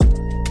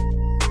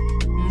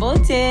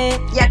Mbote.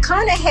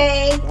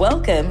 Yakonahe.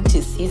 Welcome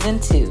to season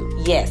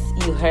 2. Yes,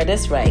 you heard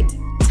us right.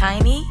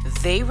 Tiny,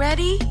 they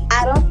ready?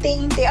 I don't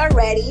think they are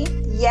ready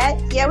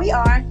yet. Here we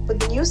are with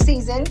the new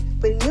season,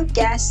 with new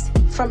guests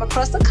from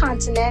across the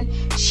continent,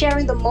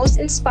 sharing the most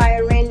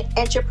inspiring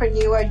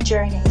entrepreneur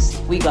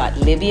journeys. We got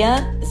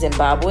Libya,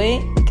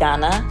 Zimbabwe,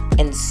 Ghana,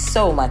 and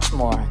so much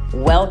more.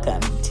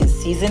 Welcome to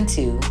season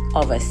 2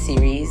 of a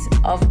series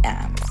of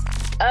AMS.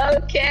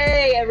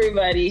 Okay,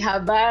 everybody.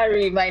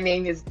 Habari. My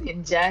name is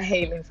Binja,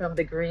 hailing from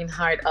the green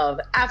heart of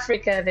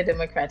Africa, the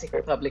Democratic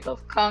Republic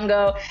of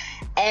Congo.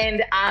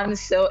 And I'm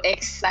so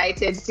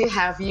excited to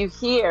have you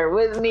here.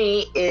 With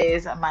me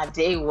is my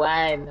day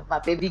one, my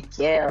baby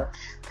girl.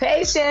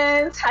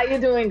 Patience, how you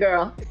doing,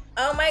 girl?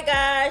 Oh my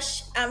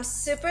gosh, I'm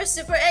super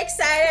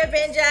excited,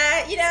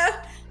 Benja. You know,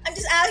 I'm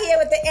just out here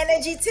with the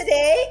energy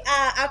today.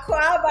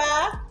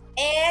 Akwaba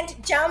and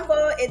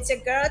Jumbo. It's your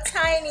girl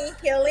Tiny,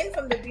 hailing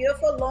from the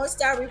beautiful Lone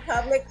Star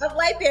Republic of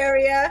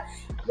Liberia.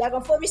 Y'all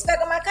gonna put me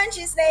stuck on my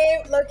country's name,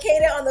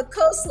 located on the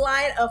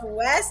coastline of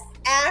West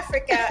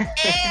Africa.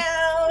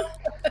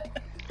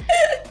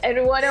 And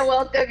we want to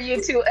welcome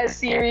you to a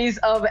series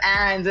of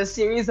ANS. A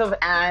series of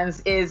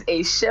ANS is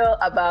a show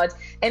about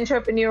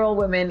entrepreneurial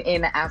women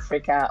in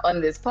Africa. On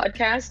this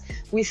podcast,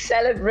 we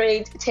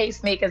celebrate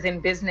tastemakers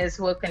in business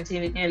who are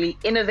continually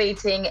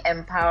innovating,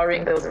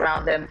 empowering those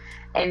around them,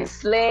 and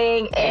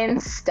slaying in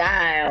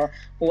style.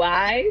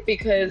 Why?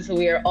 Because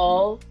we are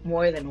all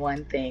more than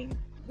one thing.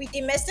 We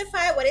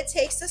demystify what it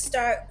takes to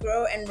start,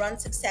 grow, and run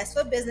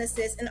successful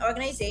businesses and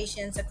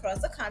organizations across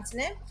the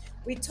continent.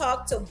 We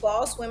talk to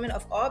boss women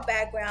of all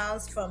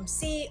backgrounds, from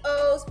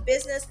CEOs,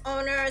 business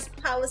owners,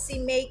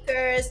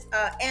 policymakers,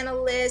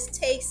 analysts,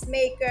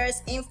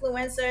 tastemakers,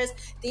 influencers,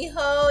 the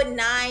whole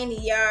 9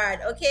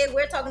 yard. Okay,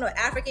 we're talking to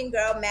African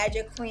girl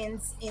magic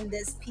queens in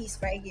this piece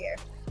right here.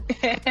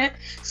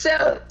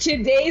 So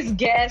today's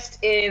guest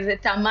is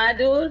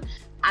Tamadur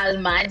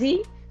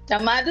Almahdi.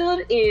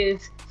 Tamadur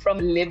is from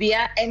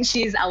Libya, and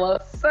she's our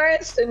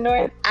first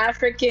North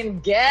African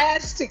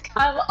guest to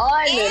come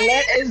on.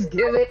 Let us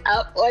give it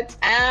up for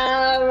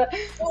Tam.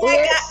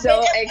 We're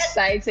so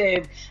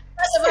excited.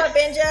 First of all,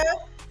 Benja,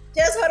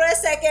 just hold on a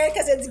second,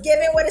 because it's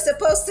giving what it's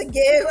supposed to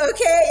give,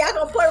 okay? Y'all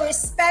gonna put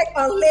respect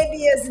on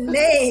Libya's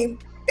name.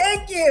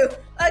 Thank you.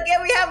 Okay,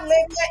 we have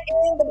Libya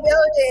in the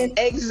building.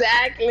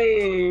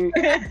 Exactly.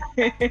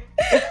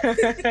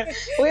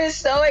 We're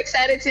so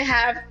excited to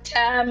have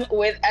Tam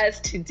with us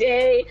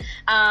today.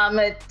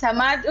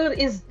 Tamadur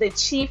is the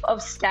Chief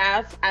of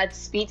Staff at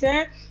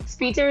Speetar.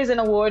 Speetar is an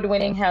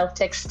award-winning health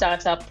tech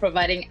startup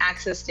providing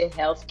access to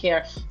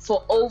healthcare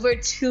for over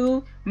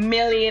 2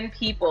 million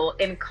people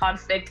in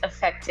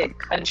conflict-affected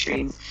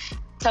countries.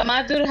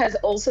 Tamadur has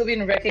also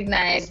been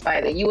recognized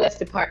by the U.S.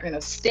 Department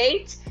of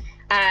State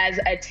as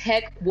a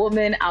Tech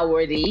Woman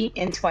Awardee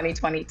in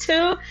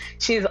 2022.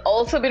 She's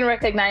also been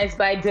recognized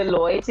by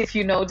Deloitte, if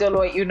you know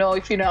Deloitte, you know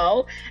if you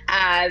know,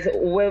 as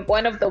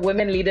one of the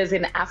women leaders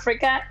in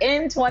Africa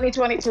in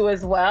 2022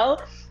 as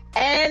well,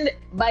 and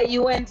by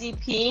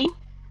UNDP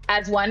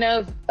as one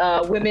of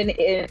women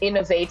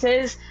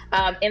innovators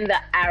in the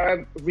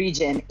Arab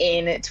region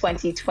in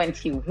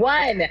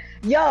 2021.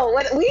 Yo,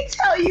 when we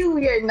tell you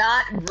we are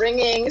not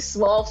bringing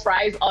small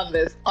fries on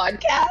this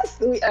podcast,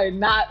 we are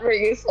not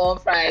bringing small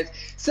fries.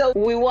 So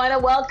we want to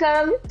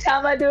welcome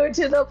Tamadur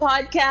to the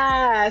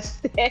podcast.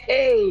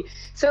 Hey,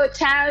 so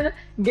Tam,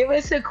 give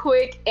us a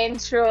quick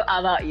intro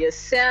about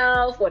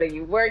yourself. What are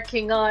you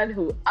working on?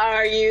 Who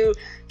are you?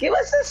 Give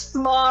us a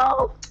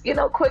small,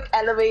 quick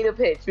elevator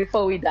pitch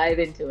before we dive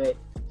into it.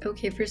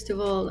 Okay, first of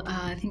all,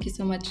 thank you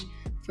so much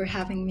for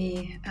having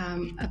me.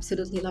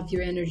 Absolutely love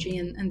your energy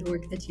and the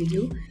work that you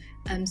do.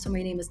 So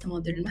my name is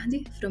Tamadur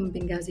Almahdi from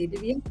Benghazi,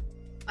 Libya.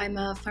 I'm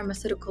a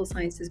pharmaceutical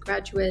sciences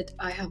graduate.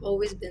 I have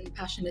always been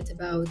passionate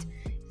about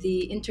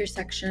the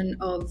intersection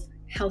of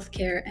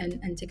healthcare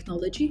and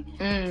technology.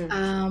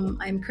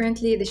 I'm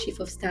currently the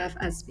Chief of Staff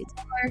at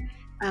Speetar,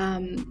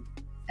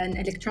 an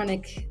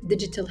electronic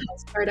digital health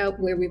startup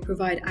where we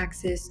provide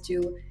access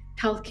to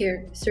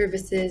healthcare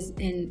services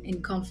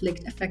in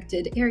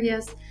conflict-affected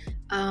areas.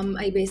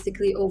 I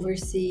basically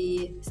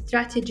oversee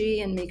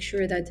strategy and make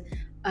sure that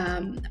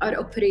our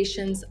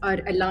operations are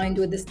aligned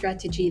with the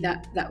strategy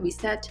that we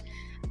set.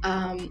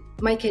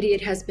 My career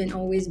has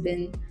always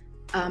been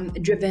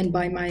driven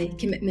by my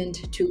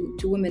commitment to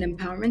women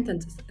empowerment,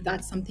 and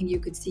that's something you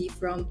could see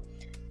from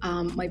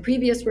my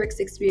previous works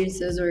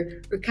experiences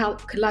or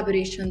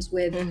collaborations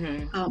with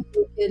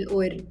local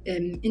or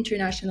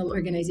international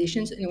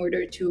organizations in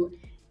order to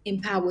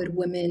empower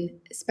women,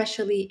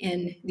 especially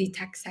in the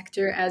tech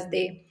sector, as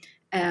they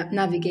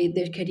navigate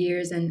their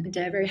careers. And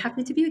I'm very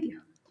happy to be with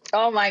you.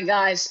 Oh my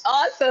gosh,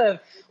 awesome.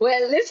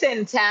 Well,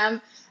 listen,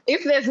 Tam,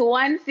 if there's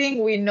one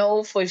thing we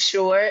know for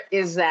sure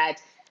is that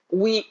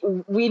we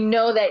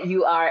know that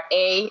you are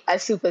a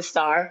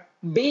superstar,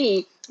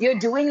 B, you're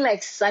doing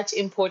like such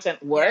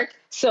important work.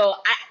 So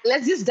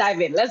let's just dive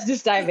in.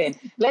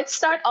 Let's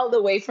start all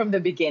the way from the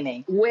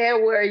beginning.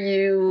 Where were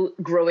you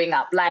growing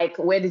up? Like,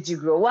 where did you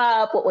grow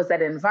up? What was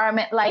that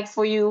environment like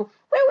for you?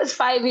 where was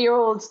 5 year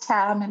old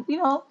Tam? And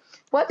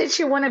what did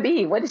she want to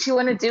be? What did she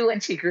want to do when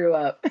she grew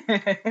up?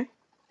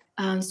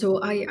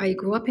 So I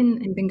grew up in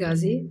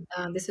Benghazi.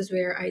 This is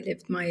where I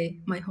lived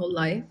my whole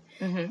life.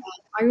 Hmm.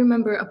 I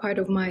remember a part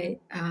of my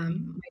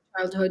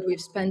childhood.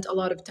 We've spent a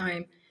lot of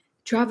time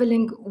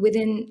traveling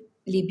within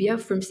Libya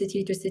from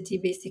city to city,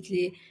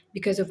 basically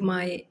because of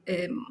my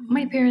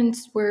Mhm.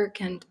 parents'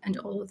 work and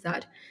all of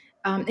that.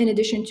 In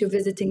addition to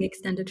visiting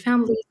extended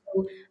family,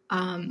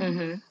 um,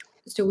 Hmm.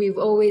 so we've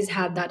always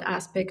had that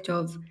aspect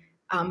of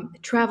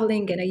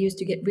traveling, and I used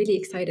to get really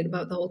excited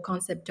about the whole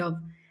concept of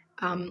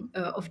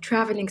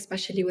traveling,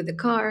 especially with the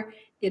car.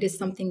 It is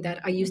something that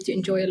I used to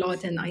enjoy a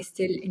lot, and I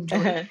still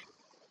enjoy.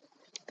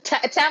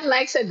 Tam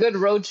likes a good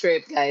road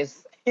trip,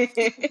 guys.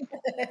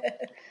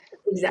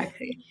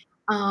 Exactly.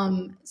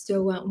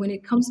 When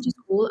it comes to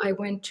school, I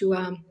went to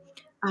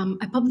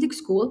a public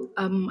school.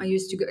 I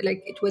used to go,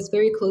 like, it was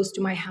very close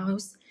to my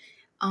house.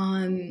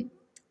 Um,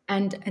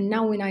 and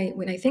now when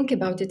I think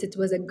about it, it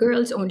was a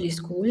girls only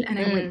school, and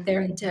I went Mm,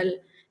 there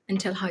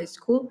until high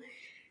school.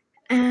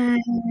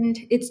 And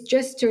it's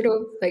just sort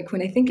of like,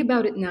 when I think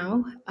about it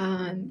now,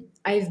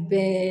 I've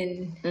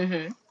been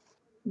hmm.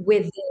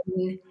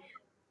 within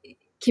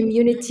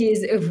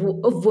communities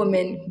of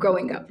women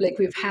growing up. Like,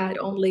 we've had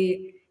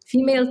only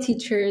female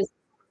teachers.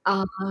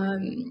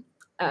 Um,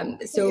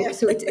 Yeah.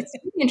 so it's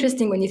really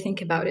interesting when you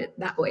think about it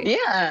that way.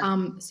 Yeah.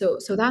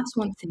 So that's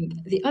one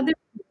thing. The other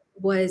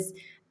was,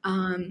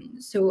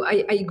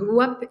 I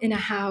grew up in a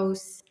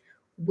house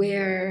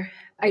where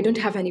I don't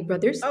have any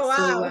brothers. Oh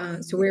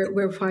wow. So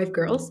we're five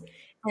girls.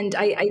 And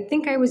I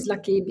think I was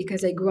lucky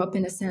because I grew up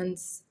in a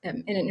sense,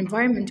 in an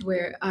environment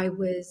where I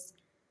was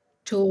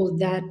told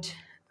that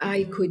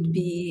I Mhm. could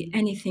be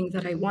anything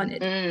that I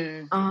wanted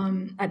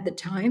Mm, at the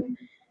time.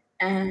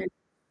 And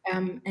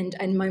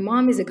and my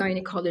mom is a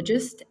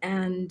gynecologist,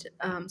 and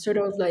sort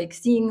of like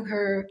seeing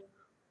her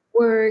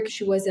work.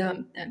 She was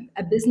a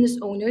business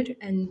owner,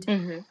 and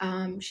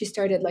hmm. she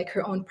started like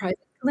her own private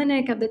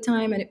clinic at the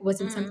time, and it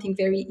wasn't Mhm. something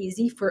very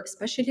easy for,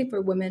 especially for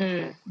women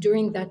Mm,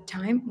 during that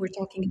time. We're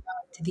talking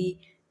about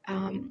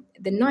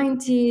the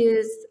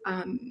 90s,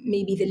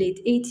 maybe the late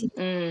 80s.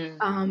 mm,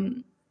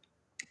 Um,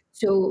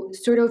 so,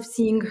 sort of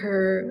seeing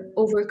her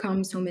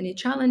overcome so many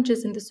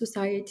challenges in the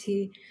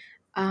society,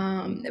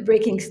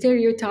 breaking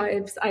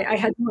stereotypes. I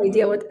had no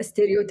idea what a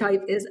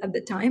stereotype is at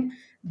the time,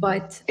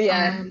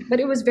 yeah. but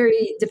it was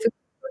very difficult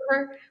for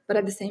her. But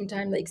at the same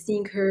time, like,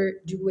 seeing her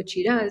do what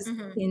she does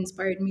Mhm.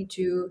 inspired me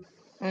to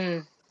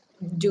Mm,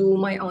 do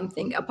my own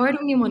thing. A part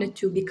of me wanted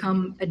to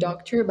become a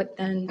doctor, but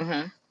then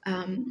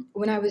hmm.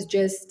 when I was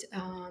just,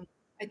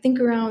 I think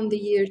around the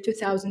year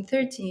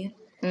 2013,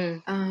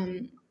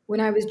 Mm, when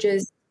I was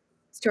just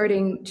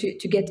starting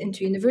to get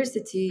into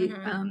university,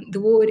 Mhm. the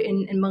war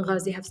in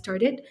Benghazi have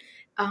started.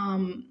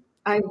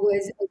 I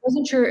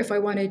wasn't sure if I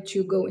wanted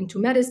to go into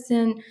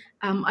medicine.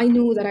 I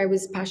knew that I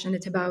was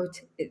passionate about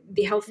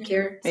the Mhm.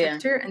 healthcare yeah.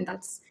 sector, and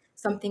that's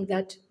something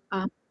that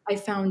I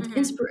found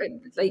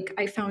Mhm.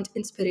 I found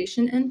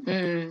inspiration in.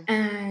 Mm,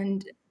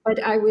 And but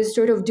I was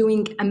sort of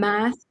doing a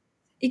math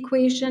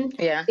equation.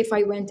 yeah. If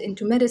I went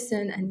into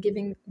medicine and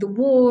giving the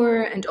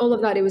war and all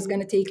of that, it was going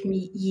to take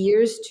me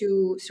years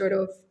to sort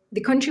of, the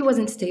country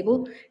wasn't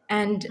stable,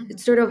 and it Mhm.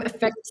 sort of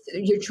affects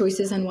your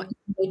choices and what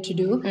you need to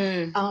do.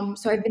 Mm,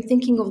 So I've been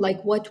thinking of like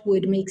what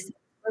would make sense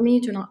for me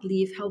to not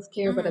leave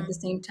healthcare, but at Mhm. the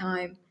same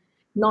time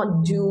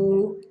not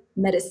do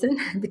medicine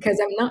because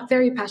I'm not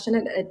very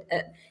passionate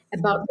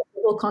about the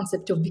whole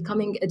concept of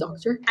becoming a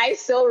doctor. I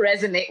so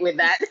resonate with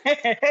that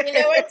You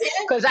know what, Tim?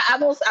 because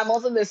I'm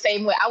also the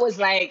same way. I was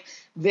like,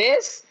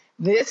 this,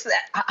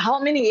 how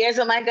many years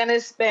am I gonna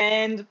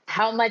spend?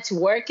 How much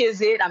work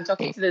is it? I'm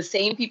talking to the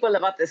same people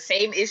about the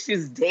same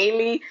issues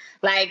daily.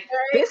 Like,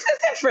 Right. this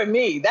isn't for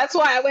me. That's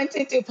why I went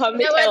into You know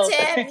public what, health.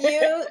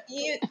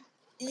 Tim?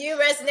 You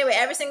resonate with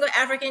every single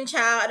African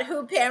child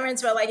who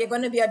parents were like, "You're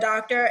going to be a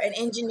doctor, an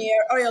engineer,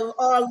 or a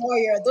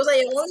lawyer. Those are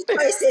your only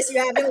choices you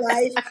have in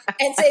life."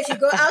 And so, if you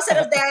go outside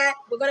of that,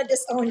 we're going to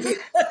disown you.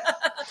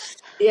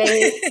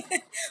 Yeah.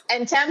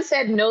 And Tam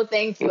said, no,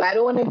 thank you. I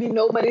don't want to be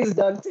nobody's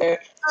doctor.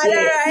 All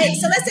Yeah. right.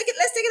 So let's take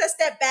it a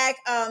step back,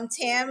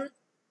 Tam.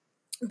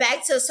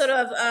 Back to sort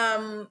of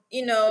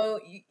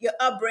your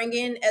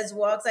upbringing as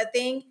well. Because I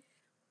think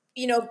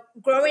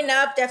growing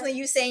up, definitely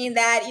you saying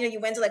that, you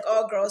went to like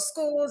all girls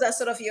schools. That's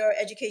sort of your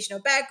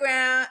educational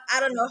background. I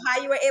don't know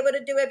how you were able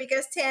to do it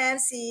because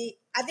Tansy,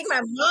 I think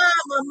my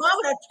mom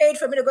would have paid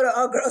for me to go to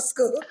all girls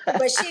school,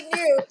 but she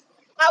knew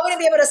I wouldn't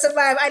be able to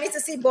survive. I need to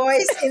see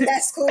boys in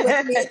that school with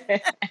me.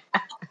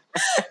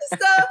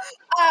 So,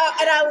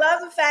 and I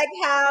love the fact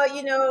how,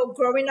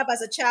 growing up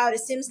as a child, it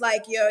seems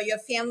like your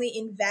family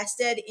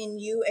invested in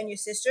you and your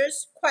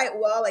sisters quite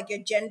well. Like your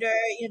gender,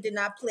 did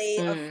not play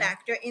a Mm,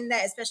 factor in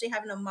that, especially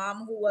having a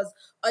mom who was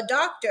a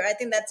doctor. I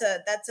think that's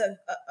a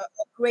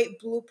great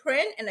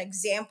blueprint and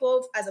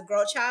example as a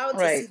girl child to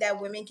see right.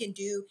 that women can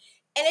do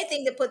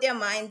anything they put their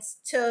minds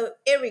to,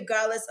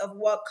 irregardless of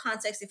what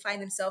context they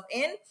find themselves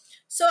in.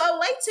 So I'd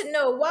like to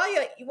know,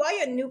 while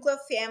your nuclear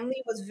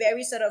family was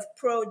very sort of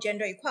pro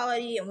gender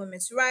equality and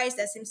women's rights,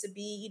 that seems to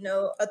be,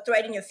 a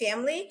thread in your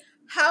family.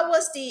 How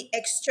was the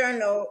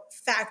external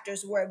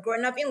factors were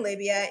growing up in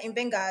Libya, in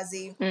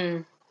Benghazi,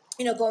 Mm.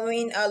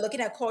 going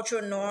looking at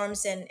cultural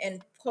norms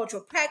and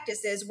cultural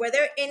practices? Were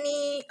there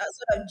any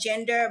sort of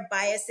gender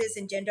biases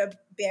and gender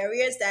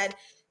barriers that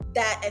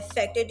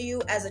affected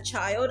you as a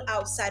child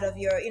outside of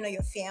your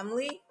your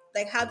family?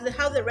 Like how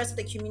the rest of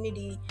the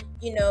community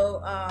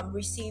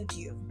received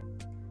you?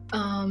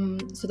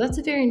 So that's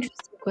a very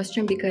interesting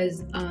question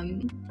because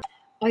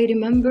I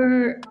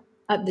remember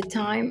at the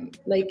time,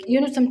 like,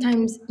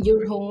 sometimes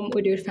your home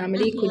or your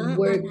family could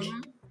work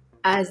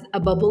as a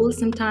bubble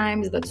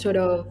sometimes that sort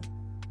of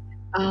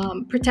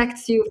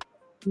protects you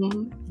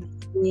from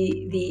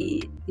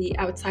the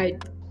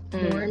outside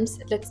norms,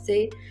 let's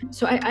say.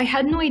 So I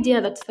had no idea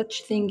that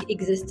such thing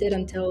existed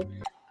until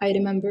I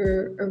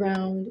remember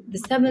around the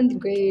 7th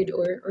grade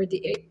or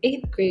the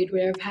 8th grade,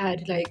 where I've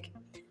had like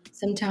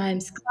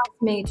sometimes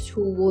classmates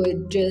who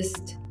would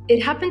just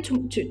it happened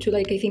to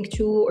like I think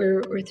two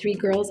or three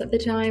girls at the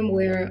time,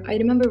 where I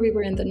remember we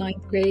were in the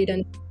 9th grade,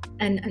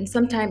 and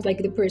sometimes like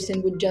the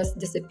person would just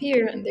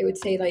disappear and they would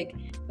say like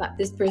that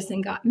this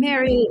person got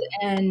married,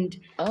 and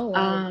Oh,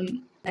 wow.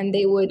 and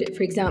they would,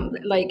 for example,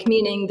 like,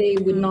 meaning they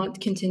would not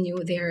continue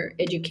their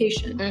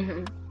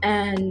education.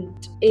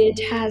 And it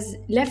has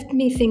left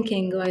me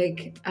thinking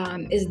like,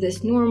 is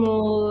this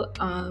normal?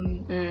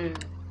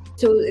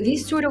 So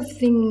these sort of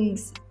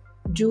things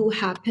do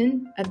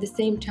happen at the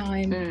same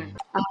time.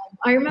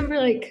 I remember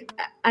like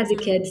as a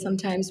kid,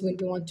 sometimes when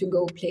we want to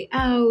go play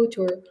out,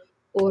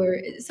 or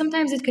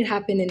sometimes it could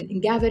happen in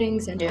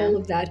gatherings and Yeah. all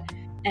of that,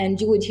 and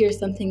you would hear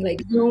something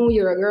like, no,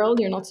 you're a girl,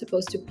 you're not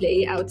supposed to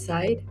play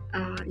outside,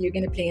 you're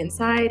gonna play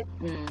inside.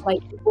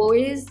 Like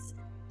boys,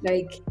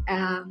 like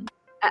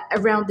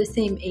around the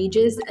same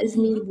ages as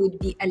me would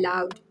be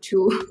allowed to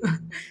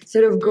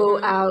sort of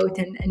go out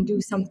and do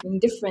something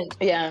different.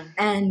 Yeah.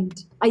 And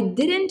I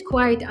didn't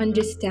quite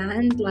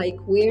understand like,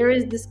 where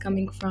is this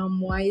coming from?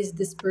 Why is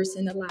this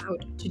person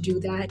allowed to do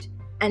that?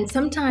 And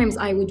sometimes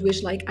I would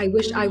wish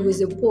I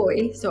was a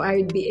boy, so I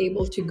would be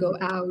able to go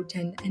out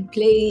and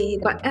play.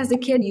 But as a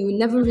kid, you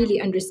never really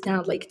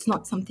understand, like, it's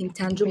not something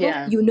tangible.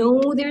 Yeah.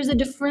 There's a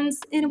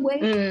difference in a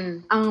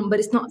way, but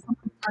it's not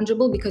something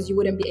tangible because you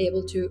wouldn't be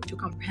able to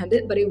comprehend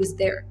it. But it was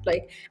there,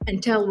 like,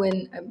 until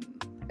when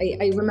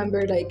I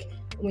remember, like,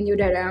 when you're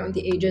around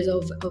the ages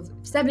of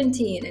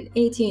 17 and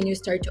 18, you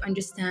start to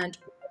understand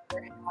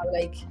how,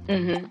 like,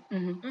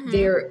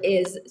 there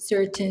is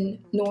certain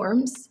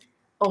norms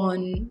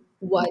on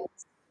what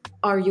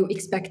are you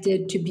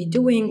expected to be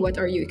doing, what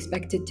are you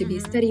expected to be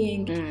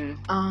studying,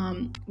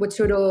 what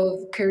sort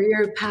of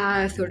career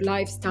path or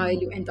lifestyle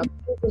you end up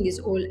taking is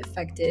all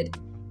affected.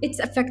 It's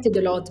affected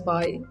a lot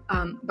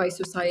by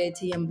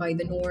society and by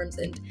the norms,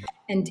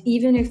 and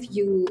even if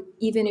you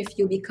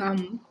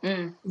become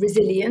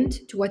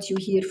resilient to what you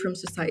hear from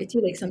society,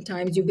 like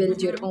sometimes you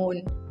build your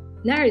own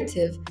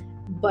narrative,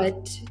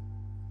 but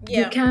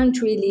you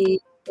can't really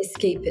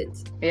escape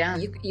it. Yeah.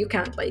 You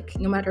can't, like,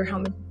 no matter how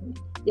many,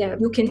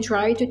 you can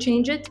try to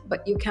change it,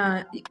 but you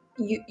can't.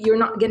 You're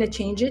not gonna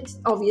change it,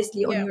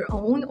 obviously, on your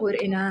own or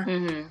in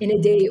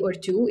a day or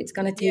two. It's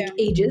gonna take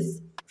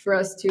ages for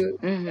us to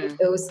change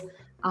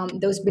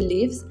those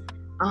beliefs.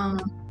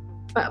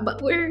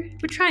 But we're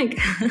trying.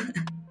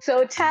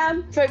 So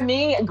Tam, for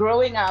me,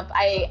 growing up,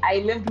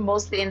 I lived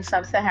mostly in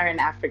sub-Saharan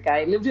Africa.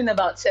 I lived in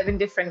about 7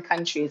 different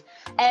countries.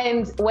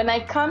 And when I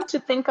come to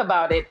think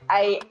about it,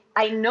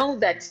 I know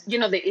that,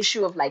 the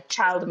issue of like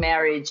child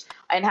marriage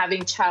and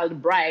having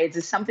child brides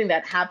is something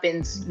that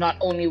happens not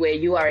only where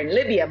you are in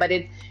Libya, but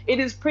it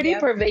is pretty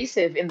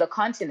pervasive in the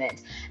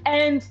continent.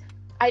 And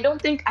I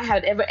don't think I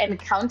had ever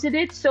encountered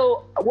it.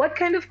 So what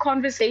kind of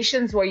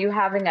conversations were you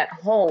having at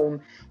home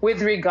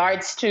with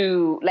regards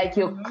to like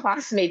your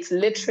classmates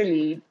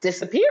literally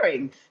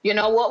disappearing?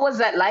 What was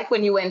that like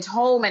when you went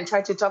home and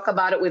tried to talk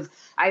about it with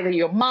either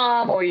your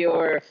mom or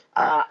your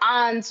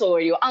aunts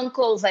or your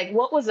uncles? Like,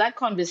 what was that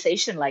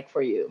conversation like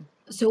for you?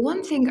 So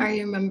one thing I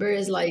remember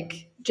is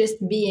like just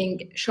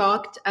being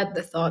shocked at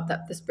the thought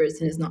that this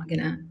person is not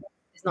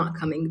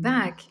coming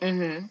back.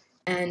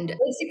 And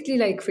basically,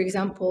 like, for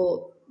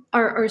example,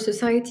 our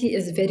society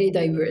is very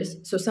diverse.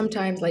 So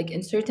sometimes, like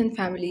in certain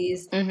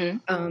families,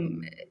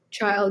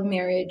 child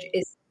marriage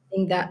is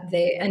something that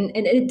and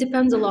it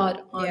depends a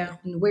lot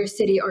on where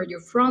city are you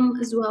from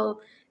as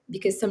well,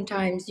 because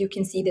sometimes you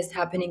can see this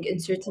happening in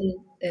certain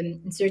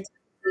cities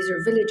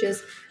or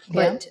villages,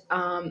 but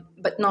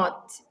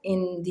not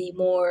in the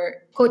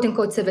more quote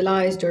unquote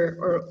civilized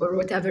or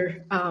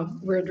whatever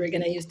word we're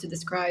gonna use to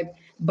describe.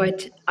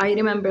 But I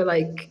remember,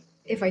 like,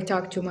 if I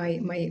talk to my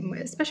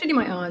especially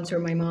my aunts or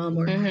my mom,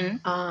 or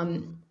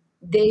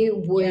they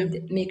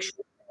would make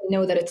sure they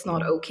know that it's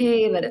not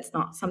okay, that it's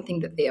not something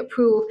that they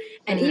approve.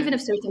 And even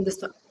if certain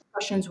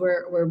discussions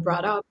were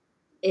brought up,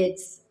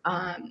 it's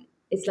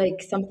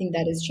like something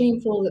that is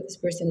shameful, that this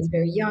person is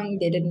very young,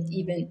 they didn't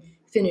even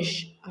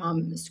finish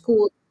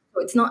school.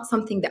 So it's not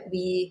something that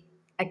we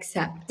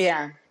accept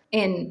Yeah.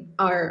 in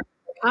our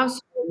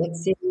household,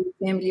 let's say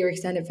family or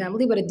extended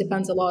family, but it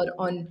depends a lot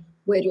on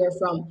where you're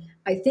from.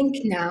 I think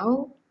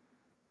now,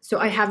 so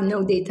I have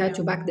no data Yeah.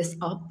 to back this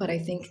up, but I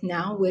think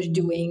now we're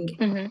doing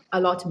Mm-hmm. a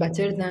lot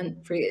better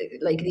than for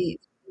like the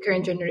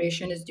current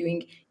generation is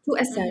doing to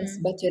a sense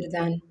Mm-hmm. better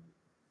than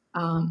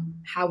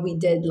how we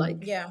did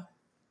like Yeah.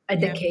 a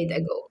Yeah. decade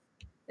ago,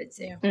 let's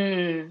say.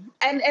 Yeah.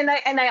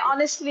 And I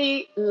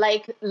honestly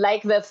like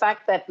the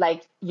fact that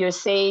like you're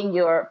saying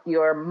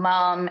your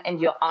mom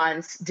and your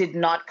aunts did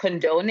not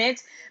condone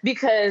it,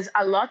 because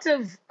a lot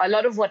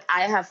of what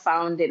I have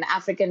found in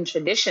African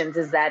traditions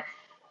is that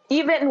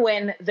even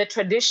when the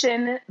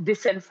tradition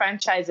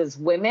disenfranchises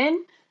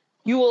women,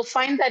 you will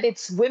find that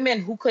it's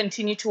women who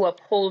continue to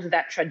uphold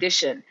that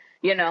tradition.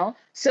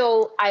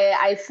 So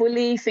I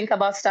fully think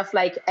about stuff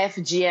like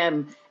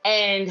FGM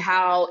and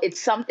how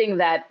it's something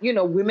that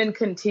women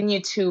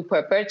continue to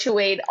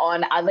perpetuate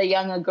on other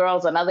younger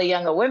girls, on other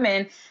younger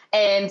women,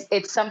 and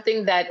it's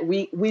something that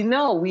we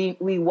know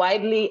we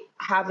widely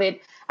have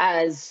it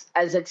as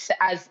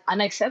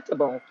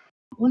unacceptable.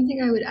 One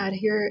thing I would add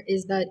here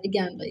is that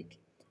again, like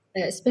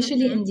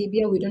especially in Mm-hmm.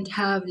 Libya, we don't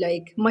have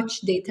like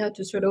much data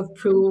to sort of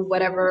prove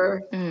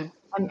whatever Mm,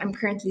 I'm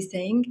currently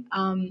saying.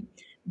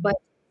 But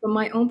from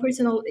my own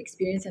personal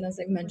experience, and as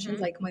I've mentioned,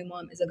 Mm-hmm. like my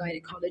mom is a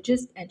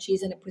gynecologist, and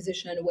she's in a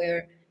position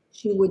where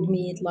she would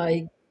meet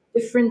like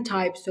different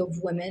types of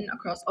women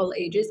across all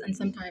ages, and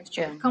sometimes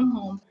she yeah. would come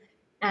home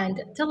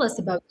and tell us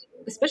about it,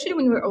 especially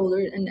when we're older,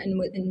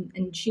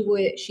 and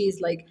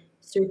she's like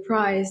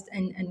surprised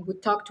and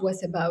would talk to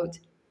us about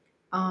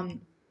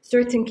um,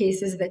 certain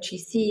cases that she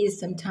sees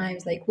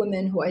sometimes, like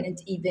women who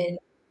aren't even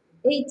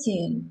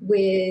 18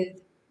 with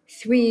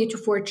 3 to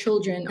 4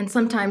 children, and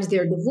sometimes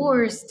they're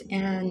divorced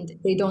and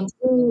they don't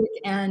work,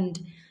 and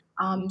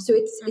so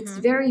it's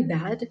Mm-hmm. very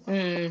bad.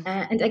 Mm,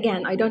 And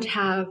again, I don't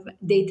have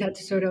data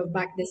to sort of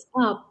back this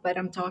up, but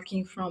I'm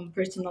talking from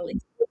personal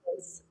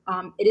experience.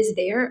 It is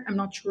there. I'm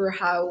not sure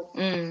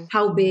mm.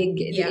 how big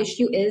the Yeah.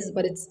 issue is,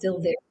 but it's still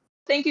there.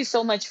 Thank you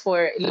so much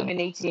for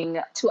illuminating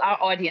to our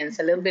audience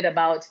a little bit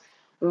about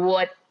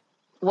what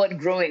what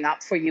growing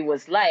up for you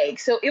was like.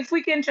 So if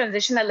we can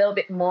transition a little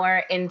bit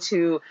more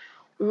into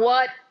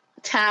what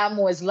Tam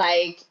was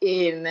like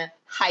in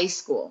high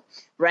school,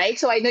 right?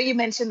 So I know you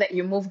mentioned that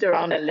you moved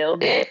around a little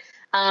bit.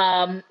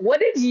 What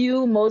did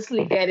you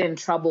mostly get in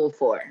trouble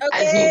for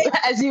as you Okay.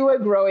 as you were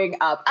growing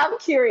up? I'm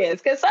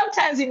curious because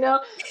sometimes you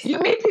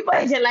meet people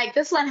and you're like,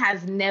 this one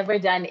has never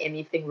done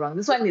anything wrong.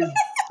 This one is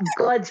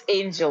God's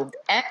angel,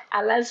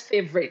 Allah's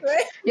favorite.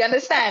 Right. You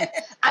understand?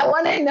 I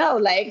want to know,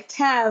 like,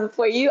 Tam,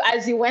 for you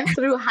as you went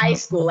through high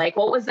school, like,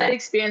 what was that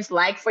experience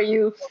like for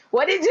you?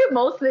 What did you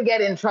mostly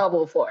get in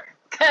trouble for?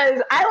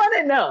 Because I want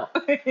to know.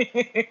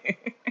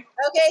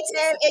 Okay,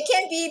 Tim. It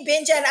can't be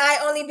Binja and I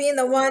only being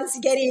the ones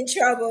getting in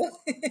trouble.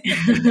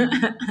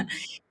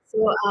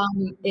 So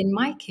in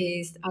my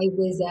case, I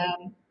was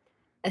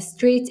a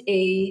straight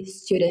A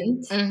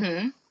student.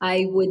 Mm-hmm.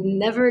 I would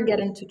never get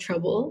into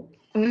trouble.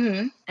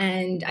 Mm-hmm.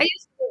 And I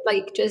used to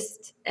like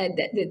just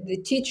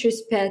the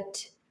teacher's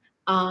pet,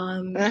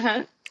 um,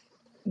 Uh-huh.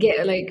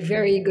 get like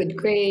very good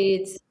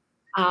grades,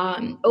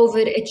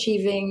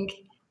 overachieving,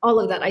 all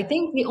of that. I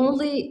think the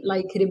only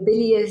like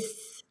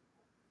rebellious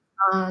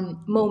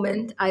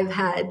moment I've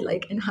had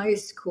like in high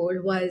school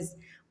was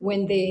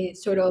when they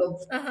sort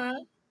of, Uh-huh.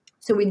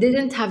 so we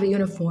didn't have a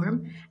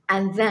uniform,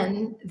 and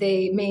then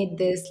they made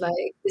this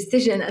like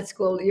decision at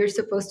school, you're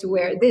supposed to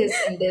wear this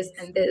and this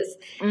and this,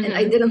 and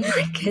I Mm-hmm. didn't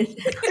like it.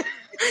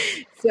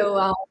 So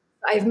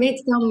I've made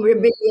some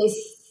rebellious.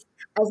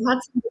 I've had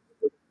some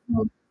rebellious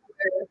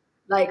where,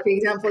 like for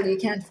example, you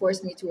can't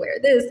force me to wear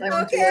this. I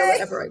want to wear Okay.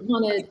 whatever I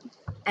wanted,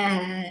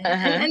 and and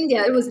Uh-huh. and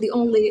yeah, it was the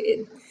only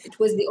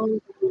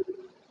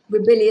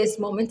rebellious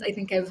moment I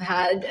think I've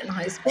had in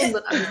high school.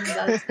 But other than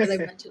that, as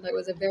I've mentioned, I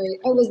was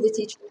the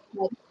teacher.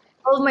 But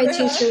all of my Uh-huh.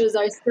 teachers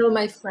are still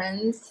my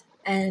friends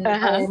and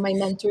Uh-huh. are my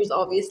mentors,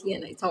 obviously,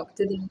 and I talk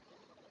to them.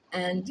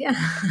 And yeah.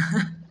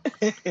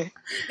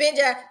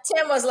 Binja,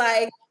 Tim was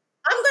like,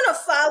 I'm gonna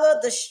follow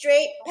the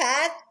straight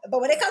path, but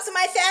when it comes to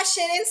my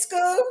fashion in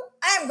school,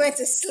 I'm going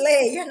to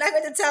slay. You're not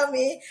going to tell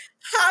me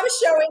how I'm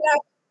showing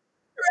up,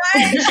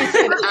 right? She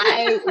said,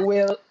 I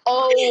will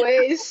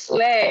always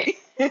slay.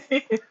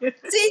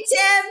 See,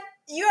 Tim,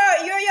 you're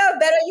a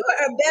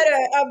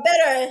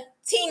better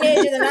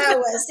teenager than I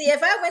was. See,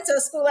 if I went to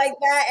a school like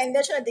that and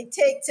they're trying to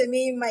dictate to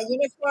me my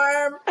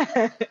uniform,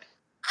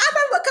 I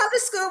probably would come to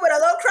school with a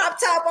little crop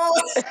top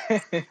on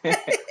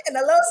and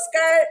a little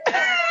skirt.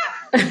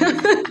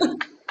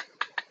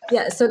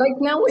 Yeah, so like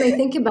now when I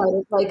think about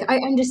it, like I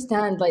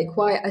understand like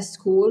why a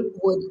school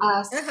would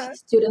ask Uh-huh.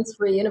 students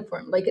for a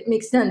uniform. Like it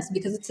makes sense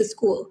because it's a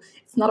school.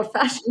 It's not a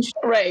fashion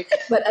show. Right.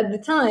 But at the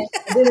time,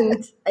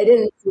 I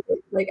didn't do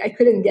it. Like I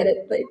couldn't get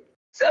it. Like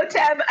So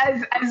Tam,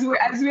 as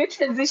we're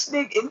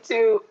transitioning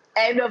into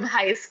end of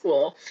high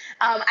school.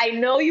 I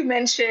know you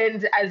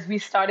mentioned as we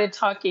started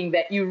talking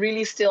that you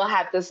really still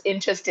had this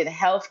interest in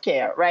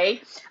healthcare,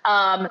 right?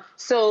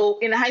 So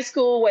in high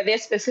school, were there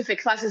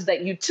specific classes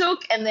that you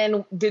took? And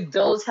then did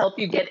those help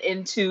you get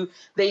into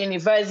the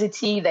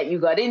university that you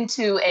got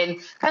into? And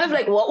kind of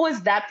like, what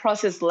was that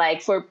process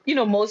like for,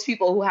 most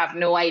people who have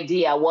no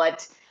idea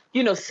what,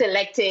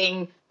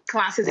 selecting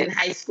classes in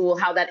high school,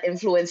 how that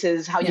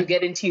influences how you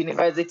get into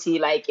university,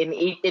 like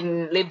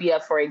in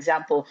Libya, for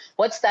example.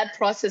 What's that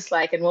process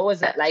like, and what was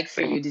that like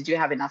for you? Did you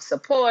have enough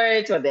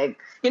support, or the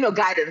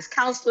guidance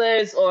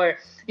counselors, or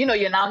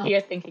you're now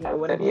here thinking I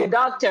want to be a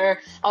doctor,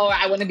 or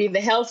I want to be in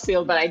the health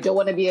field, but I don't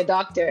want to be a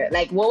doctor?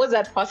 Like, what was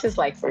that process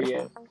like for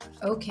you?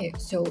 Okay,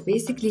 so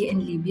basically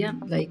in Libya,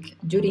 like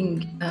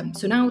during,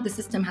 so now the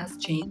system has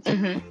changed,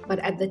 but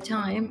at the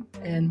time,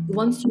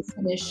 once you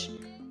finish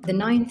the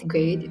 9th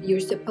grade, you're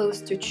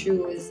supposed to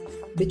choose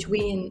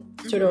between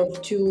sort of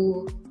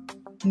two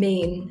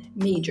main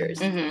majors.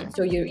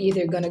 So you're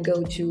either going to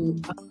go to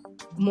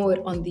more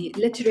on the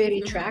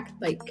literary track,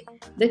 like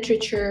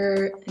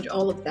literature and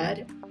all of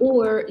that,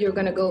 or you're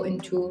going to go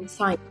into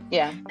science.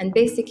 Yeah. And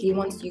basically,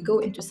 once you go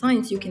into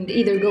science, you can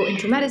either go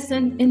into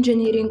medicine,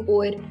 engineering,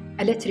 or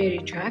a literary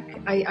track.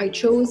 I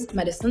chose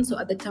medicine. So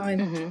at the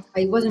time,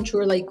 I wasn't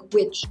sure like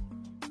which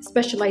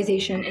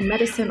specialization in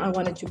medicine I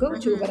wanted to go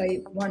to, but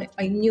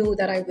I knew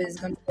that I was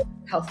going to go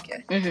to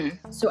healthcare.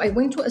 So I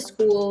went to a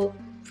school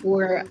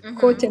for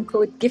quote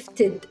unquote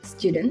gifted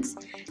students.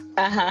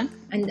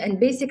 And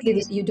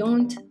basically you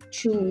don't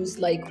choose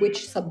like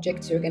which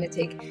subjects you're going to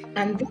take.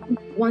 And then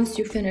once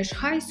you finish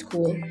high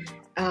school,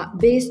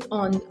 based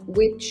on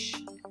which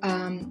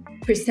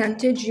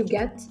percentage you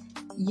get,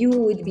 you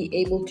would be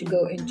able to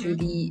go into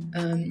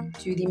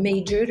the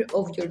major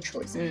of your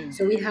choice.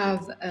 So we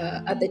have,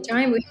 at the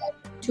time, we had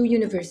 2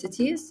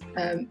 universities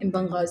in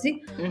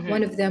Benghazi.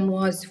 One of them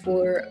was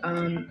for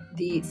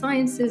the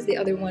sciences. The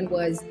other one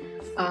was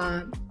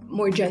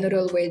more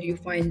general, where you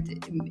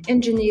find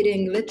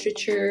engineering,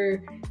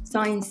 literature,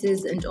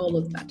 sciences, and all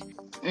of that.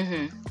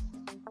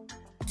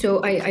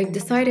 So I've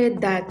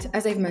decided that,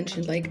 as I've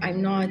mentioned, like I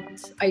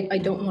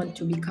don't want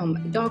to become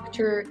a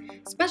doctor,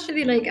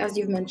 especially like as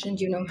you've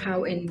mentioned,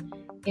 how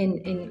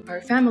in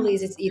our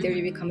families, it's either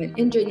you become an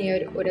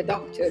engineer or a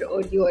doctor,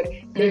 or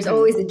there's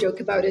always a joke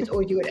about it,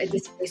 or you're a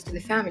disgrace to the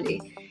family.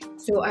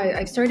 So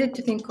I've started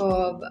to think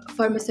of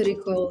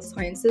pharmaceutical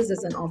sciences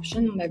as an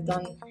option.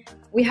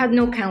 We had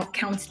no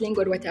counseling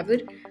or whatever,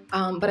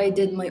 but I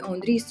did my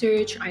own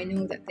research. I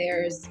knew that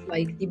there's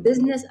like the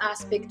business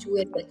aspect to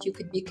it, that you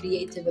could be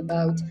creative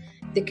about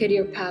the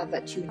career path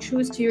that you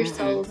choose to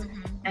yourself.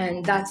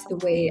 And that's the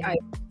way I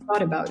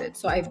thought about it.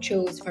 So I've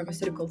chose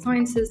pharmaceutical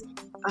sciences.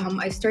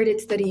 I started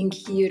studying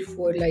here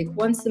for like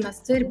 1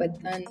 semester,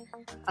 but then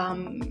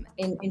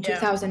in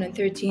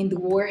 2013, the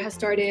war has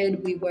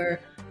started. We were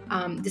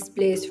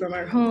displaced from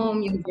our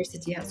home.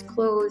 University has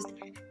closed.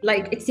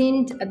 Like it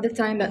seemed at the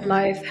time that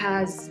life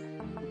has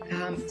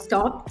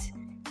stopped,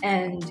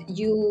 and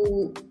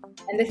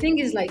the thing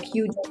is like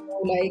you don't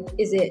know, like,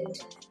 is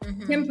it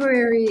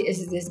temporary?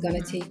 Is this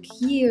gonna take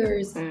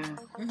years?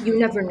 You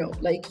never know.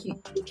 Like you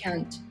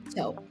can't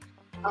tell.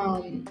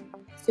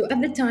 So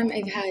at the time,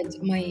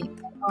 my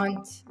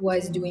aunt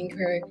was doing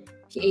her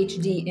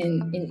PhD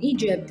in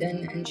Egypt,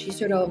 and she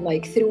sort of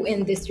like threw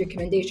in this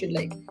recommendation,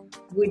 like,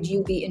 would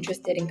you be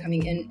interested in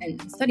coming in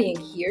and studying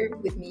here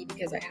with me,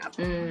 because I have.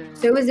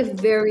 So it was a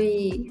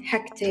very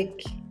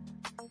hectic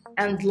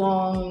and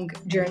long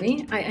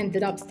journey. I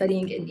ended up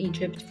studying in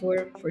Egypt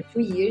for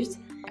 2 years.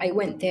 I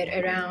went there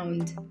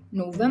around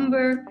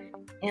November,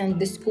 and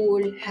the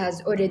school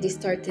has already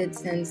started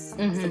since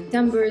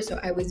September, so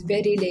I was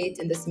very late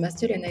in the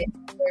semester. And I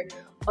remember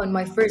on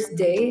my first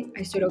day,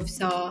 I sort of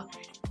saw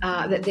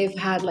that they've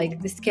had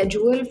like the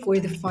schedule for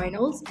the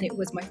finals, and it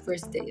was my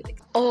first day. Like,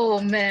 oh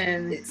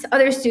man,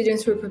 other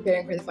students were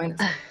preparing for the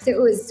finals, so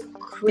it was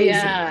crazy.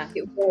 Yeah.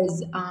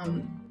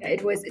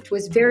 It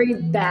was very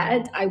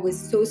bad. I was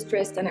so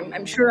stressed, and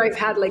I'm sure I've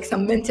had like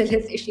some mental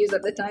health issues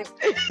at the time.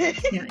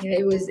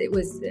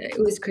 It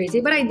was crazy,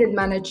 but I did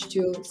manage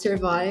to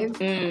survive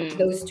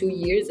those 2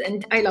 years,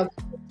 and I loved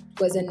it. It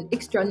was an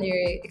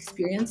extraordinary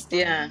experience.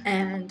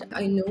 And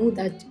I know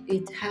that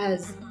it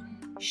has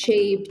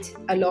shaped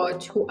a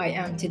lot who I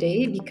am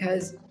today,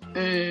 because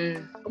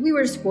we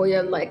were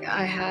spoiled. Like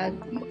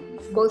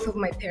both of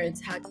my parents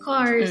had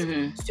cars,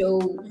 so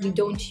we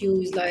don't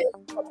use like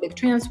public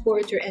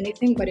transport or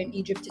anything. But in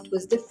Egypt, it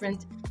was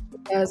different,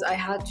 because I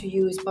had to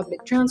use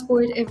public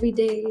transport every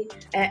day.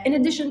 In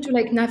addition to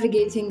like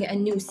navigating a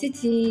new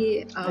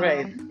city,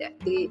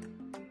 the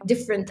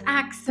different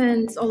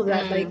accents, all of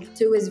that. Like,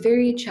 so it was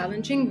very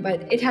challenging,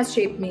 but it has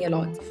shaped me a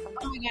lot.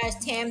 Oh my gosh,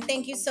 Tam,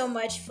 thank you so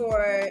much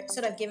for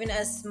sort of giving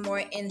us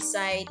more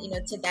insight,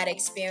 to that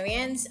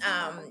experience.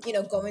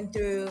 Going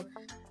through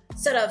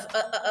sort of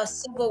a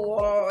civil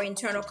war or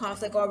internal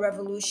conflict or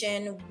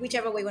revolution,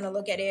 whichever way you want to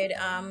look at it,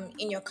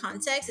 in your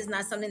context, is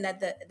not something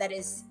that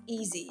is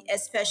easy,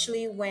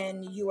 especially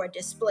when you are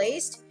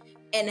displaced.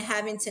 and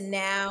having to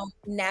now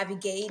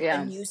navigate a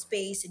Yeah. new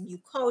space, a new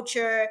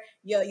culture.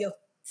 You're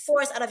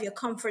forced out of your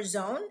comfort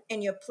zone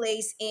and you're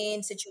placed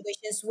in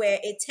situations where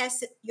it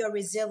tests your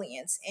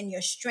resilience and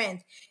your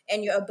strength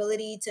and your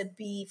ability to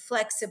be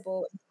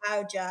flexible,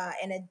 agile,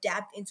 and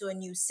adapt into a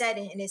new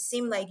setting. And it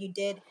seemed like you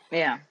did,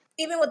 Yeah.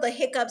 even with the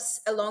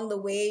hiccups along the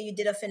way, you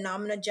did a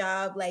phenomenal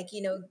job, like,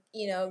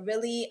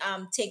 really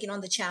taking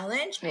on the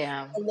challenge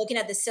Yeah. and looking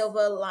at the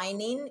silver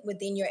lining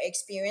within your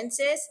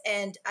experiences.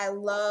 And I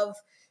love,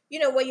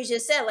 what you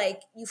just said,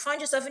 like, you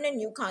find yourself in a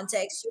new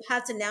context, you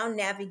have to now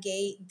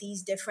navigate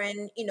these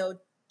different,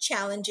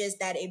 challenges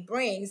that it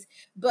brings,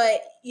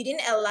 but you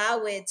didn't allow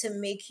it to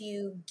make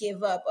you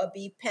give up or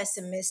be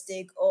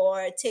pessimistic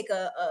or take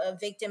a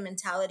victim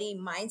mentality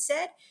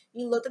mindset.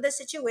 You looked at the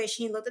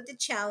situation, you looked at the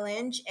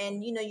challenge,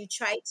 and you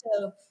tried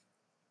to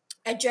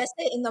address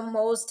it in the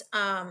most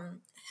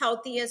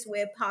healthiest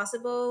way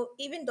possible,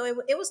 even though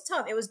it was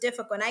tough, it was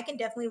difficult. And I can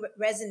definitely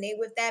resonate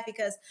with that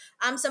because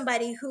I'm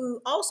somebody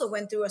who also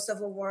went through a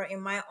civil war in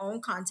my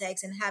own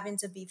context and having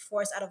to be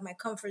forced out of my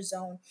comfort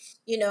zone,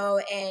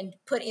 and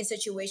put in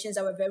situations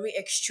that were very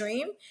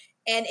extreme.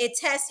 And it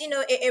tests,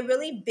 it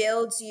really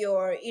builds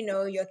your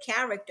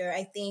character,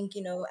 I think,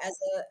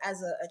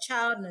 as a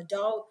child, an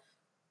adult,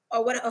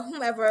 or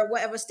whomever,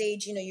 whatever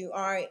stage you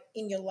are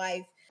in your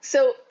life.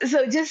 So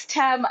just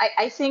Tam,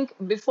 I think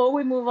before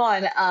we move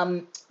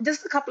on,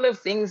 just a couple of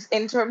things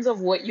in terms of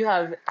what you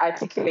have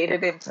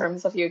articulated in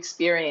terms of your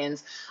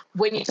experience.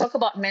 When you talk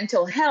about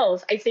mental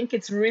health, I think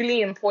it's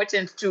really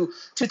important to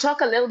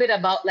talk a little bit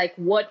about like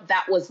what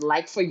that was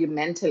like for you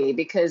mentally,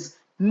 because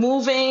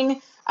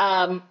moving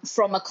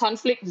from a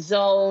conflict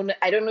zone,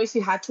 I don't know if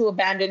you had to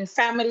abandon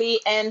family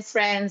and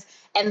friends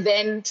and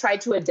then try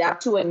to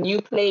adapt to a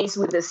new place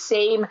with the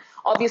same,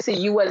 obviously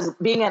you as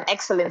being an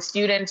excellent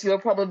student, you're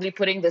probably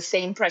putting the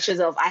same pressures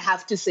of I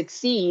have to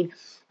succeed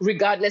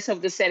regardless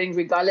of the setting,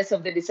 regardless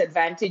of the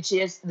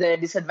disadvantages, the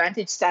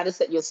disadvantaged status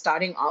that you're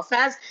starting off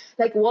as.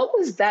 Like, what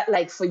was that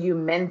like for you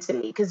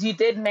mentally? Because you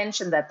did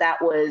mention that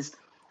that was,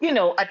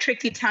 a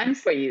tricky time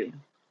for you.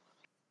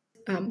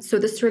 So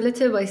this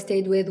relative I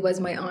stayed with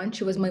was my aunt.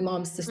 She was my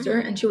mom's sister,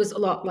 Hmm. and she was a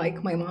lot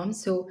like my mom.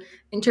 So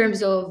in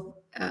terms of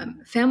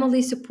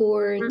family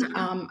support,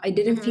 I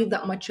didn't feel Hmm.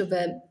 that much of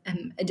a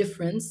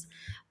difference.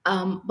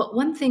 But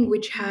one thing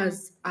which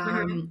has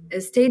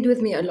stayed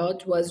with me a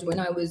lot was when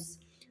I was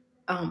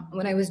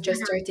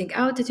just starting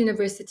out at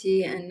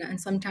university,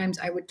 and sometimes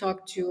I would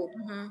talk to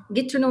Hmm.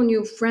 get to know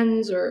new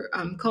friends or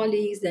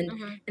colleagues, and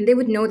Hmm. they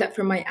would know that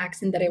from my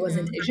accent that I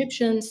wasn't Hmm.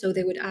 Egyptian, so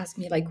they would ask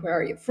me like, "Where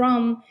are you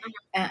from?"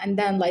 And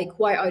then like,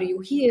 "Why are you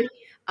here?"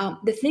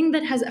 The thing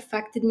that has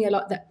affected me a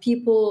lot that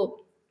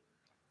people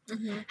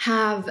Hmm.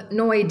 have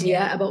no idea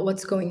Yeah. about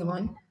what's going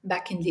on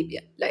back in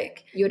Libya.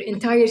 Like your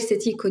entire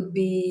city could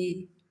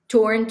be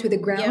torn to the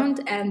Yep. ground,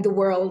 and the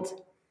world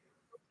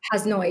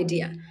has no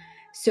idea.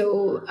 So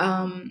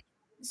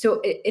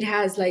it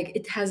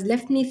has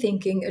left me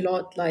thinking a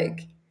lot, like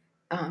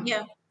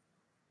Yeah.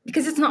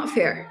 because it's not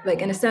fair.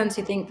 Like in a sense,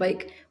 you think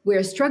like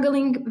we're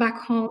struggling back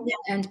home, Yeah.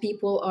 and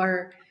people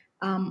are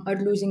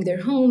losing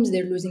their homes,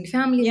 they're losing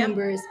family Yep.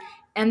 members,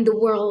 and the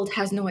world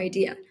has no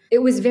idea. It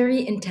was very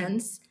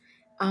intense.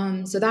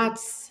 So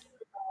that's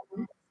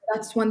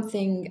one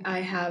thing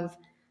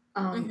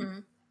um, Hmm.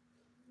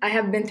 I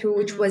have been through,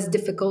 which Hmm. was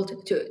difficult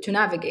to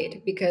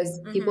navigate because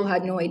people Hmm.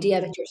 had no idea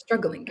that you're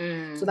struggling.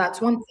 So Mm. that's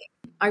one thing.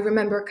 I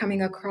remember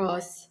coming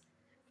across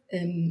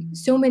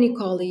so many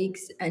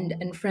colleagues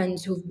and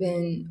friends who've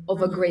been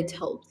of a Hmm. great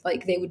help.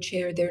 Like they would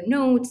share their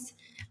notes,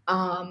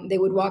 they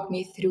would walk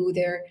me through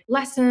their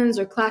lessons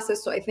or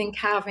classes. So I think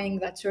having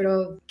that sort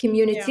of Yeah.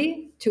 community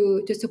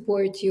to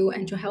support you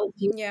and to help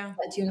you, Yeah.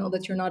 that you know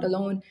that you're not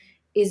alone,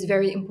 is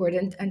very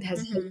important and Hmm.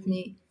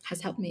 has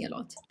helped me a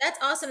lot. That's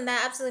awesome.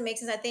 That absolutely makes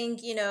sense. I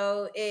think,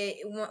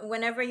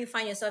 whenever you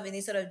find yourself in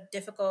these sort of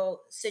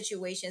difficult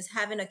situations,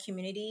 having a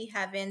community,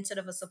 having sort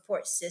of a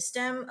support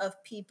system of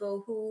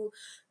people who,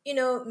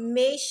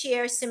 may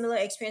share similar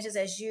experiences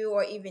as you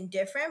or even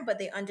different, but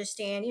they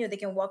understand, they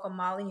can walk a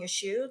mile in your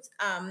shoes.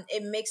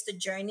 It makes the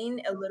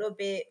journey a little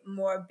bit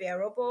more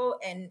bearable,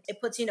 and it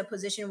puts you in a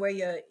position where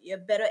you're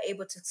better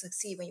able to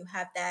succeed when you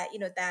have that,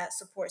 that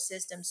support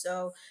system.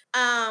 So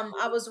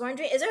I was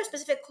wondering, is there a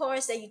specific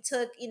course that you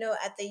took,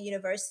 at the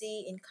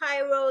university in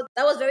Cairo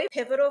that was very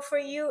pivotal for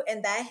you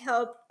and that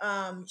helped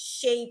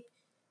shape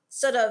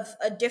sort of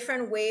a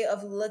different way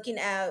of looking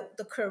at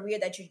the career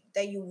that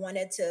you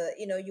wanted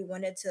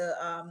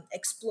to,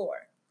 explore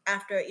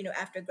after,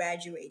 after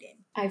graduating?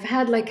 I've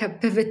had like a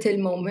pivotal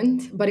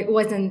moment, but it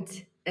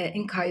wasn't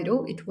in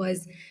Cairo. It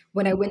was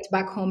when I went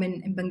back home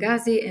in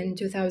Benghazi in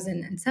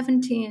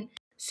 2017.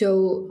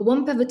 So,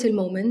 one pivotal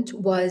moment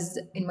was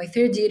in my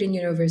third year in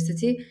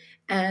university,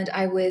 and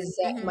I was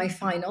in my Mm-hmm.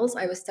 finals.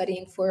 I was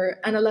studying for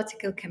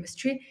analytical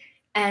chemistry,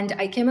 and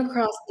I came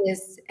across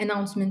this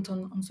announcement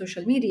on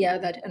social media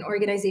that an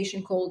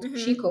organization called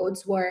She Mm-hmm.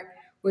 Codes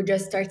were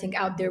just starting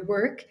out their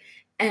work,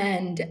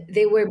 and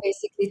they were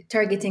basically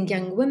targeting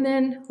young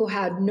women who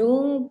had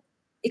no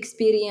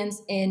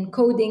experience in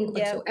coding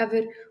Yeah.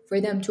 whatsoever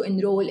for them to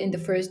enroll in the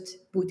first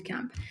boot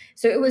camp.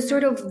 So it was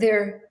sort of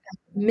their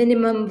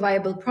minimum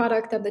viable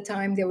product at the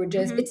time. They were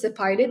just, it's a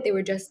pilot, they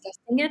were just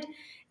testing it.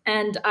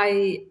 And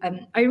I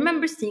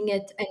remember seeing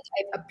it and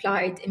I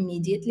applied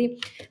immediately.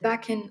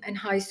 Back in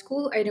high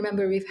school, I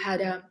remember we've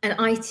had an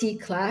IT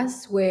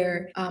class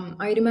where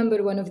I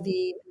remember one of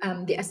the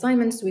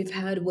assignments we've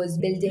had was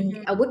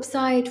building a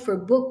website for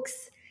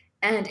books.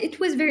 And it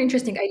was very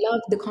interesting. I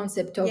loved the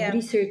concept of Yeah.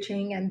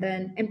 researching and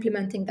then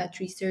implementing that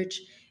research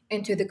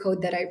into the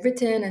code that I've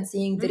written and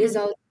seeing the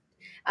result.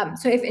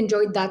 So I've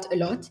enjoyed that a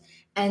lot.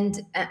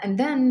 And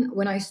then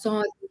when I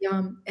saw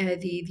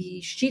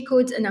the She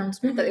Codes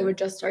announcement that they were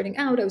just starting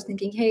out, I was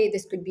thinking, hey,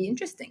 this could be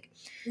interesting.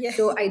 Yeah.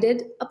 So I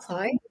did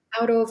apply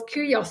out of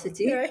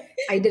curiosity. Right.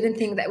 I didn't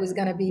think that was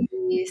gonna be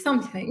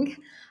something.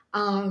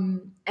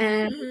 And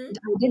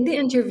I did the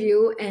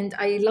interview and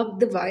I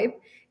loved the vibe.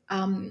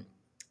 Um,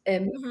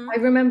 I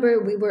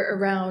remember we were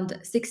around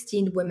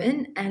 16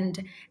 women,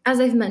 and as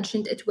I've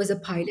mentioned, it was a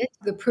pilot.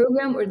 The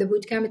program or the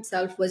bootcamp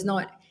itself was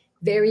not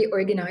very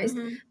organized,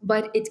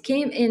 but it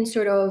came in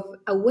sort of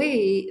a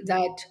way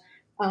that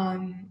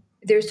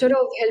they're sort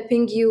of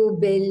helping you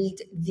build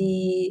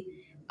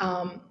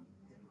um,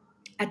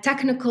 a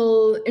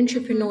technical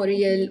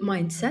entrepreneurial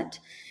mindset.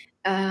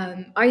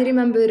 I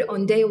remember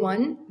on day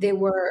one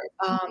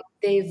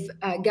they've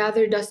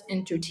gathered us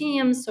into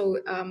teams. So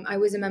I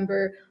was a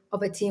member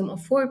of a team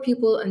of 4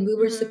 people, and we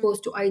were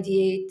supposed to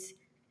ideate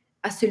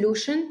a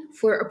solution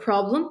for a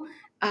problem.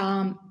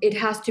 It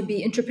has to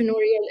be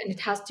entrepreneurial and it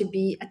has to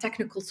be a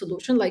technical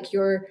solution, like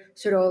you're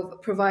sort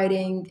of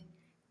providing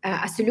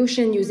a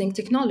solution using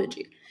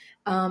technology.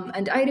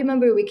 And I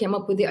remember we came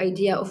up with the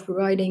idea of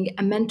providing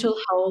a mental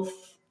health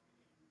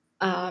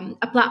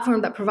a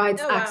platform that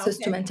provides Oh wow. access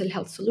to Okay. mental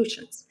health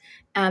solutions.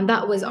 And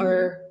that was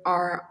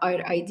our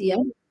idea.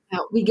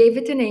 We gave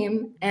it a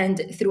name,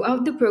 and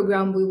throughout the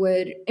program, we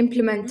were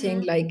implementing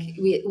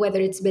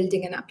whether it's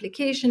building an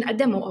application, a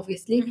demo,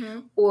 obviously,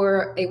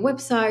 or a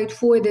website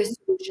for this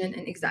solution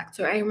and exact.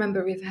 So I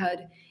remember we've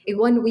had a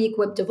 1 week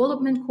web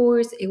development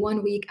course, a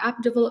 1 week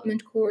app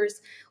development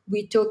course.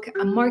 We took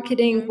a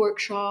marketing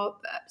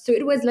workshop. So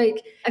it was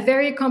like a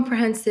very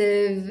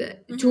comprehensive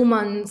 2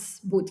 months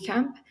boot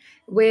camp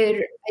where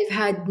I've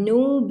had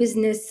no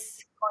business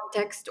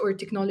context or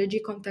technology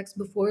context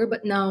before,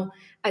 but now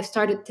I've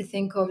started to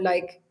think of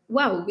like,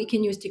 wow, we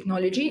can use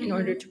technology in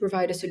order to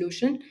provide a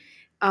solution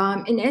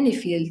in any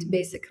field,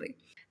 basically.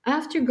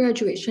 After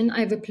graduation,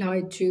 I've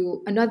applied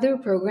to another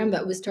program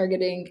that was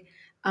targeting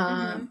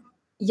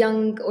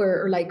young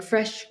or like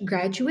fresh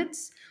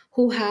graduates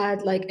who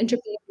had like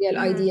entrepreneurial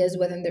ideas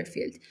within their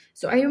field.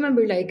 So I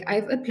remember like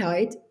I've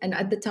applied, and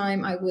at the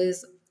time I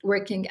was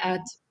working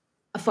at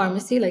a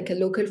pharmacy, like a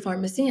local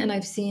pharmacy, and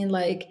I've seen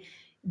like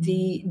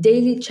the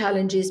daily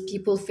challenges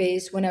people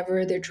face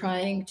whenever they're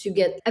trying to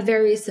get a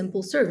very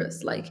simple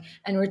service. Like,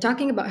 and we're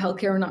talking about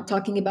healthcare, we're not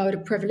talking about a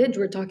privilege,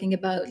 we're talking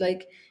about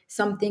like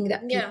something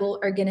that Yeah. people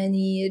are gonna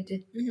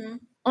need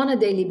on a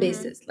daily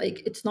basis.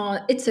 Like, it's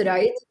a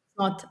right, it's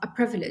not a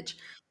privilege.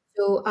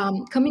 So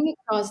coming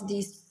across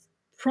these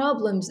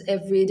problems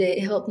every day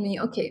helped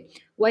me, okay,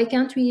 why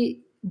can't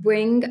we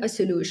bring a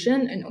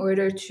solution in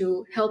order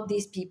to help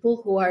these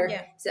people who are,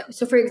 Yeah.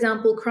 so for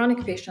example,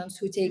 chronic patients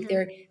who take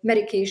their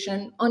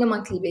medication on a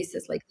monthly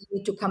basis, like they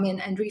need to come in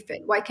and refill.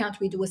 Why can't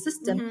we do a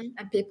system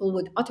and people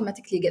would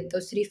automatically get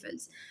those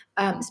refills?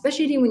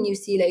 Especially when you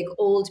see like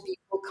old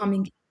people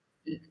coming.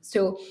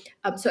 So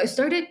I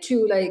started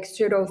to like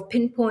sort of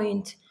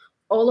pinpoint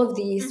all of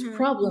these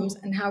problems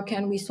and how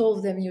can we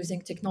solve them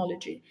using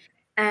technology.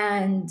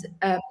 And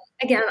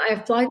again, I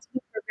applied to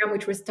the program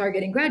which was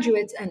targeting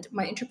graduates, and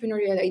my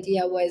entrepreneurial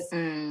idea was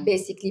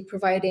basically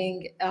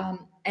providing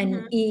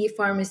an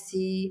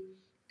e-pharmacy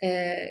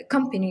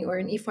company or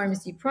an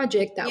e-pharmacy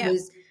project that Yeah.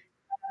 was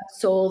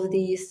solve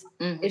these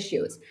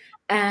issues.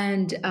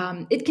 And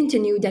it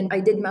continued, and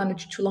I did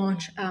manage to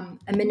launch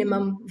a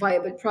minimum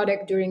viable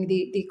product during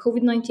the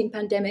COVID-19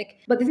 pandemic.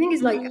 But the thing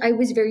is, like, I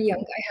was very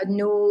young, I had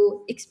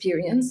no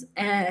experience,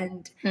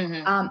 and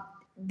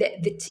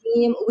the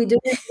team, we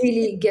didn't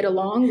really get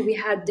along. We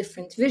had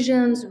different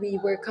visions, we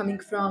were coming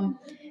from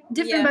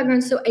different Yeah.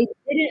 backgrounds. So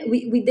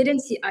we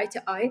didn't see eye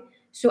to eye.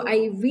 So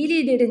I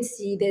really didn't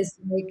see this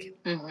like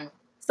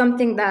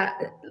something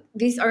that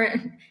these are,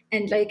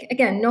 and like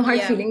again, no hard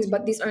Yeah. feelings,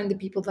 but these aren't the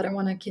people that I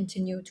want to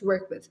continue to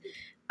work with.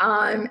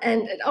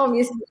 And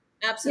obviously,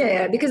 yeah,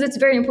 Absolutely. because it's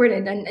very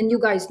important, and you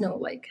guys know,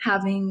 like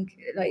having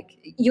like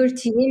your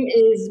team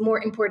is more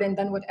important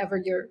than whatever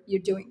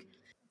you're doing.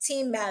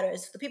 Team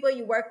matters. The people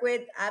you work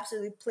with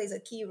absolutely plays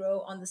a key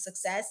role on the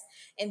success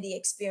and the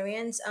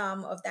experience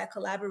of that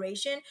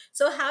collaboration.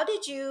 So, how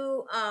did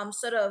you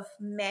sort of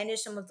manage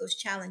some of those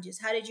challenges?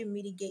 How did you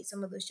mitigate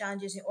some of those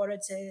challenges in order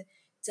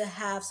to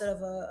have sort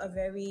of a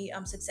very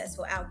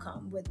successful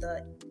outcome with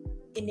the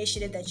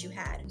initiative that you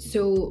had?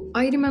 So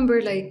I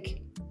remember, like,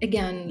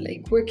 again,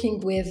 like working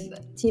with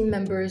team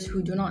members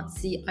who do not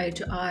see eye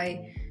to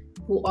eye,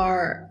 who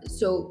are,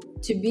 so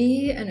to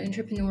be an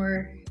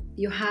entrepreneur,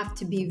 you have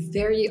to be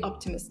very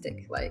optimistic.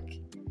 Like,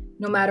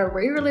 no matter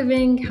where you're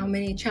living, how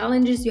many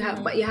challenges you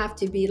have, but you have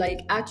to be like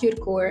at your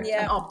core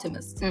an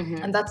optimist.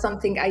 And that's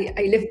something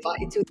I live by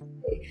to this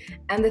day.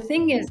 And the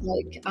thing is,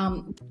 like,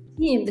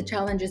 team, the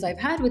challenges I've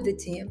had with the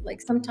team,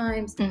 like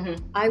sometimes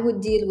I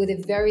would deal with a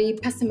very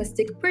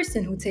pessimistic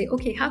person who'd say,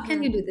 okay, how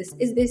can you do this?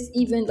 Is this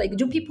even, like,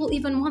 do people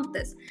even want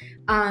this?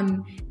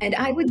 And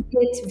I would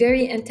get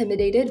very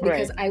intimidated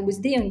because I was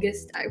the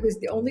youngest, I was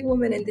the only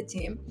woman in the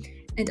team,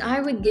 and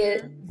I would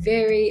get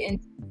very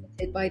intimidated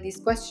by these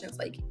questions.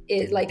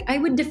 Like I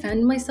would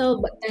defend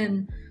myself, but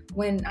then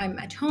when I'm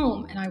at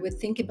home and I would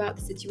think about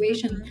the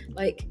situation,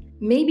 like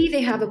maybe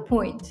they have a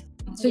point.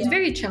 So it's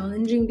very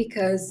challenging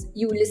because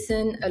you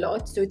listen a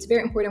lot. So it's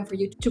very important for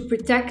you to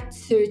protect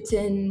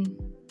certain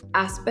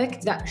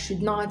aspects that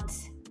should not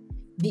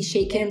be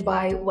shaken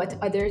by what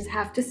others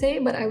have to say.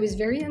 But I was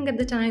very young at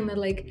the time, and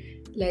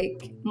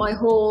like my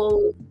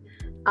whole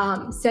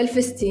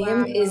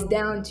self-esteem is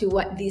down to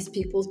what these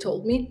people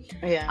told me.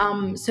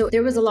 So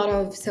there was a lot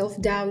of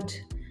self-doubt.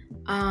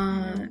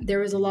 There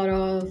was a lot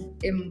of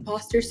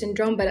imposter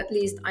syndrome, but at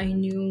least I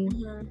knew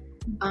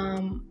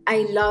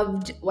I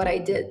loved what I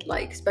did,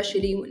 like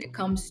especially when it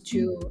comes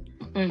to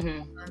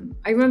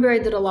I remember I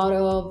did a lot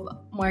of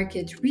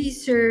market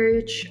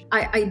research.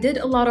 I did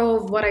a lot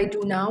of what I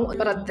do now,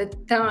 but at the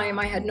time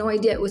I had no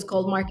idea it was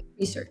called market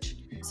research.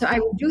 So I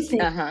would do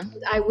things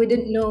I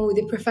wouldn't know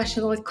the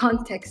professional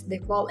context they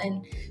fall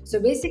in. So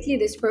basically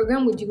this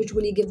program would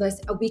usually give us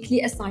a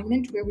weekly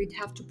assignment where we'd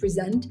have to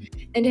present,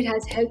 and it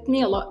has helped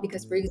me a lot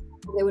because, for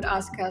example, they would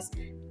ask us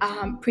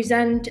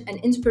present an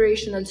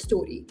inspirational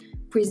story,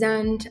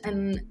 present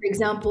an, for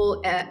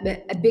example,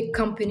 a big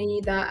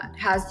company that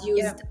has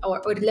used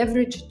or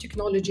leveraged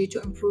technology to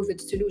improve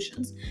its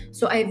solutions.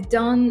 So I've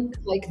done,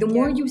 like, the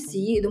more you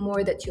see, the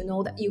more that you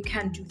know that you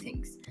can do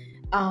things.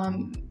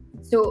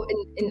 So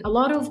in a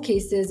lot of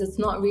cases, it's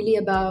not really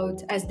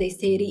about, as they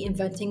say,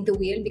 reinventing the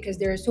wheel, because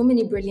there are so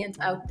many brilliant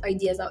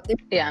ideas out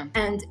there.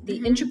 And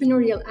the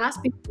entrepreneurial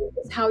aspect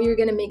is how you're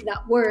going to make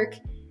that work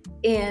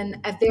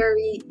in a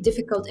very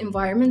difficult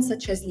environment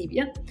such as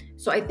Libya.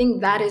 So I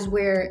think that is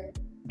where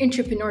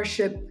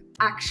entrepreneurship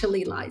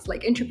actually lies.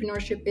 Like,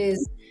 entrepreneurship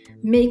is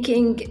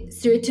making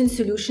certain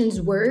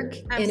solutions work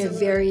in a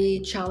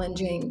very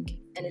challenging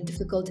and a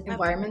difficult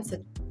environment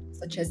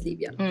such as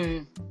Libya.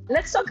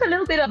 Let's talk a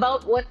little bit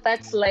about what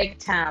that's like,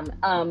 Tam,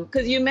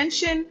 because you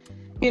mentioned,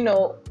 you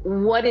know,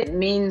 what it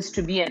means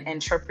to be an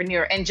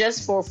entrepreneur. And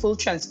just for full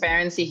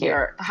transparency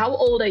here, how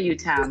old are you,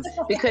 Tam?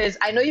 Because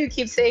I know you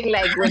keep saying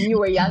like when you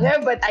were younger,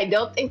 but I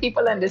don't think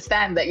people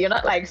understand that you're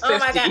not like 50. Oh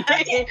my God.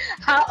 Okay.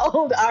 How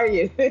old are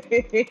you?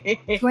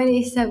 27.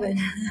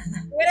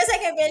 Wait a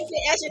second, Ben, to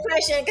ask your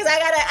question, because I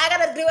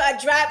gotta do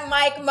a drop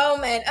mic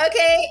moment.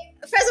 Okay,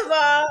 first of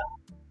all,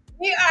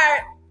 we are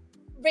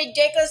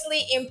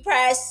ridiculously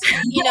impressed,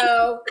 you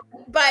know,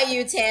 by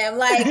you, Tam.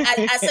 Like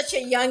at such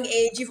a young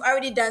age, you've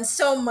already done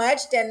so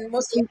much than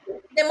most of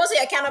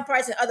your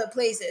counterparts in other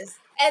places.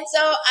 And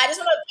so I just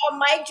want a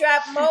mic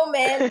drop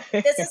moment.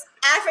 This is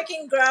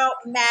African girl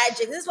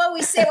magic. This is what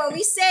we say when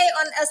we say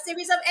on a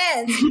series of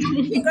ends.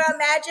 African girl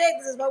magic.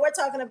 This is what we're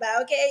talking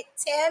about. Okay,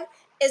 Tam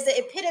is the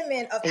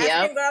epitome of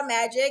African girl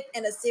magic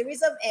and a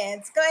series of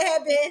ends. Go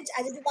ahead, Benj.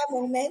 I just did that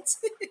moment.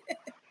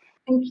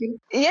 Thank you.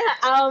 Yeah,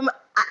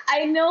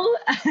 I know,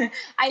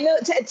 I know,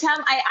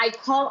 Tam, I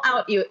call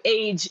out your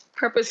age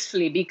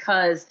purposefully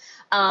because,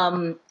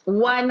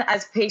 one,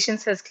 as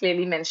Patience has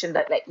clearly mentioned,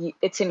 that like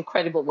it's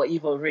incredible what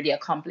you've already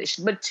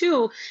accomplished. But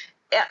two,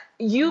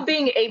 you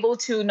being able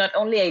to not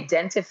only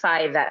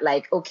identify that,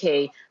 like,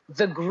 okay,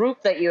 the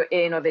group that you're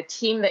in or the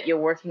team that you're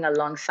working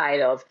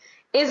alongside of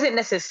isn't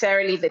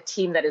necessarily the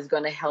team that is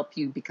going to help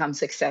you become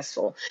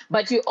successful,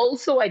 but you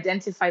also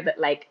identify that,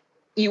 like,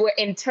 you were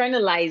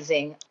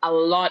internalizing a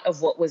lot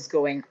of what was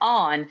going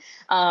on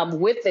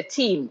with the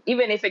team.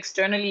 Even if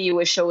externally you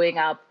were showing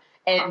up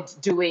and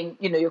doing,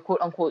 you know, your quote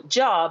unquote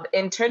job,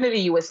 internally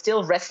you were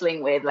still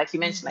wrestling with, like you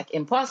mentioned, like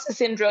imposter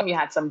syndrome. You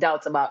had some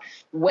doubts about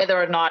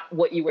whether or not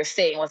what you were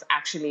saying was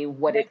actually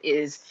what it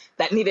is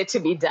that needed to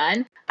be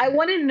done. I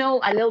want to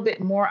know a little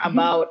bit more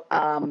about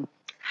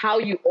how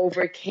you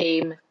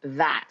overcame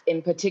that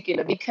in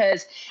particular,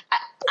 because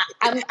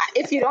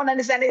if you don't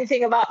understand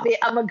anything about me,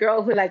 I'm a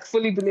girl who like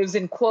fully believes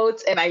in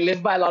quotes, and I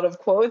live by a lot of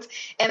quotes.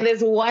 And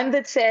there's one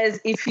that says,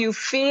 if you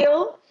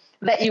feel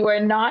that you are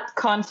not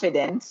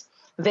confident,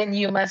 then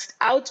you must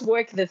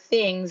outwork the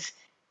things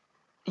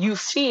you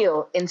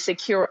feel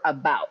insecure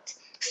about.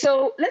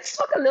 So let's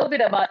talk a little bit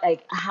about,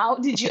 like, how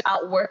did you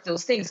outwork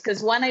those things?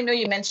 Because one, I know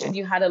you mentioned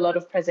you had a lot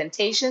of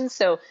presentations.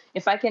 So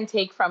if I can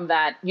take from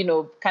that, you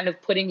know, kind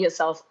of putting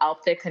yourself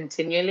out there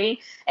continually,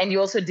 and you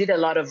also did a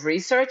lot of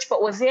research,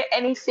 but was there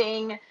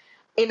anything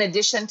in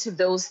addition to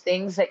those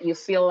things that you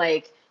feel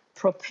like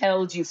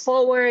propelled you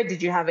forward?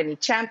 Did you have any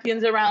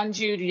champions around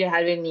you? Did you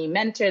have any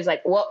mentors?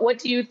 Like, what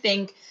do you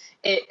think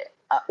it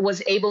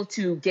was able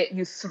to get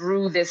you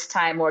through this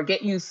time, or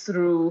get you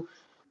through,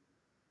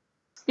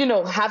 you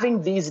know,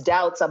 having these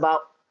doubts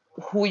about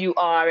who you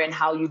are and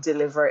how you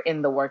deliver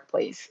in the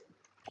workplace?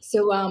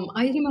 So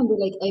I remember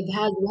like I've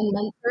had one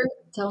mentor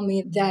tell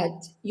me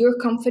that your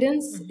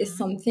confidence is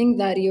something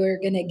that you're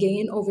gonna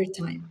gain over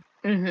time.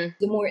 Mm-hmm.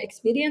 The more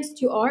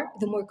experienced you are,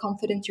 the more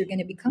confident you're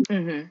gonna become,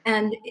 Mm-hmm.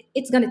 and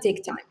it's gonna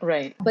take time.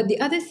 Right. But the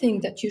other thing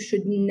that you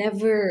should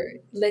never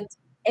let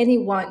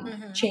anyone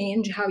Mm-hmm.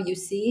 change how you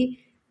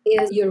see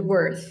is your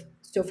worth.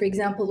 So, for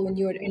example, when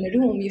you're in a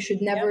room, you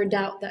should never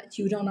doubt that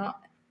you do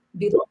not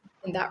belong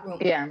in that room.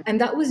 Yeah. And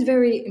that was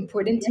very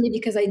important to me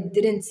because I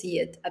didn't see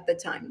it at the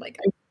time. Like,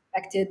 I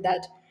expected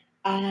that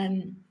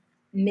um,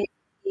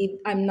 maybe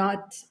I'm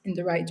not in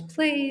the right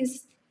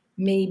place,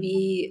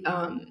 maybe,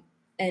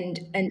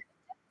 and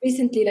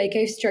recently, like,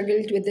 I've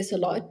struggled with this a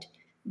lot.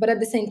 But at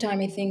the same time,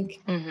 I think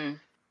Mm-hmm.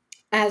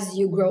 as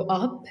you grow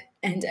up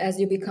and as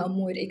you become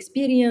more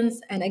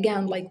experienced, and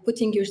again, like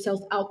putting yourself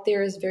out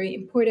there is very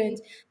important.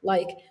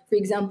 Like, for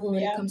example,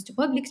 when it comes to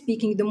public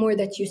speaking, the more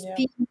that you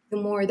speak, the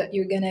more that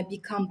you're gonna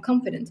become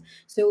confident.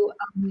 So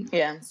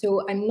Yeah. so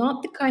I'm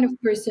not the kind of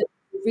person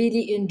who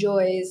really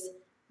enjoys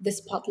the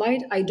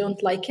spotlight. I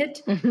don't like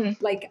it.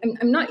 Mm-hmm. Like,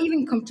 I'm not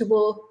even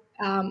comfortable.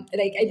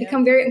 Like, I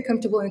become very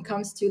uncomfortable when it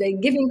comes to like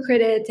giving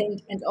credit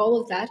and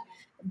all of that.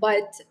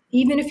 But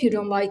even if you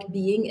don't like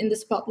being in the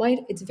spotlight,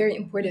 it's very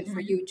important for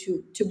you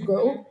to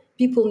grow.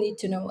 People need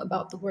to know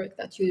about the work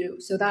that you do.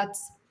 So that's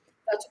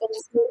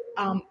also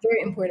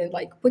very important.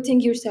 Like putting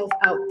yourself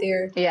out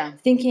there, Yeah.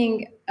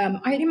 thinking.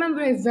 I remember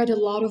I've read a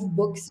lot of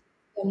books.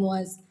 One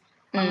was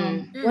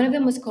Mm. one of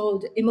them was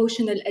called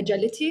Emotional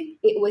Agility.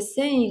 It was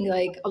saying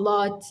like a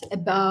lot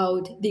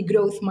about the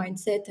growth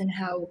mindset and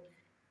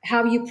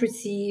how you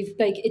perceive,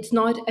 like it's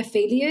not a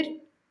failure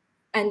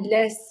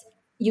unless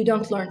you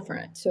don't learn from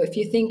it. So if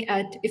you look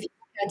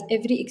at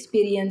every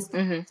experience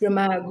Mm-hmm. from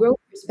a growth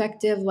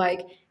perspective,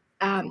 like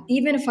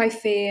even if I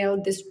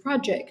failed this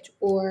project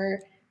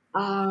or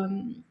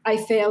I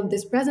failed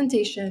this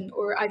presentation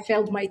or I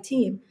failed my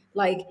team,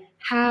 like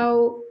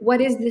what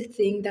is the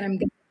thing that I'm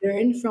going to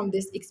learn from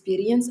this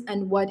experience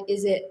and what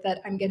is it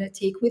that I'm going to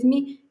take with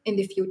me in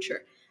the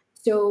future?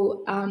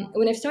 So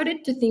when I've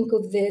started to think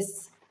of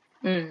this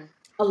Mm.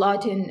 a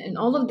lot in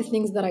all of the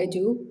things that I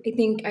do, I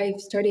think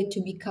I've started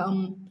to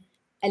become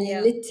a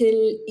Yeah.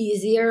 little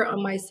easier on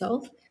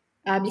myself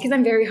because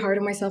I'm very hard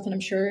on myself, and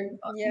I'm sure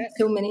Yeah.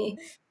 so many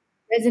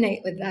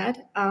resonate with that.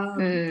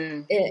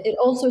 Mm. It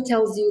also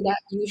tells you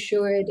that you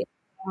should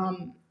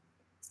um,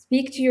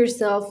 speak to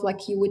yourself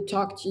like you would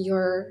talk to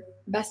your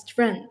best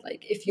friend.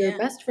 Like if your Yeah.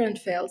 best friend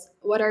fails,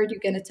 what are you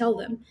going to tell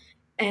them?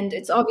 And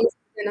it's obviously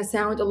going to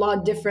sound a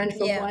lot different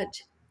from Yeah. what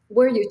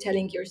were you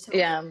telling yourself.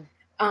 Yeah.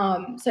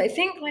 So I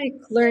think like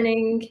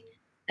learning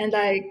and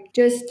like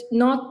just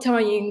not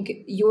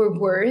tying your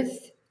worth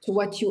to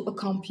what you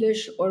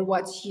accomplish or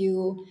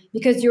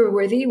because you're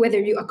worthy, whether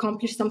you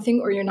accomplish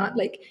something or you're not,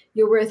 like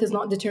your worth is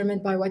not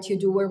determined by what you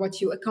do or what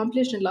you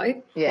accomplish in life.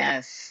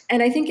 Yes.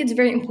 And I think it's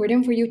very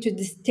important for you to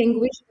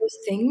distinguish those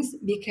things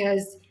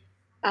because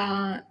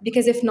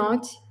if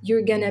not,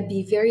 you're gonna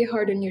be very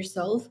hard on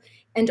yourself.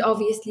 And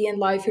obviously, in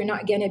life, you're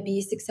not gonna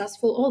be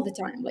successful all the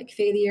time. Like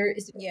failure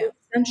is Yeah. very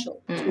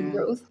essential to Mm-mm.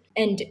 growth.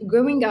 And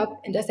growing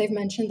up, and as I've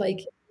mentioned, like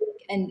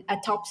and a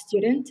top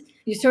student,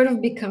 you sort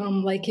of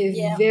become like a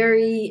Yeah.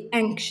 very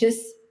anxious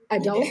You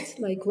do. adult.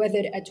 Like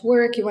whether at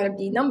work you want to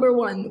be number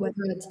one,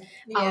 whether it's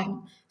Yeah.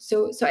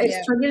 so I've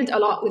Yeah. struggled a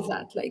lot with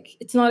that. Like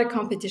it's not a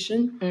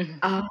competition. Mm-hmm.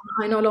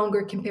 I no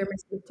longer compare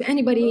myself to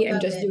anybody. I'm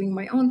Love just it. doing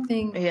my own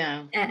thing.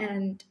 Yeah.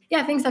 And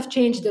yeah, things have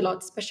changed a lot,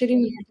 especially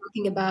when you're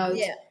talking about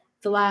Yeah.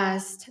 the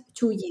last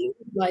 2 years.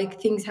 Like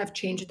things have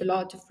changed a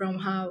lot from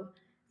how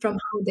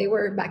they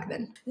were back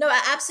then. No,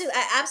 I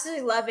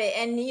absolutely love it.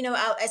 And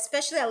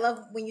especially I love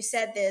when you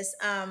said this.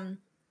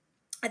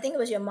 I think it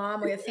was your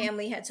mom or your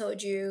family had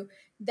told you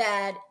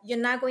that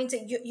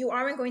you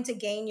aren't going to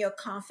gain your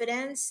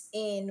confidence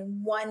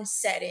in one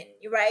setting,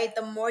 right?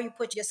 The more you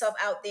put yourself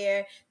out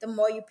there, the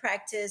more you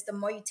practice, the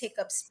more you take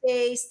up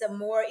space, the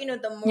more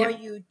Yeah.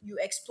 you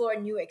explore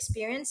new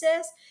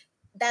experiences.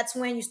 That's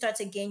when you start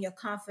to gain your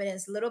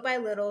confidence little by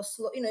little.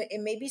 Slow, it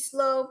may be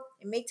slow,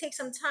 it may take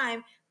some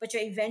time, but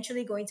you're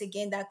eventually going to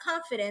gain that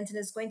confidence, and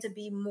it's going to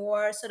be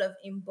more sort of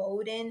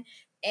emboldened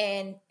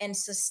and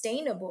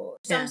sustainable.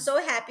 So I'm Yeah. so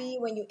happy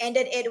when you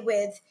ended it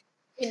with,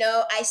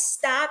 I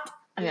stopped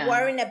Yeah.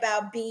 worrying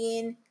about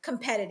being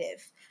competitive.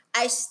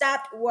 I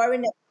stopped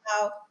worrying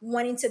about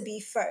wanting to be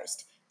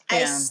first.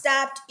 I Yeah.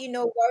 stopped,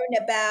 worrying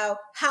about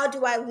how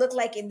do I look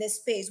like in this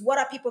space? What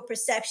are people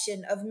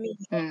perception of me?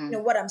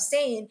 Mm. What I'm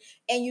saying,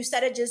 and you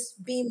started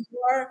just being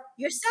more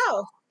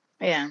yourself.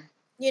 Yeah.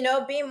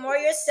 Being more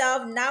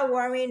yourself, not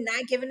worrying,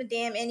 not giving a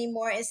damn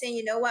anymore, and saying,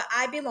 you know what,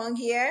 I belong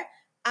here.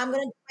 I'm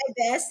gonna do my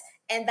best,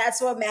 and that's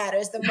what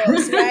matters the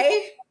most,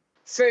 right?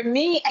 For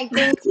me, I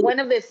think one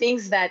of the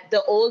things that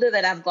the older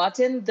that I've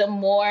gotten, the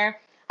more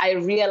I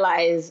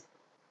realize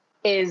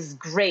is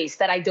grace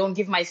that I don't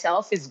give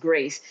myself is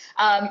grace.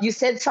 You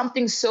said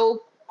something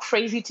so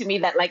crazy to me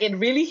that like it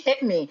really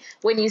hit me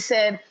when you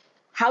said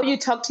how you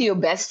talk to your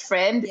best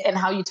friend and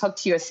how you talk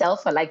to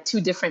yourself are like two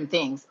different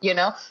things, you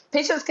know?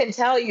 Patience can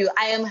tell you,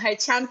 I am her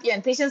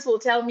champion. Patience will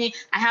tell me,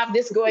 I have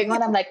this going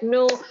on. I'm like,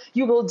 no,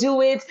 you will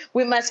do it.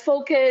 We must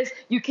focus.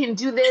 You can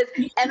do this.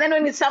 And then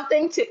when it's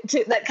something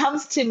that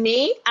comes to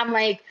me, I'm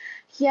like,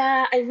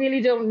 yeah, I really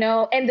don't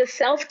know. And the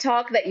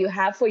self-talk that you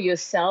have for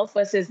yourself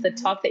versus the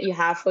talk that you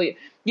have for,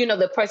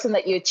 the person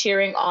that you're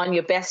cheering on,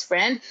 your best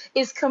friend,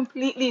 is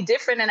completely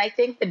different. And I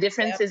think the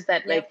difference is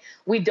that like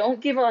we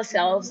don't give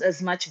ourselves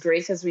as much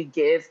grace as we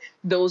give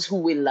those who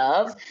we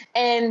love.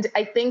 And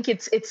I think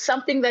it's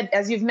something that,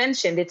 as you've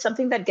mentioned, it's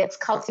something that gets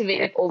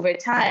cultivated over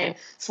time.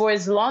 For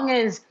as long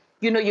as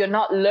you're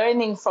not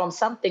learning from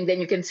something,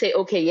 then you can say,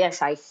 okay,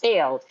 yes, I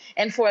failed.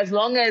 And for as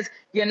long as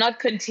you're not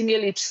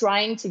continually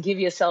trying to give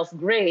yourself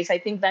grace, I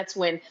think that's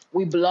when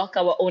we block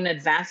our own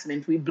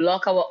advancement. We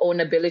block our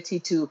own ability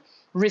to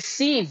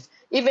receive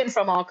even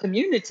from our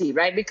community,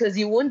 right? Because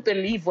you won't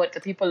believe what the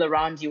people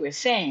around you are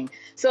saying.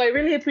 So I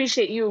really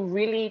appreciate you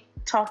really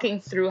talking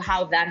through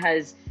how that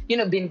has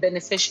been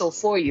beneficial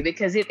for you,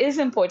 because it is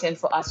important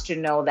for us to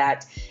know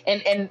that,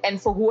 and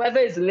for whoever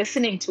is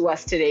listening to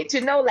us today to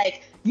know,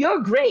 like, you're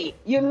great.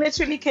 You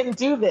literally can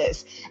do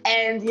this.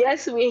 And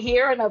yes, we're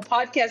here on a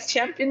podcast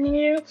championing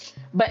you,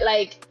 but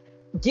like,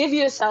 give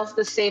yourself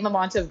the same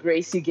amount of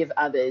grace you give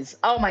others.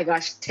 Oh my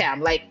gosh, Tam,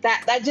 like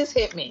that just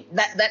hit me.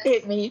 That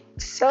hit me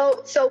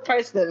so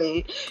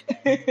personally.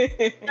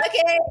 Okay,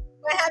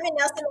 we're having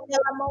Nelson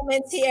Mandela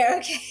moments here.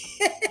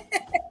 Okay.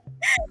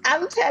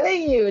 I'm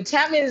telling you,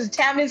 Tam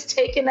is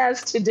taking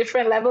us to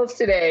different levels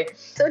today.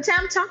 So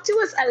Tam, talk to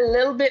us a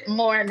little bit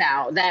more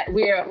now that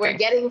we're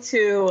getting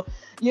to,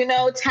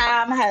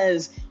 Tam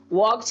has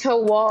walked her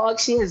walk.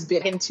 She has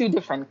been in 2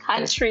 different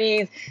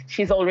countries.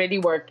 She's already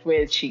worked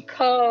with She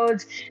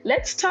Codes.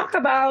 Let's talk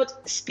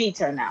about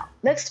Speetar now.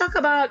 Let's talk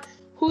about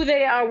who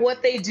they are,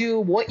 what they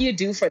do, what you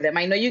do for them.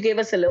 I know you gave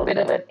us a little bit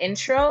of an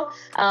intro,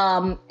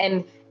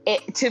 and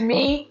to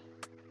me,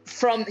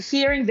 from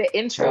hearing the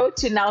intro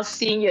to now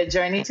seeing your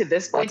journey to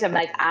this point, I'm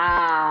like,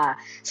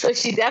 so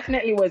she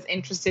definitely was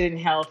interested in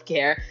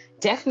healthcare,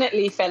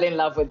 definitely fell in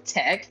love with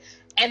tech.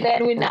 And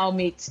then we now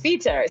meet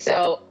Speetar.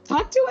 So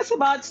talk to us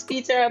about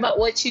Speetar, about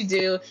what you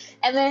do.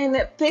 And then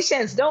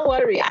Patience, don't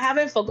worry, I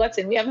haven't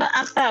forgotten. We have not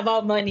asked her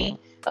about money.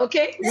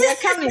 Okay, we're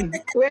coming.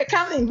 We're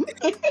coming.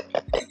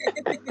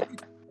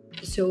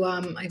 So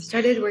I've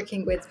started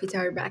working with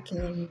Speetar back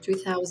in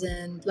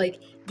 2000,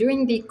 like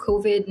during the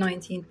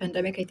COVID-19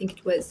 pandemic. I think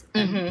it was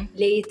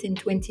late in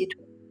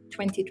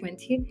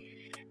 2020.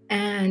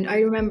 And I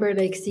remember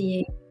like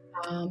seeing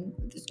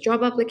this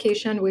job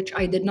application, which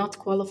I did not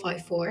qualify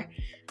for.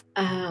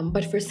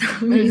 But for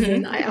some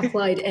reason I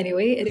applied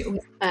anyway. And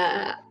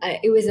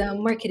it was a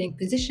marketing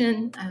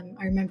position.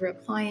 I remember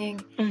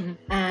applying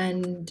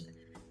and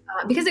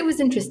because it was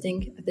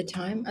interesting at the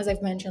time, as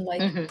I've mentioned,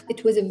 like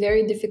it was a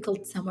very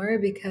difficult summer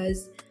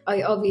because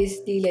I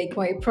obviously, like,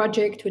 my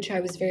project, which I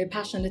was very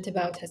passionate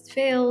about, has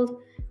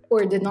failed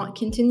or did not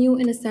continue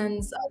in a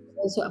sense. I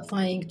was also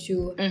applying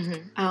to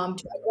a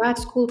grad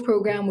school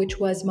program, which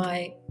was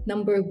my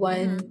number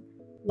one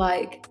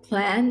like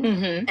plan,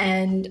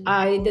 and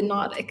I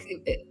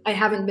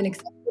haven't been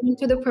accepted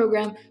into the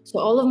program, so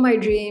all of my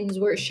dreams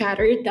were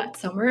shattered that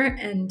summer.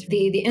 And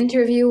the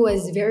interview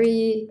was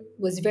very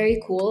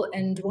cool,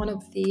 and one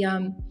of the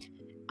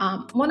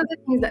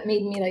things that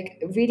made me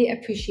like really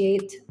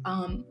appreciate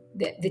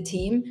the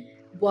team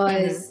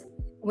was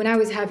when I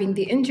was having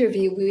the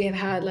interview, we have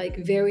had like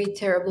very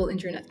terrible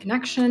internet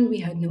connection, we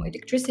had no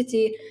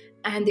electricity,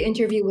 and the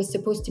interview was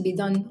supposed to be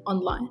done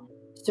online.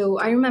 So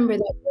I remember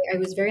that day I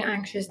was very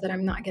anxious that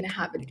I'm not going to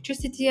have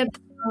electricity at the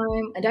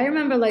time. And I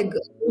remember like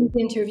doing the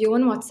interview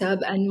on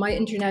WhatsApp, and my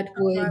internet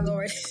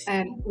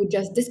would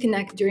just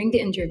disconnect during the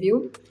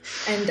interview,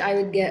 and I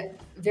would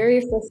get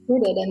very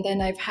frustrated. And then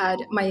I've had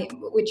my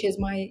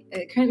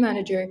current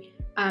manager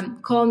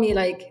call me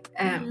like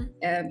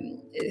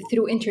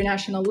through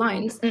international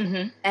lines,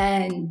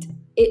 and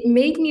it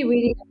made me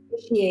really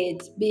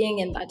appreciate being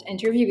in that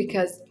interview,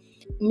 because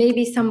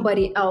maybe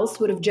somebody else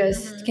would have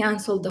just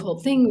canceled the whole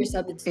thing or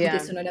said let's do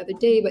this on another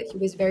day, but he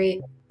was very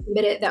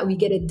committed that we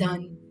get it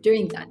done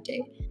during that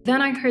day.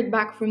 Then I heard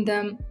back from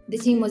them. The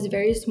team was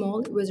very small.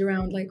 It was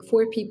around like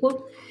 4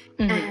 people,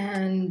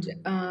 and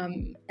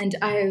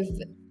I've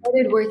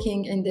started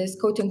working in this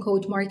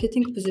quote-unquote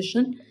marketing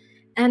position,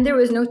 and there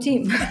was no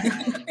team.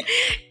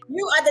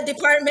 You are the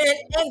department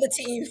and the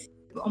team.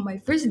 On my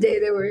first day,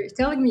 they were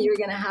telling me you're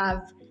going to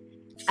have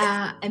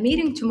a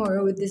meeting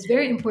tomorrow with this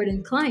very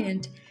important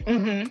client,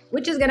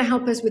 which is going to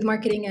help us with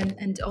marketing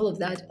and all of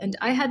that. And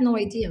I had no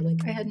idea.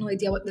 Like, I had no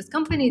idea what this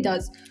company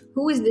does.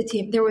 Who is the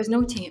team? There was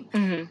no team.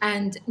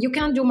 And you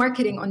can't do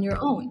marketing on your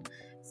own.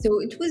 So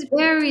it was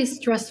very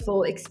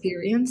stressful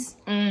experience.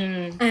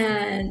 But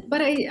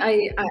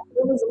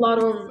there was a lot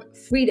of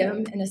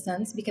freedom in a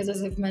sense, because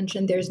as I've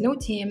mentioned, there's no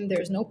team,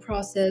 there's no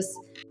process.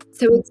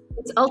 So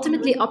it's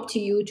ultimately up to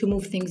you to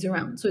move things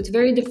around. So it's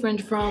very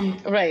different from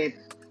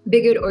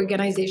bigger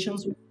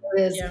organizations,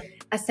 where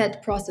a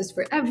set process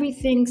for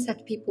everything,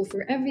 set people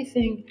for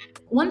everything.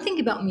 One thing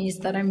about me is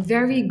that I'm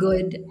very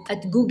good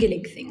at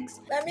Googling things.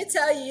 Let me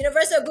tell you,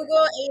 University of Google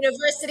and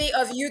University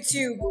of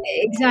YouTube.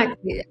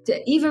 Exactly.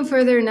 Even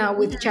further now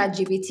with Mhm.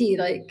 ChatGPT,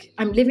 like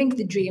I'm living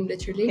the dream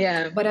literally.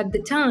 Yeah. But at the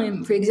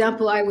time, for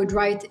example, I would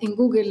write in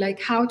Google like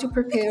how to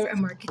prepare a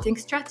marketing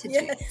strategy,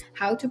 Yes.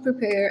 how to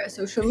prepare a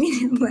social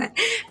media plan,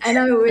 and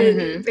I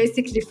would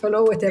basically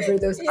follow whatever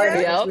those Yeah.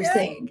 articles Yep. were Yeah.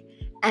 saying,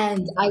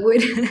 and I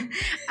would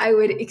I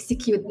would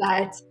execute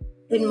that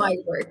in my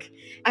work.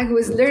 I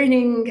was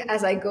learning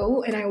as I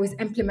go and I was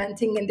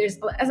implementing, and there's,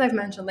 as I've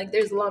mentioned, like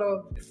there's a lot of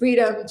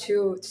freedom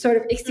to sort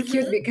of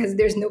execute because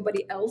there's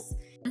nobody else.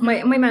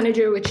 My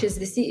manager, which is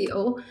the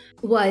CEO,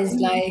 was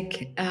like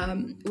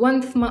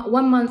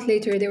 1 month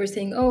later they were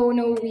saying, oh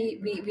no,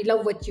 we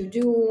love what you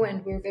do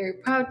and we're very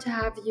proud to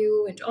have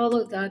you and all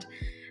of that.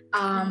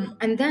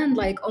 And then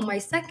like on my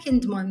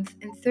second month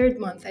and third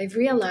month, I've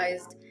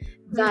realized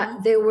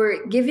that they were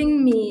giving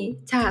me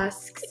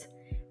tasks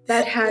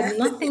that had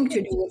Yeah. nothing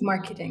to do with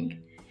marketing.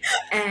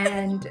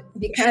 And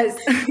because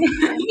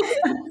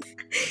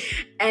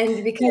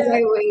and because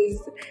Yeah.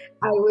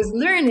 I was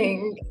learning,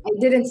 I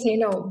didn't say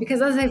no,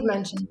 because as I've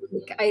mentioned,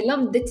 like, I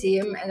loved the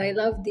team and I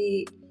loved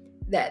the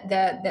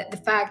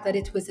fact that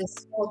it was a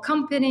small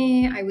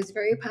company. I was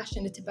very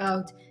passionate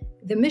about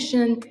the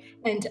mission,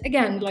 and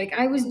again, like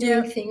I was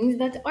doing Yeah. things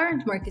that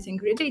aren't marketing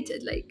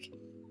related, like.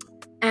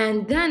 And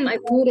then I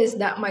noticed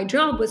that my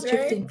job was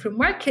shifting from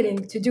marketing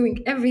to doing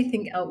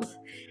everything else.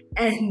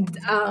 And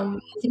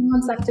 3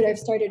 months after I've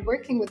started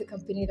working with the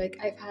company, like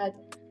I've had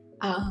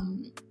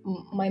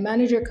my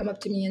manager come up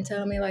to me and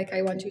tell me like,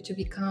 I want you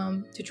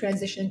to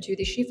transition to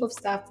the chief of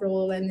staff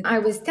role. And I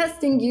was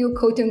testing you,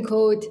 quote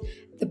unquote,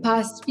 the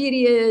past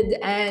period.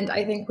 And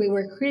I think we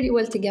work really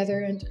well together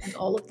and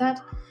all of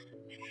that.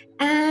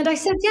 And I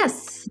said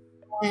yes.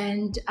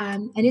 And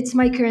it's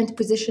my current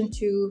position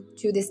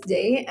to this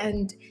day.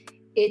 And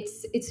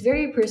it's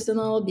very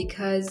personal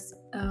because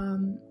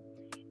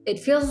it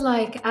feels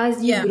like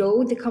as you Yeah.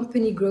 grow, the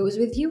company grows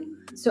with you.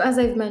 So as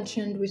I've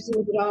mentioned, we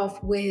started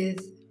off with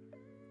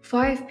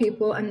 5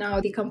 people, and now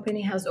the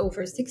company has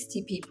over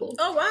 60 people.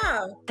 Oh wow.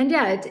 And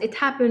yeah, it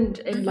happened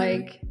in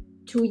like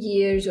 2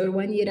 years or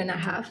 1 year and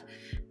a half.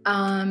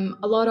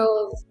 A lot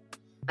of,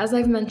 as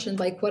I've mentioned,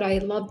 like what I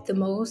loved the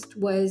most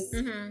was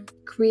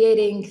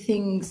creating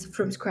things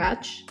from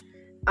scratch.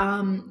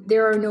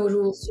 There are no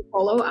rules to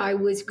follow. I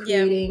was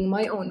creating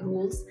my own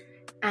rules,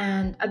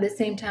 and at the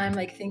same time,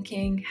 like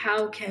thinking,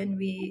 how can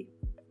we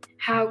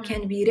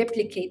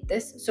replicate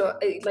this? So,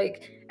 like,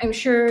 I'm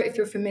sure if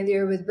you're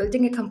familiar with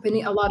building a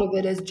company, a lot of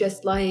it is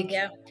just like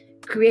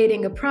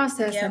creating a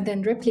process and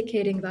then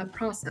replicating that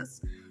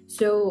process.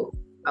 So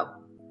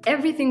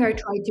everything I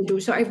try to do.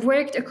 So I've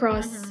worked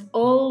across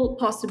all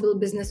possible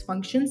business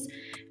functions,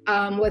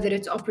 whether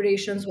it's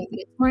operations, whether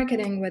it's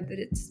marketing, whether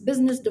it's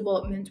business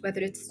development,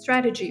 whether it's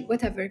strategy,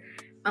 whatever.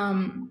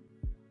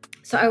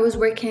 So I was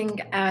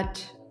working at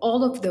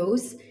all of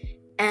those.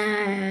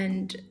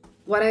 And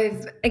what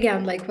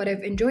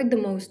I've enjoyed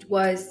the most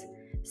was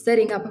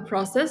setting up a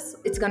process.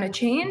 It's going to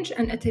change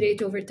and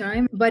iterate over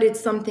time, but it's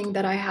something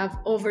that I have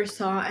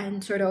oversaw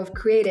and sort of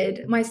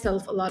created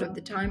myself a lot of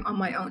the time on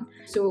my own.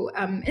 So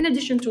in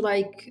addition to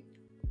like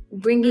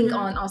bringing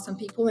on awesome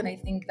people, and I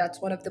think that's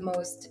one of the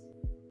most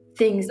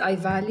things I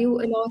value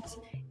a lot,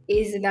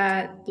 is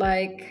that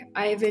like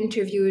I've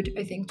interviewed,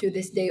 I think to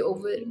this day,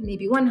 over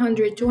maybe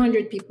 100,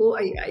 200 people.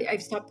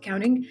 I've stopped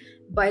counting,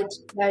 but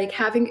like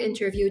having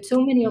interviewed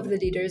so many of the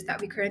leaders that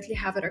we currently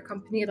have at our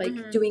company,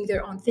 like doing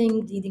their own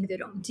thing, leading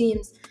their own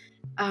teams,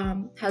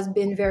 has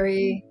been a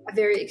very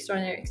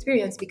extraordinary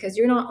experience, because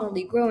you're not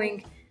only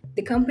growing,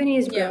 the company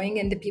is growing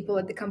and the people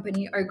at the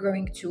company are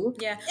growing too.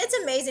 Yeah, it's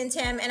amazing,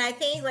 Tim. And I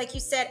think, like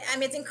you said, I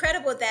mean, it's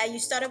incredible that you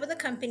started with a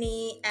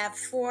company at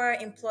 4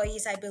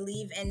 employees, I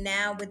believe, and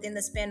now within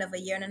the span of a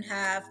year and a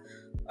half,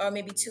 or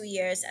maybe 2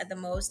 years at the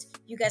most,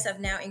 you guys have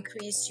now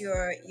increased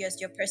your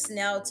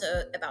personnel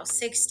to about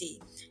 60.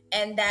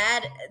 And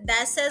that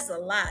says a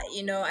lot.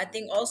 I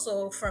think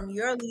also from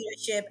your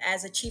leadership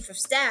as a chief of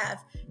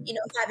staff,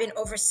 having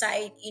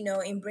oversight,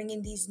 in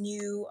bringing these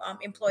new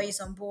employees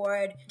on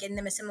board, getting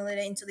them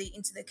assimilated into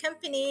the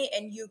company,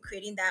 and you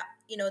creating that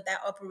that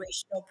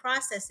operational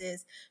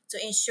processes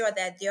to ensure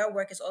that their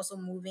work is also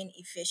moving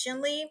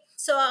efficiently.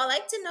 So I'd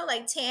like to know,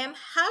 like, Tam,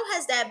 how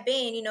has that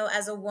been,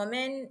 as a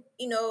woman,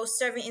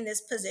 serving in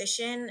this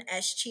position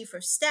as chief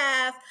of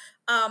staff?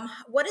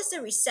 What is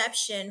the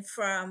reception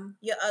from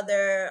your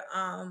other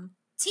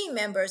team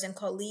members and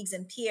colleagues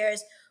and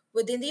peers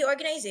within the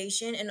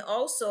organization, and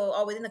also,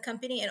 or within the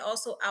company, and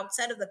also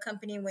outside of the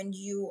company, when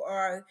you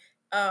are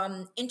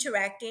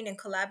interacting and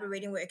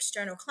collaborating with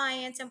external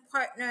clients and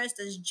partners?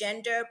 Does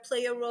gender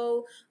play a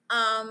role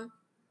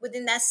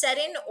within that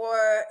setting,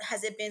 or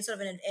has it been sort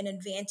of an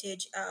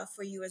advantage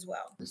for you as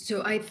well?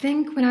 So I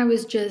think when I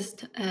was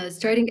just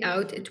starting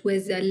out, it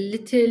was a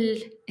little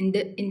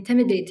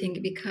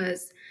intimidating,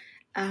 because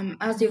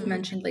as you've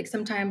mentioned, like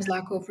sometimes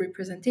lack of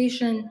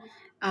representation,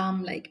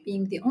 like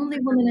being the only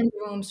woman in the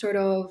room sort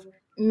of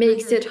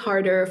makes Mm-hmm. it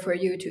harder for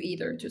you to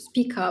either to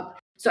speak up.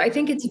 So I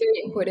think it's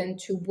very important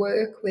to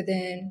work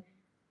within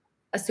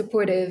a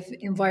supportive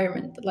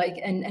environment, like,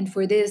 and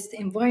for this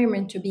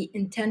environment to be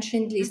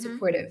intentionally Mm-hmm.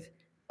 supportive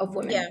of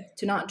women, Yeah.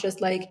 to not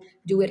just like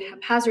do it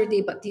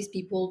haphazardly, but these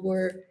people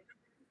were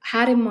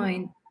had in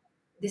mind,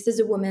 this is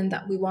a woman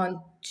that we want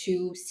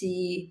to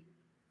see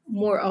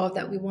more of,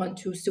 that we want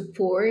to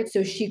support,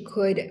 so she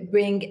could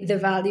bring the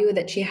value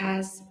that she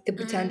has the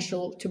Mm-hmm.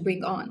 potential to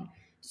bring on.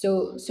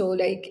 So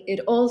like it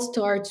all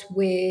starts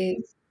with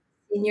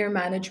senior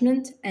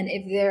management, and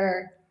if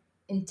they're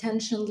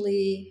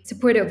intentionally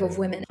supportive of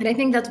women. And I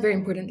think that's very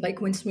important. Like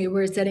once we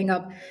were setting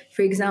up,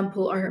 for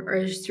example,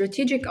 our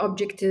strategic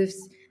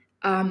objectives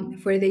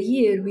for the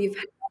year, we've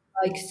had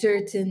like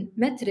certain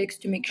metrics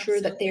to make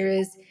sure that there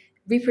Absolutely.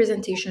 is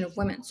representation of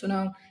women. So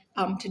now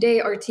today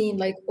our team,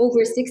 like over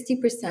 60%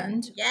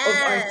 of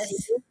our team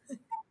Yes.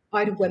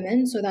 are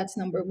women. So that's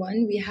number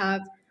one. We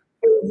have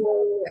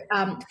over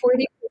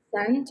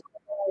 40%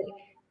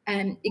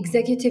 of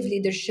executive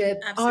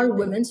leadership are Absolutely.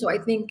 women. So I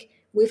think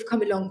we've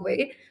come a long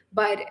way.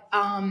 But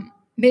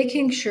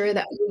making sure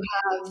that you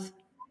have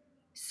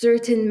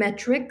certain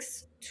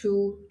metrics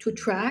to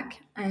track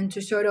and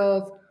to sort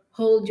of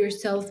hold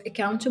yourself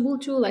accountable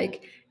to,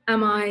 like,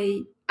 am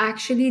I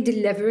actually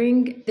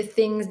delivering the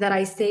things that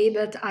I say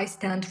that I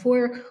stand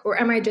for, or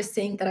am I just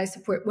saying that I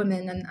support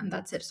women and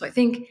that's it? So I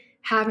think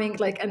having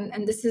like,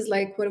 and this is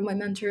like one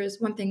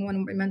thing one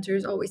of my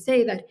mentors always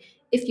say, that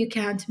if you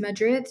can't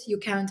measure it, you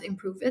can't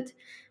improve it.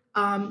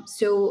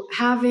 So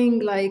having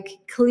like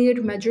clear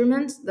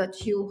measurements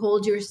that you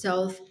hold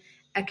yourself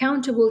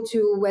accountable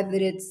to, whether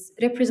it's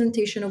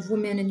representation of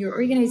women in your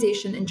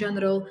organization in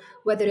general,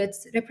 whether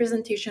it's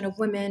representation of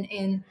women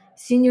in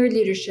senior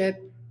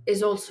leadership,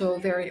 is also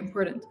very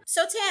important.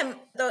 So, Tam,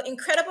 the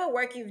incredible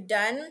work you've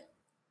done,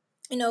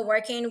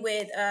 working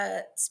with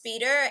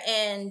Speeter,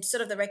 and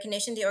sort of the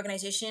recognition the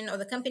organization or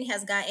the company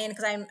has gotten,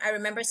 because I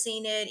remember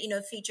seeing it,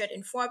 featured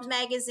in Forbes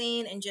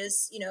magazine, and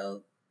just,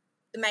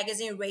 the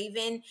magazine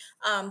Raven,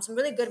 some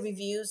really good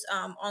reviews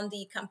on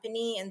the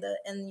company and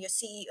your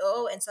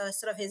CEO, and so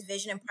sort of his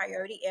vision and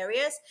priority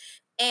areas.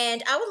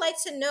 And I would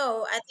like to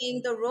know, I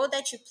think the role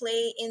that you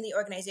play in the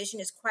organization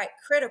is quite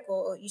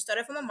critical. You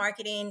started from a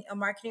marketing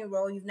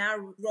role. You've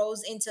now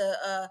rose into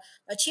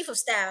a chief of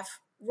staff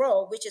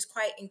role, which is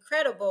quite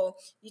incredible.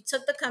 You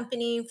took the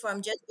company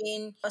from just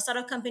being a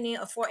startup company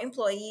of 4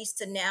 employees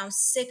to now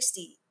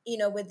 60,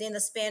 within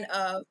the span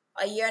of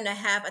a year and a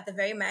half, at the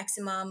very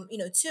maximum,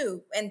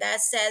 two. And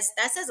that says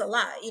a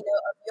lot, of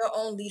your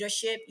own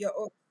leadership, your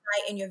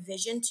oversight, and your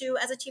vision too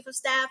as a chief of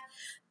staff.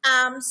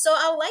 So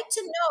I would like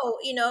to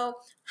know,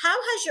 how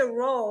has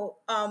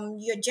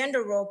your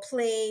gender role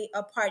play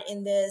a part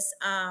in this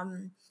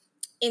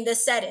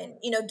setting,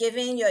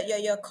 given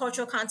your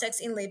cultural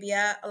context in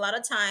Libya. A lot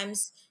of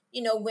times,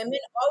 women,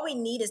 all we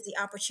need is the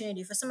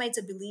opportunity for somebody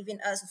to believe in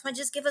us.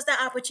 Just give us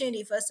that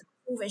opportunity for us to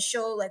prove and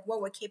show like what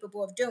we're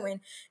capable of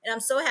doing. And I'm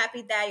so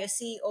happy that your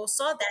CEO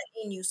saw that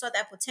in you, saw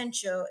that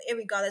potential,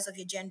 regardless of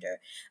your gender.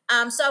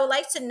 So I would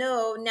like to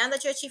know, now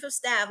that you're chief of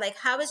staff, like,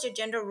 how has your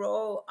gender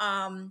role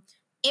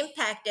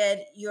impacted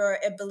your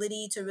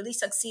ability to really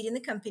succeed in the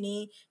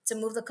company, to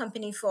move the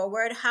company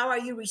forward? How are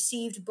you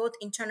received both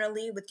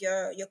internally with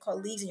your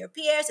colleagues and your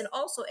peers, and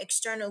also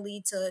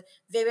externally to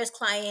various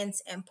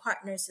clients and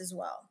partners as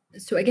well?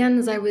 So again,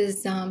 as I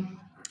was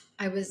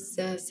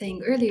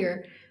saying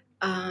earlier,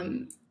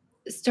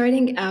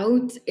 starting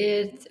out,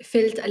 it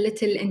felt a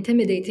little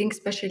intimidating,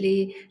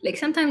 especially like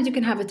sometimes you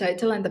can have a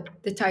title and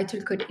the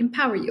title could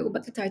empower you,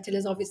 but the title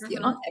is obviously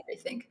not Mm-hmm.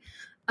 everything.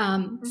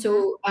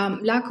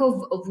 Mm-hmm. Lack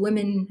of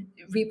women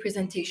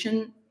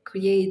representation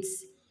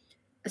creates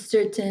a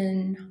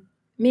certain,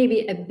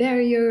 maybe a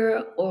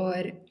barrier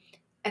or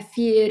a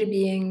fear,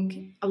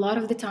 being a lot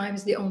of the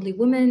times the only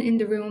woman in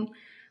the room.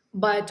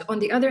 But on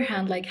the other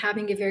hand, like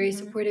having a very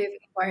Mm-hmm. supportive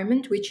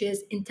environment which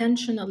is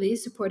intentionally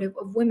supportive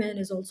of women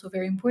is also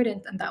very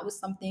important, and that was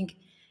something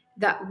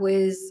that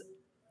was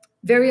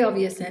very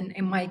obvious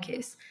in my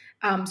case.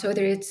 So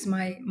whether it's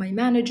my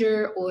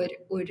manager or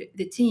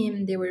the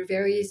team, they were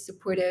very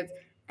supportive,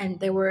 and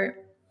they were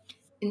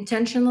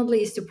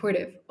intentionally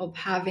supportive of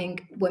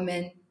having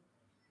women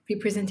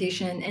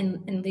representation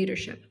in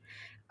leadership.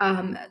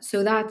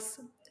 So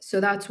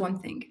that's one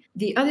thing.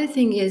 The other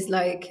thing is,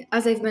 like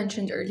as I've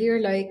mentioned earlier,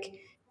 like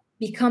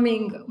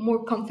becoming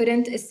more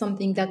confident is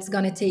something that's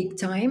gonna take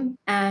time.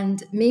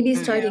 And maybe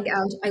Yeah. starting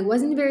out, I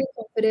wasn't very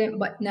confident,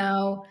 but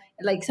now,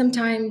 like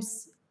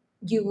sometimes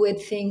you would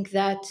think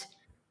that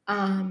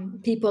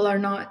people are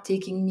not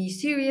taking me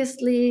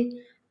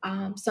seriously.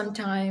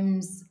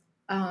 Sometimes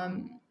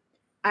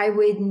I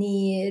would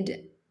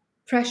need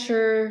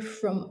pressure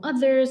from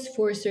others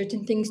for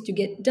certain things to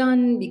get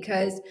done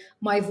because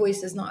my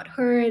voice is not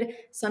heard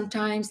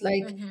sometimes,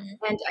 like.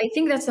 Mm-hmm. And I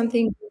think that's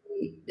something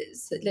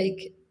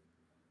like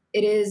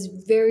it is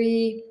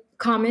very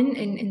common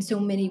in so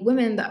many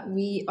women, that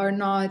we are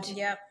not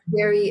Yep.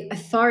 very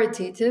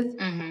authoritative,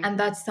 Mm-hmm. and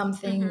that's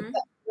something Mm-hmm.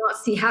 that we not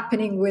see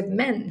happening with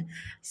men.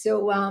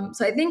 So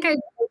I think I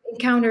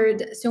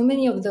encountered so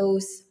many of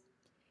those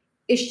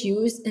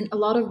issues, and a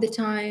lot of the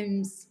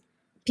times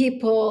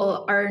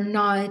people are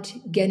not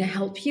gonna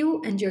help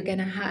you, and you're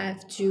gonna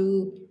have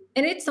to,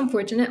 and it's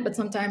unfortunate, but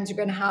sometimes you're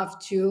gonna have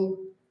to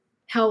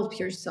help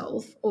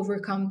yourself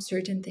overcome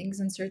certain things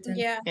and certain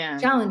Yeah. Yeah.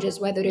 challenges,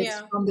 whether it's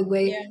Yeah. from the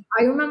way. Yeah.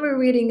 I remember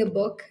reading a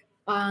book.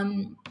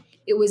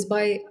 It was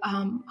by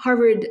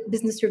Harvard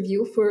Business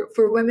Review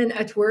for women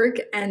at work,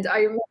 and I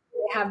remember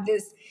they have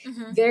this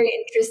Mm-hmm. very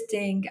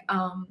interesting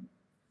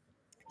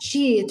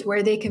sheet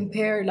where they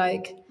compare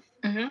like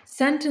Mm-hmm.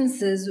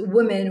 sentences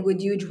women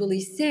would usually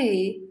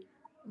say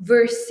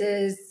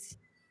versus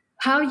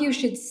how you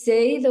should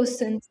say those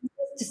sentences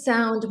to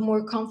sound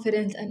more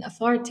confident and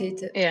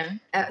authoritative. Yeah.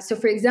 So,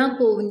 for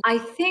example, when I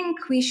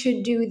think we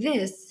should do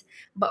this,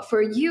 but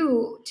for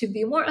you to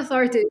be more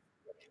authoritative,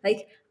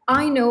 like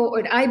I know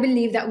or I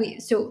believe that we.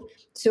 So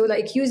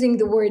like using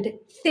the word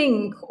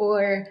think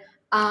or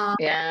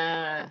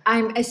Yeah.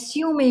 I'm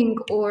assuming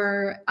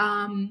or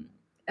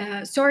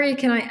sorry,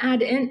 can I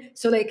add in?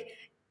 So like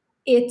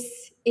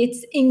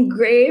it's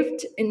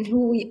engraved in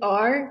who we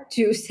are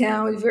to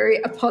sound very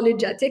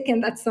apologetic,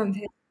 and that's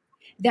something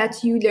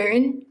that you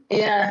learn.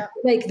 Yeah.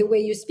 Like the way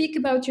you speak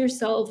about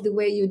yourself, the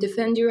way you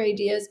defend your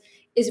ideas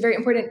is very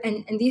important,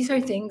 and these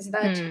are things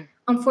that Hmm.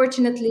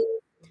 unfortunately,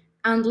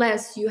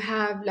 unless you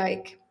have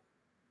like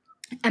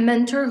a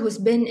mentor who's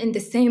been in the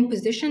same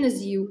position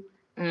as you,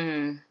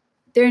 Mm.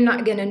 they're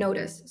not gonna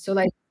notice. So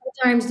like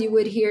sometimes you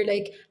would hear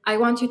like, I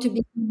want you to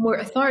be more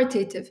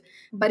authoritative,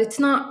 but it's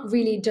not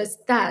really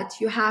just that.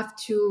 You have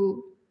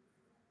to,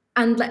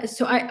 and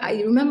so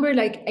I remember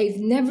like I've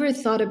never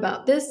thought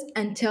about this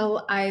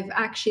until I've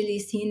actually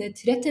seen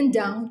it written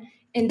down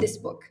in this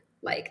book.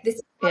 Like this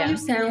is how you Yeah.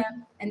 sound,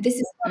 Yeah. and this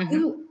is how Mm-hmm.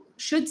 you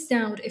should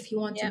sound if you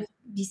want to Yeah.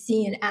 be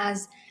seen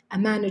as a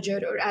manager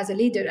or as a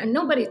leader. And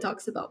nobody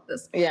talks about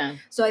this. Yeah.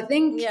 So I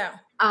think, Yeah.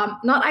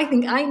 not I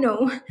think I know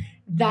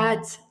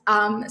that.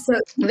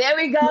 There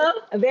we go.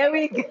 There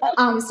we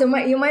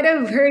go. You might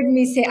have heard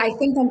me say, I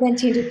think I'm going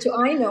to change it to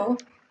I know,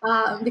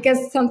 because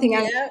it's something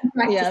I'm Yeah. Yeah.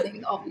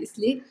 practicing,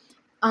 obviously.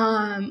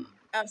 Um,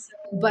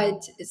 Absolutely.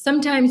 but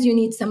sometimes you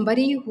need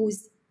somebody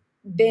who's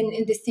been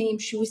in the same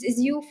shoes as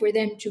you for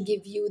them to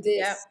give you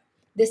Yeah.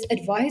 this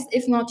advice.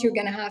 If not, you're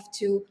going to have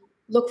to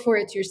look for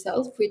it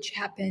yourself, which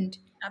happened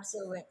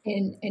Absolutely.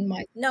 in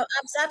my. No,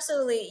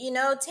 absolutely. You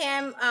know,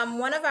 Tam,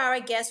 one of our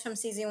guests from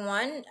season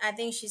one, I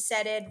think she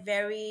said it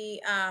very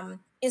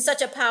in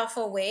such a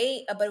powerful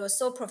way, but it was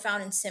so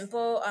profound and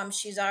simple.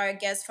 She's our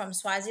guest from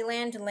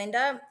Swaziland,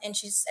 Linda, and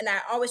and I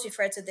always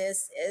refer to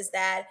this is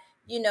that,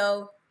 you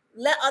know,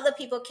 let other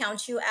people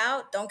count you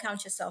out, don't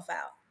count yourself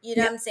out. You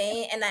know Yeah. what I'm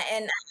saying? And I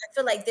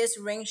feel like this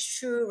rings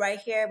true right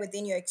here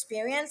within your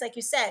experience. Like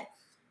you said,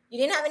 you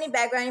didn't have any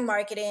background in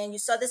marketing. You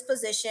saw this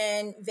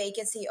position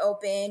vacancy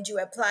opened. You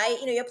applied.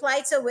 You know, you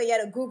applied to where you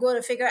had to Google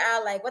to figure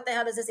out like what the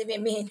hell does this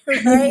even mean,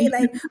 right?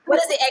 Like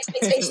what is the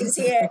expectations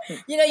here?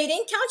 You know, you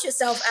didn't count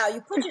yourself out. You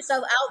put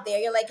yourself out there.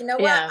 You're like, you know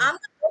what? Yeah. I'm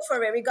gonna go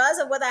for it,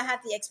 regardless of whether I have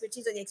the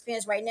expertise or the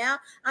experience right now.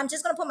 I'm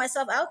just gonna put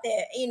myself out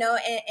there, you know,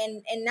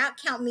 and not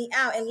count me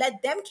out and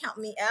let them count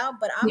me out.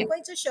 But I'm Yeah.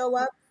 going to show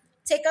up,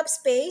 take up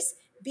space,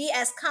 be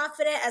as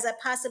confident as I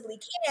possibly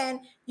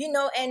can, you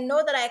know, and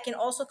know that I can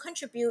also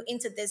contribute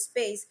into this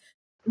space.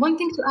 One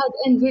thing to add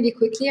in really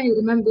quickly, I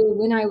remember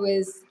when I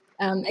was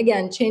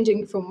again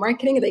changing from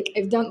marketing, like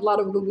I've done a lot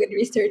of Google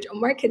research on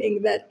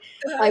marketing that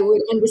I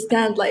would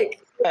understand like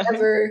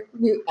whatever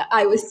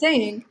I was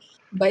saying.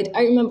 But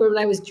I remember when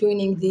I was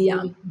joining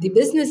the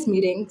business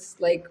meetings,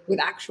 like with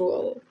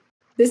actual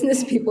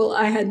business people,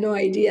 I had no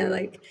idea.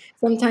 Like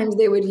sometimes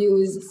they would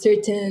use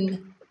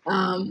certain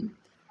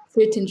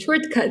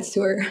shortcuts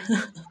or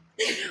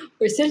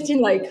or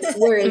certain like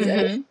words,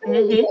 and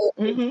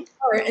Mm-hmm. Mm-hmm.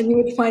 Mm-hmm. and you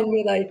would find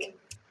me like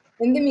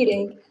in the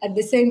meeting at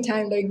the same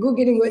time, like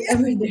googling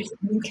whatever they're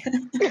saying.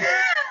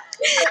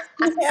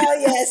 Hell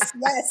yes,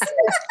 yes.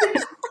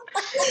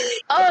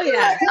 Oh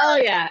yeah, oh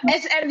yeah.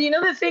 And you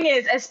know the thing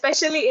is,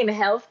 especially in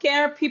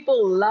healthcare,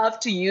 people love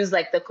to use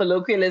like the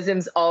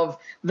colloquialisms of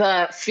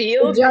the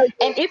field.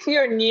 And if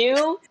you're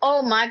new,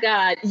 oh my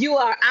God, you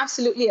are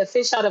absolutely a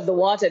fish out of the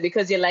water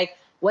because you're like,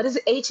 what is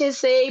it?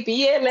 HSA,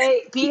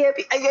 BLA, PAP?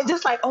 And you're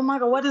just like, oh my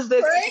God, what is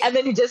this? Right? And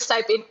then you just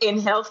type in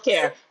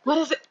healthcare. What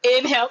is it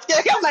in healthcare?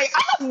 I'm like,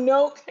 I have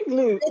no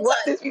clue It's what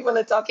these people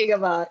are talking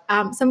about.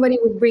 Somebody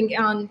would bring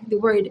on the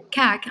word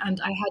CAC, and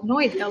I had no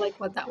idea like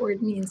what that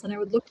word means, and I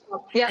would look it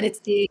up, Yep. and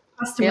it's the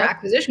customer Yep.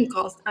 acquisition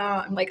cost.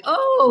 I'm like,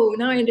 oh,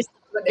 now I understand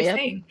what they're Yep.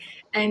 saying,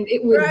 and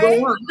it would go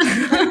right.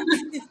 on.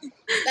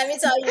 Let me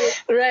tell you,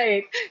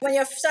 Right. when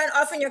you're starting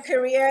off in your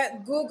career,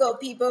 Google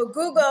people.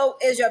 Google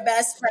is your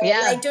best friend.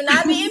 Yeah. Like, do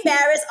not be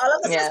embarrassed. All of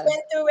us has Yeah.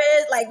 been through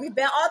it. Like, we've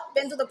been all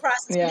been through the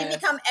process. We didn't Yeah.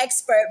 become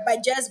expert by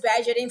just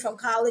graduating from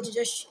college and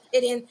just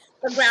hitting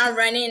the ground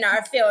running in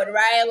our field,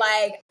 right?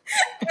 Like,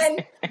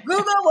 and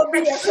Google will be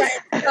your friend.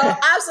 So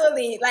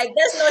absolutely, like,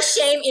 there's no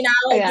shame in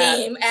our Yeah.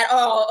 game at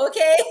all.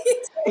 Okay.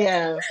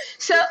 Yeah.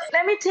 So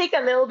let me take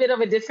a little bit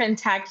of a different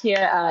tack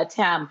here,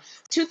 Tam.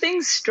 Two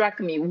things struck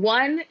me.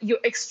 One, you're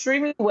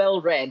extremely well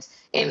read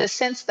in the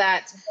sense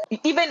that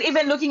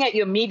even looking at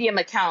your Medium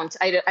account,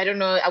 I don't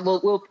know.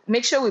 We'll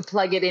make sure we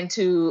plug it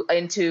into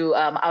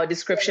our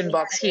description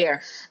box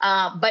here.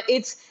 But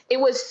it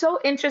was so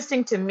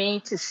interesting to me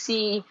to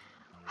see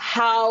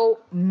how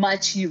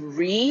much you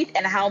read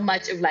and how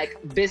much of like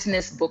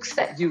business books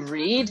that you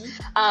read.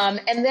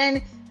 And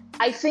then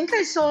I think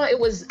I saw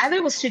either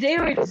it was today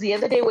or it was the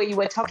other day where you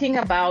were talking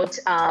about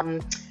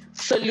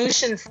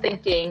solutions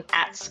thinking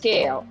at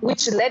scale,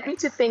 which led me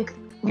to think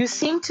you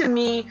seem to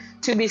me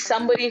to be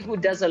somebody who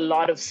does a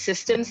lot of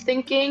systems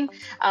thinking,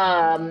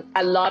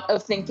 a lot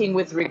of thinking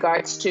with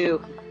regards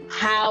to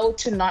how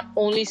to not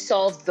only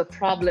solve the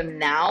problem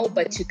now,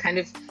 but to kind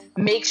of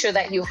make sure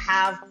that you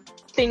have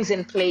things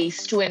in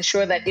place to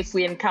ensure that if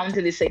we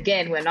encounter this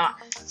again, we're not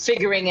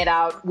figuring it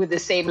out with the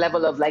same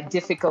level of like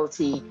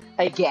difficulty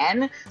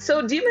again.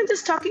 So do you mind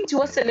just talking to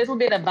us a little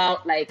bit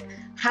about like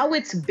how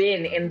it's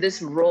been in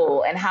this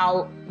role and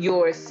how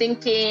you're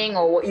thinking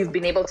or what you've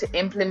been able to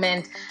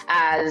implement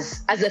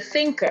as a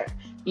thinker,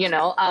 you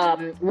know,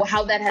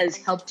 how that has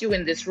helped you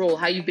in this role,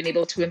 how you've been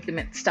able to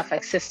implement stuff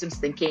like systems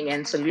thinking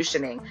and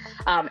solutioning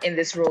in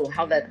this role,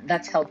 how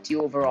that's helped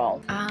you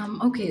overall.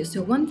 Okay,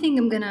 so one thing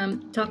I'm gonna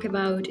talk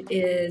about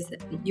is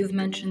you've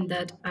mentioned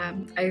that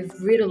I've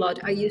read a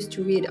lot. I used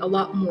to read a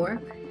lot more,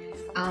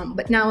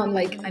 but now I'm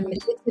a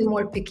little bit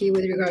more picky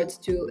with regards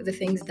to the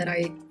things that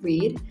I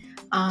read.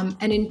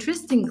 And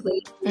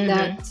interestingly,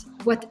 that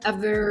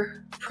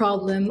whatever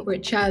problem or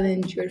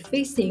challenge you're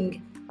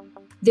facing,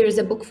 there's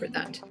a book for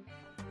that.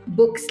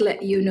 Books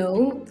let you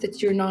know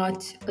that you're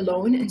not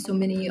alone in so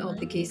many of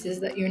the cases,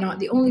 that you're not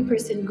the only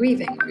person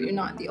grieving or you're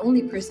not the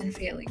only person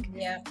failing.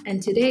 Yeah.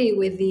 And today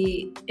with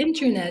the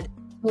internet,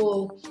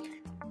 whole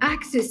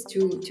access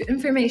to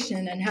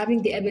information and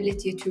having the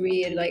ability to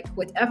read like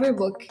whatever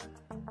book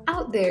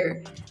out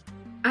there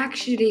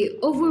actually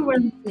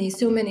overwhelms me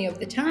so many of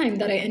the time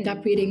that I end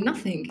up reading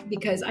nothing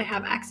because I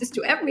have access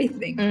to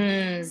everything.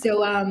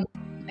 So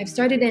I've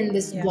started in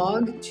this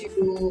blog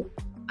to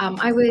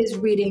I was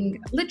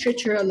reading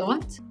literature a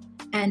lot,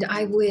 and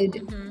I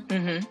would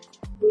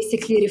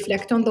basically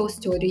reflect on those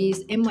stories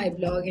in my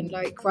blog and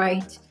like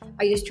write.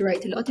 I used to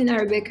write a lot in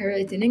Arabic, I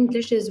write in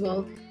English as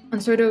well,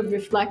 and sort of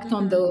reflect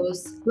on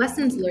those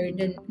lessons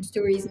learned and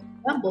stories and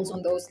examples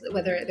on those,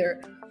 whether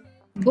they're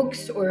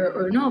books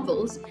or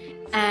novels.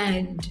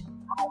 And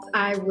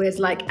I was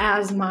like,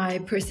 as my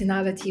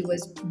personality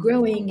was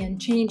growing and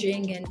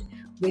changing and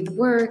with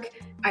work,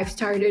 I've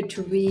started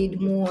to read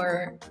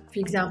more, for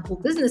example,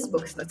 business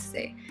books, let's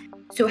say.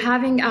 So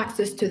having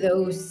access to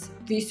those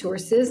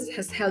resources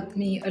has helped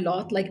me a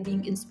lot, like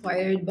being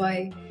inspired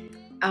by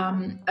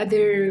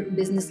other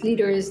business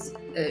leaders.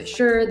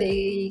 Sure,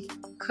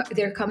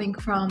 they're coming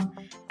from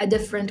a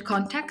different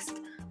context,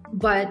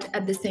 but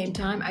at the same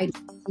time, I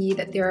see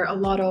that there are a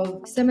lot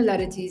of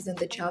similarities in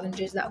the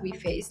challenges that we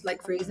face.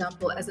 Like, for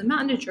example, as a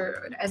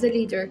manager or as a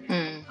leader,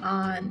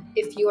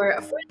 if you are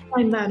a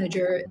first-time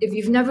manager, if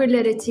you've never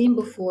led a team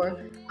before,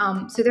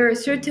 so there are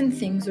certain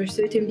things or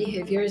certain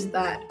behaviors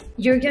that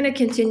you're going to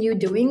continue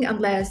doing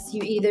unless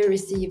you either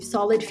receive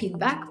solid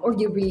feedback or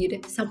you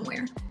read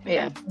somewhere.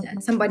 Yeah.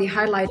 And somebody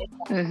highlighted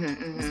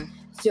that.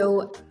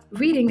 So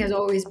reading has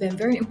always been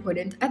very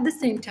important. At the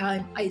same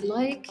time, I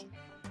like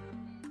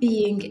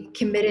being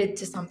committed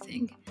to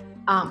something,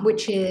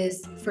 which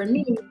is, for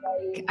me,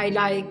 like, I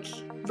like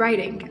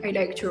writing. I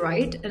like to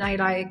write, and I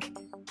like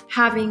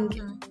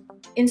having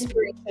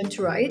inspiration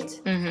to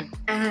write.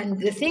 And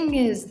the thing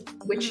is,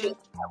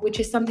 which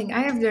is something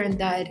I have learned,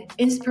 that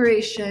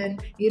inspiration,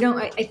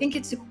 I think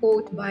it's a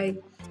quote by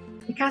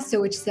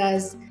Picasso, which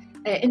says,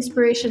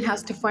 inspiration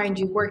has to find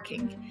you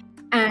working.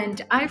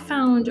 And I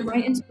found my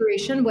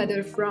inspiration,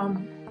 whether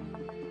from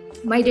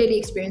my daily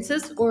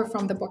experiences or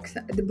from the books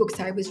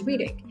I was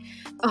reading.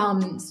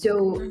 One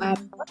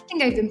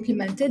thing I've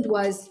implemented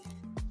was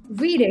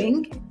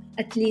reading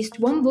at least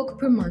one book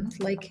per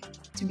month, like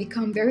to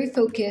become very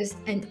focused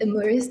and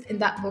immersed in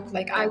that book.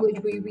 Like I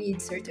would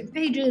reread certain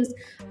pages,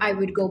 I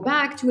would go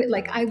back to it,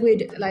 like I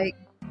would like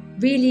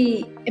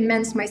really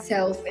immerse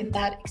myself in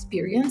that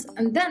experience.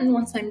 And then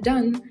once I'm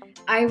done,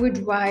 I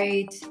would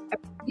write a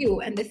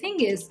review. And the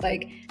thing is,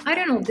 like, I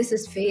don't know if this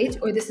is fate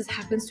or this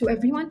happens to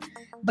everyone,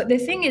 but the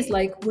thing is,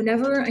 like,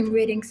 whenever I'm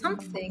reading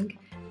something,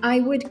 I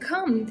would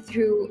come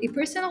through a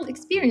personal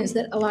experience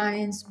that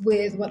aligns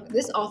with what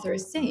this author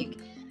is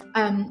saying.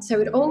 So I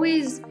would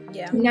always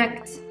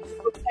connect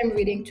what I'm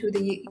reading to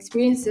the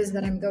experiences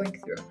that I'm going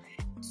through.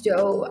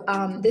 So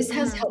this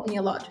has helped me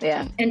a lot.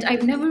 Yeah. And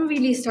I've never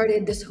really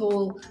started this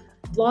whole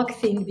blog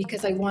thing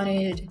because I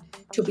wanted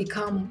to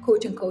become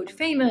quote unquote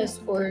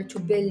famous or to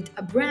build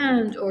a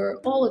brand or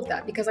all of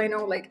that, because I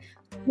know like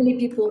many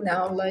people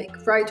now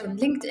like write on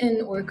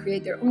LinkedIn or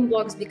create their own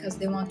blogs because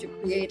they want to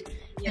create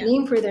a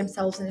name for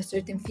themselves in a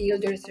certain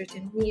field or a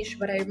certain niche,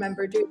 but I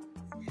remember doing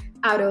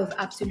out of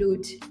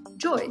absolute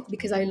joy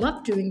because I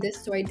loved doing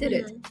this, so I did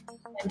it.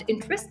 And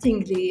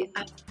interestingly,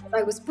 as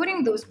I was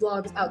putting those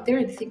blogs out there,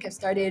 I think I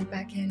started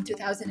back in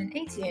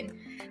 2018.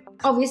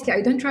 Obviously,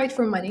 I don't try it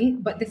for money,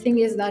 but the thing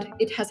is that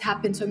it has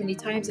happened so many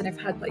times, and I've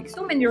had like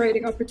so many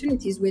writing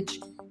opportunities which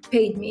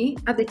paid me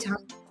at the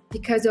time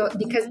because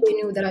they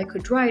knew that I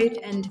could write,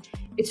 and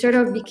it sort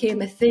of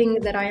became a thing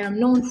that I am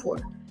known for,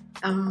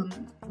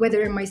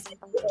 whether in my city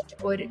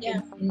or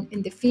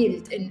in the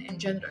field in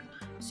general.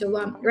 So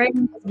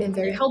writing has been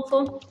very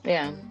helpful.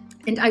 Yeah.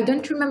 And I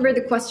don't remember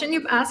the question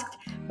you've asked,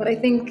 but I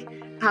think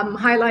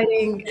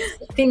highlighting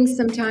things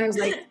sometimes,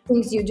 like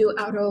things you do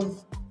out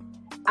of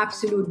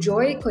absolute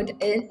joy, could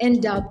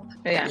end up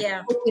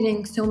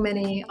opening so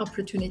many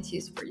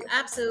opportunities for you.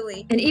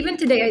 Absolutely. And even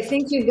today, I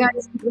think you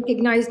guys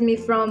recognized me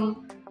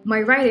from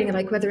my writing,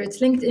 like whether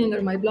it's LinkedIn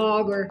or my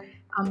blog, or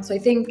so I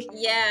think,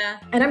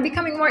 and I'm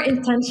becoming more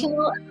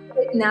intentional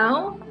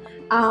now.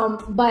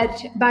 But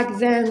back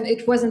then,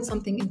 it wasn't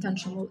something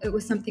intentional. It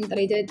was something that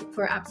I did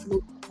for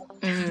absolute.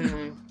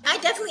 I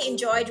definitely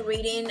enjoyed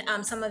reading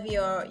some of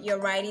your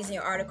writings and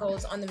your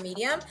articles on the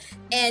Medium.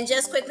 And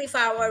just quickly for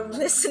our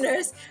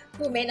listeners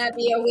who may not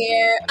be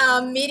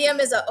aware,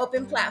 Medium is an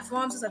open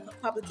platform. So it's a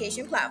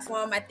publication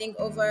platform. I think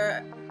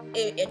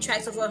it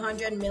attracts over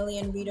 100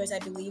 million readers, I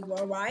believe,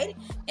 worldwide.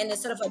 And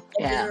it's sort of a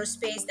digital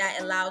space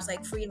that allows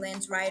like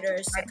freelance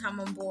writers to come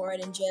on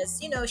board and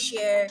just,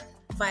 share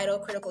vital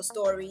critical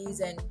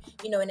stories and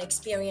and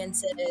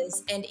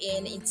experiences, and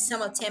in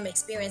some of Tam's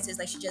experiences,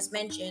 like she just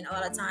mentioned, a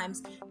lot of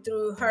times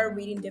through her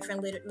reading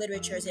different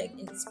literatures, it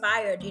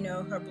inspired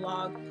her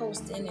blog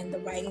posting and the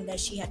writing that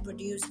she had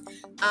produced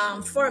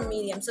for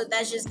Medium. So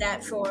that's just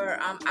that for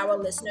our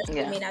listeners who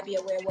may not be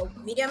aware what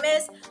Medium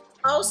is.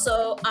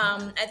 Also,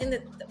 I think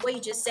that what you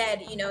just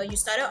said, you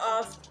started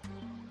off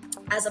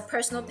as a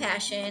personal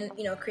passion,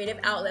 creative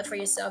outlet for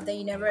yourself that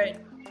you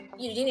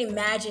didn't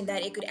imagine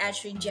that it could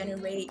actually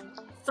generate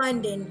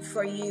funding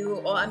for you,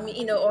 or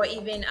or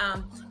even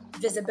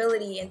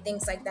visibility and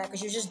things like that,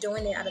 because you're just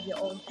doing it out of your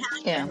own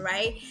passion,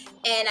 right?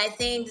 And I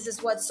think this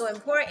is what's so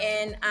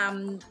important.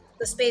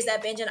 The space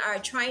that Benj and I are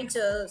trying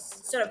to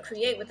sort of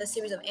create with a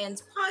series of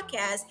Anne's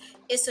podcast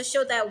is to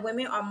show that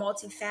women are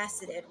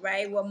multifaceted,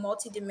 right? We're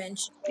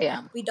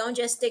multidimensional. We don't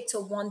just stick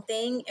to one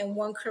thing and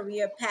one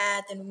career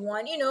path and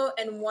one,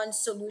 and one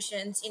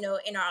solutions,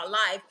 in our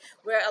life.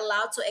 We're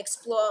allowed to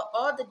explore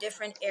all the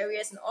different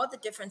areas and all the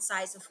different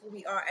sides of who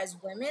we are as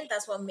women.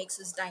 That's what makes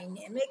us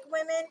dynamic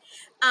women,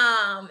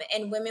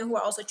 and women who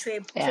are also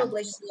trailblazers in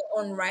their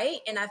own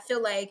right. And I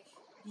feel like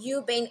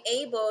you being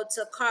able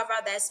to carve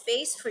out that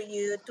space for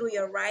you through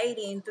your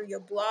writing, through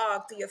your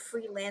blog, through your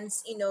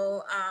freelance,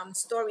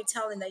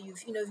 storytelling that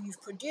you've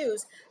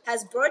produced,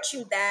 has brought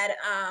you that,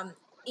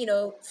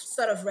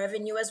 sort of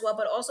revenue as well,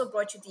 but also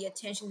brought you the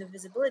attention, the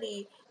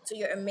visibility to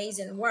your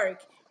amazing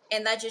work.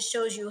 And that just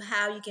shows you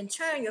how you can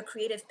turn your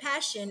creative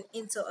passion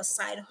into a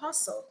side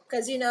hustle.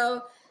 Because,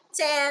 Tam,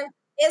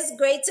 it's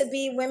great to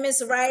be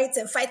women's rights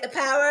and fight the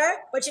power,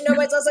 but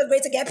it's also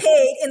great to get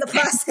paid in the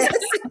process.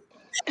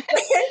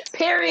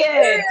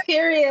 Period.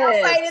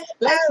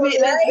 Let's be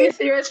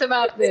serious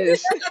about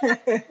this.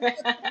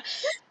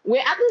 We're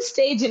at the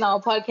stage in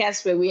our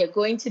podcast where we are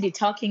going to be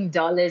talking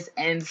dollars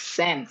and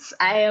cents.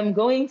 I am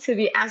going to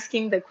be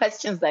asking the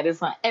questions that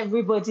is on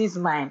everybody's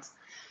mind.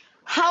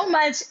 How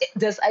much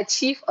does a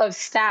chief of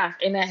staff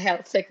in a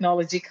health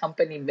technology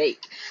company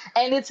make?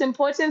 And it's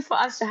important for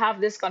us to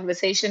have this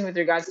conversation with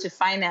regards to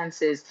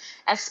finances,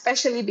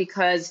 especially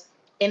because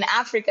in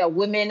Africa,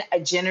 women are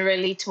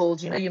generally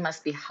told, you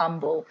must be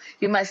humble.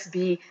 You must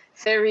be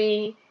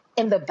very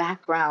in the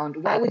background.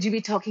 Why would you be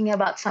talking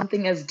about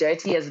something as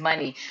dirty as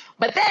money?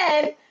 But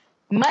then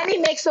money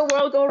makes the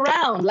world go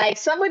round. Like,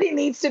 somebody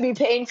needs to be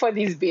paying for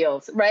these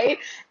bills, right?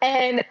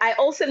 And I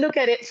also look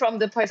at it from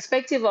the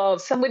perspective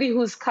of somebody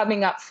who's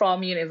coming up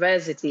from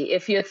university.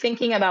 If you're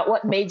thinking about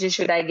what major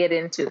should I get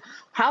into,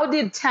 how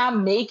did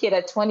Tam make it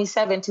at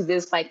 27 to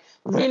this like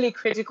really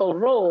critical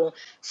role?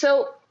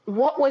 So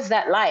what was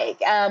that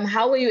like?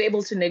 How were you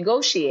able to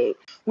negotiate?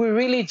 We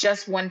really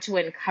just want to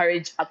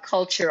encourage a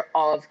culture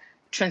of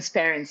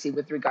transparency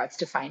with regards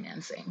to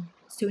financing.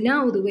 So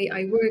now the way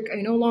I work,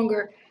 I no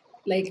longer,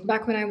 like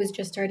back when I was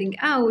just starting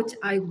out,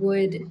 I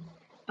would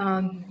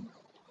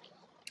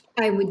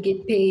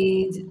get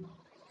paid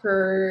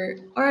per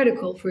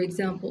article, for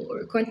example,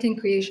 or content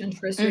creation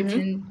for a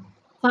certain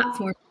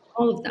platform,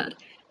 all of that.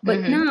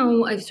 But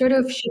now I've sort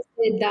of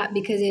shifted that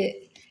because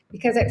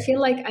I feel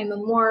like I'm a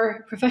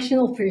more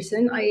professional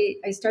person.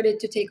 I started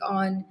to take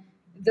on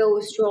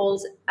those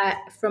roles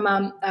from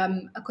a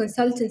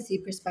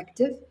consultancy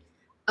perspective.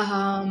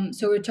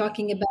 So we're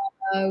talking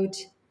about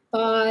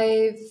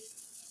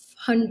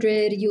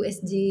 500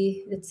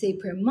 USD, let's say,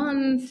 per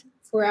month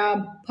for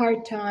a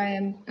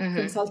part-time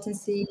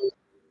consultancy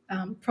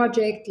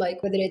project,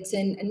 like whether it's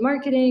in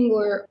marketing,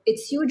 or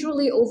it's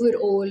usually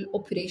overall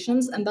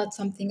operations. And that's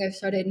something I've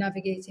started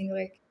navigating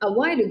like a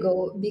while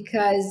ago,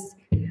 because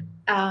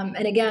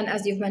And again,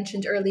 as you've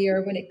mentioned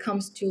earlier, when it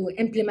comes to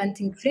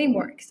implementing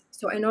frameworks,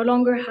 so I no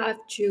longer have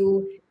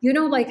to,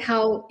 like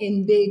how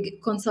in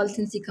big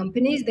consultancy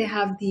companies, they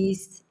have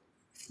these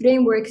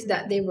frameworks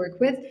that they work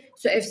with.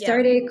 So I've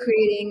started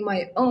creating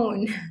my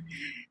own.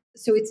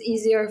 So it's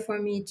easier for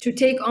me to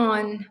take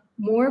on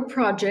more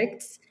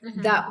projects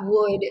that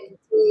would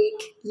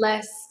take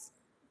less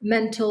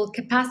mental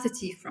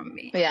capacity from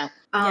me. Yeah.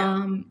 So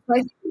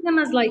I see them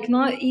as like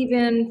not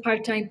even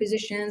part-time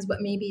positions, but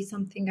maybe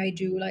something I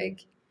do,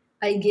 like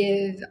I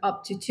give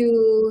up to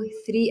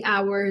 2-3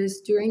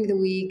 hours during the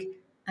week,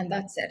 and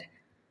that's it.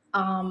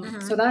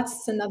 So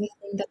that's another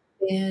thing that's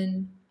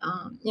been,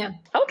 yeah.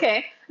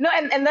 Okay. No,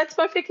 and that's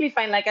perfectly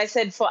fine. Like I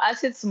said, for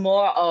us, it's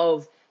more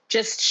of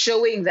just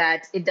showing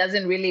that it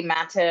doesn't really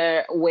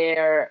matter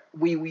where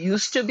we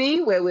used to be,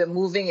 where we're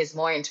moving is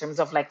more in terms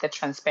of like the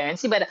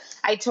transparency. But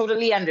I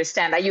totally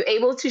understand. Are you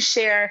able to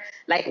share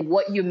like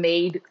what you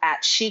made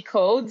at She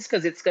Codes?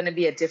 Because it's going to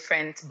be a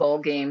different ball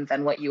game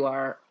than what you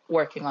are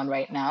working on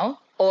right now.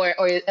 Or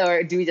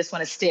do we just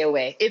want to stay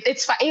away?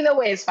 It's fine. Either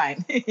way is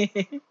fine.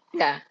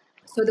 Yeah.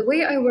 So the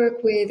way I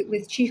work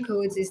with cheat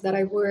codes is that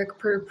I work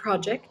per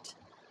project.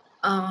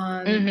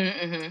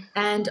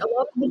 And a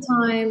lot of the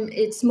time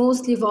it's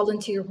mostly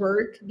volunteer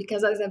work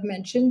because, as I've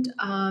mentioned,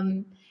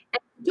 and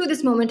to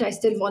this moment I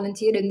still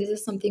volunteer, and this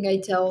is something I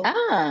tell.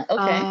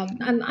 Okay.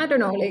 And I don't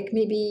know, like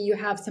maybe you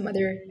have some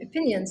other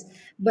opinions,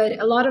 but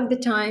a lot of the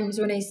times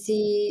when I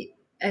see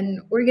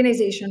an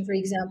organization, for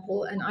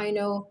example, and I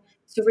know,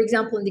 so for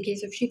example, in the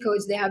case of She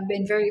Codes, they have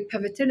been very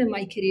pivotal in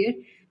my career.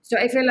 So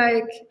I feel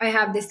like I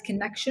have this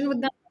connection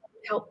with them,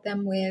 help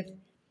them with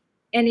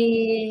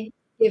any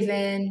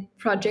given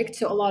project.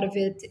 So a lot of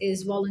it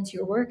is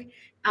volunteer work.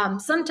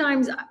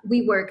 Sometimes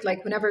we work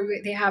like whenever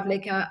they have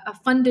like a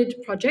funded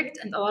project,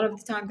 and a lot of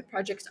the time the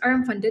projects are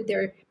unfunded.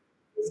 They're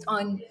based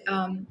on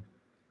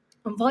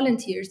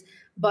volunteers.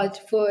 But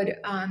for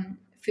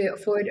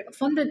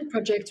funded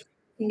projects,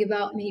 thinking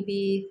about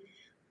maybe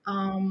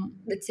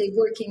let's say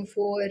working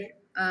for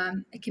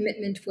a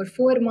commitment for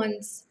 4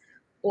 months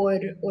or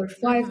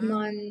 5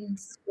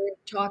 months. We're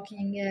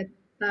talking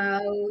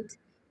about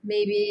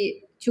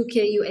maybe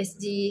 2K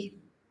USD.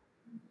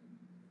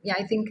 Yeah,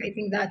 I think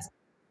that's,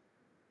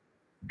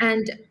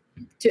 and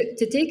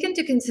to take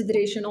into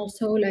consideration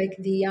also like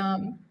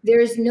there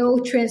is no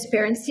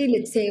transparency,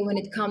 let's say, when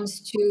it comes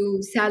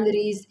to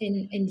salaries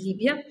in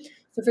Libya.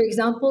 So for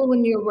example,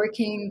 when you're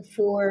working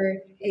for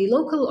a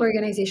local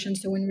organization,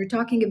 so when we're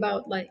talking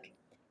about like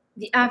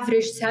the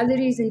average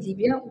salaries in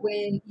Libya,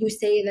 when you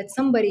say that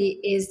somebody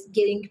is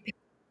getting paid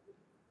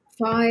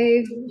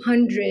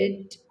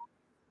 500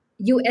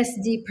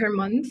 USD per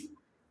month,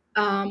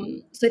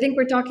 so I think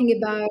we're talking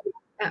about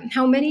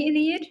how many in a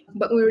year?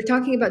 But we were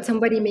talking about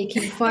somebody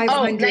making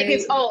 500. Like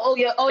it's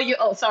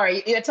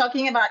sorry. You're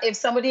talking about if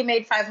somebody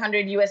made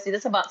 500 USD,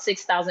 that's about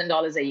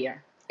 $6,000 a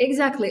year.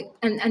 Exactly,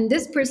 and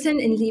this person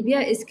in Libya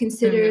is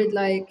considered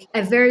like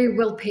a very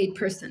well-paid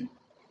person.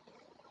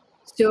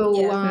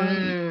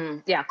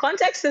 So yeah,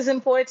 context is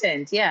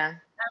important. Yeah,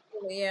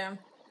 absolutely. Yeah.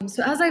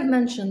 So as I've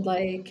mentioned,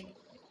 like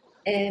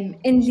in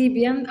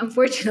Libya,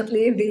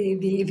 unfortunately,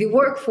 the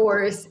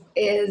workforce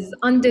is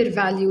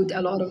undervalued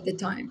a lot of the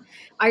time.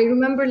 I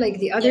remember like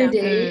the other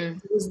day,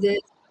 there was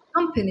this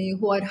company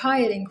who are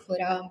hiring for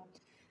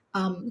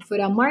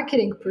a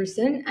marketing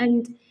person,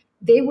 and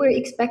they were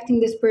expecting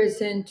this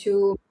person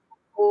to,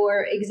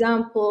 for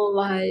example,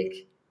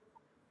 like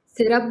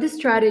set up the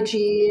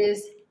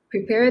strategies,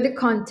 prepare the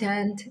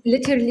content,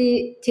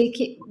 literally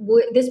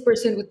this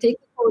person would take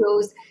the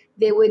photos,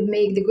 they would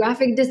make the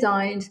graphic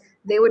designs,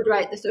 they would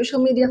write the social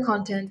media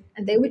content,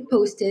 and they would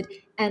post it.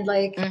 And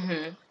like,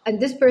 and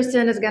this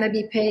person is going to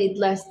be paid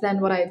less than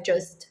what I've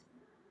just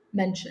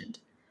mentioned.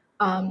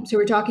 So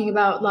we're talking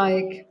about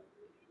like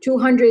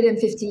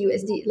 250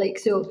 USD. Like,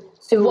 so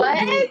what?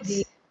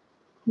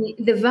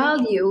 the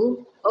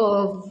value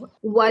of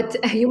what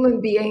a human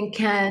being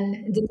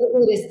can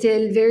deliver is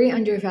still very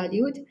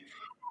undervalued.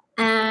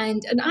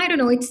 And I don't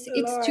know, it's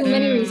too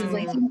many reasons.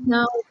 I think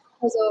now,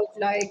 because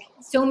of like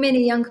so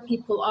many young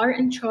people are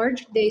in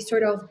charge, they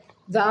sort of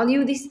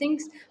value these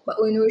things.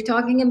 But when we're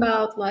talking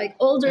about like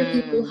older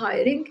people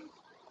hiring,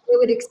 they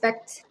would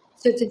expect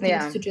certain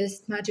things to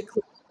just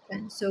magically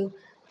happen. So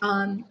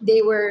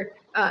they were,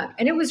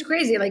 and it was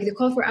crazy. Like the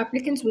call for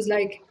applicants was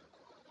like,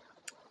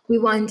 we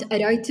want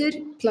a writer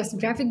plus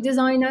graphic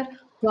designer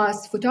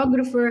plus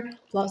photographer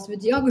plus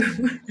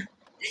videographer.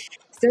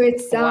 So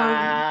it's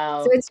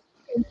wow.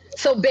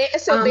 So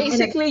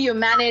basically, you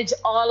manage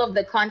all of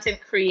the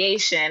content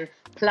creation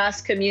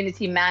plus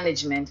community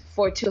management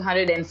for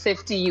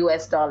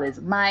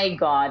 $250. My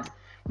God,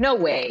 no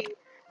way,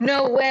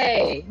 no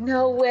way,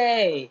 no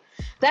way.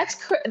 That's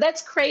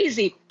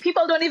crazy.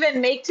 People don't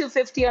even make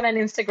 $250 on an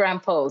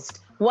Instagram post.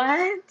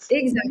 What?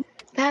 Exactly.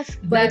 That's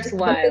wild.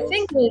 But the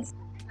thing is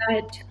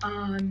that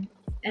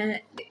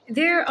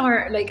there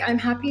are like, I'm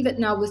happy that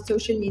now with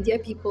social media,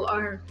 people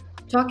are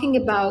talking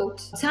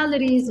about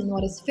salaries and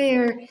what is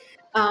fair.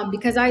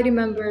 Because I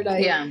remember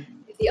like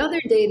the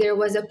other day there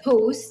was a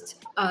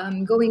post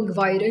going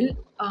viral.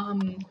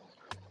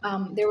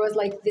 There was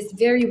like this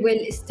very well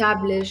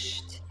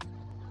established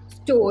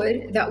store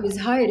that was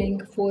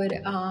hiring for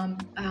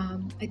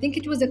I think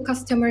it was a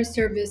customer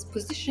service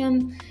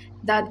position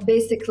that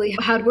basically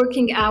had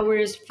working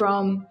hours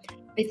from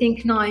I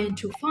think 9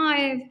 to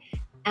 5,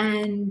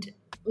 and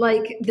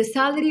like the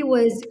salary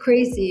was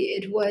crazy.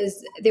 It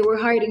was they were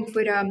hiring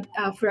for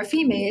a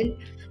female,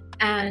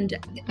 and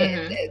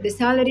the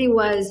salary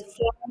was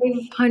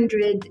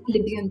 500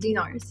 Libyan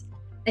dinars,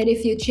 and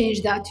if you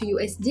change that to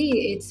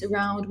USD, it's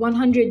around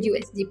 100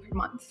 USD per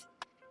month.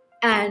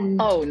 And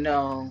oh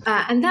no.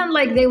 And then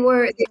like they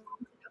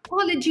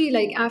apology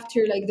like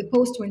after like the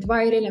post went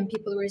viral and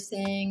people were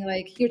saying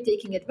like you're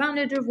taking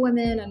advantage of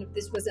women, and if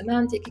this was a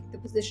man taking the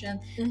position,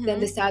 then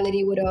the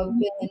salary would have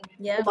been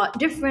a lot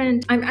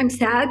different. I'm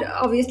sad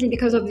obviously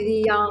because of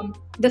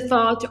the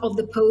thought of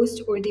the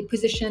post or the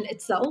position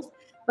itself,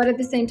 but at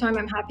the same time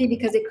I'm happy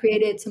because it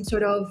created some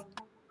sort of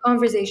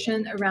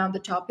conversation around the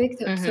topic.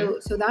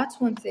 So that's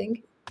one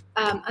thing.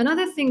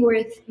 Another thing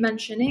worth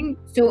mentioning,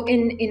 so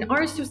in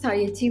our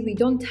society we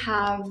don't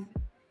have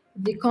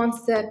the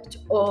concept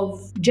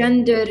of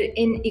gender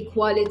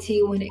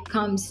inequality when it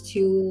comes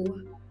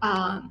to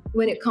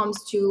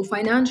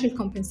financial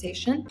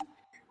compensation,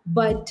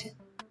 but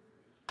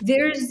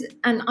there's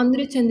an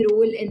unwritten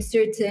rule in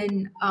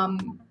certain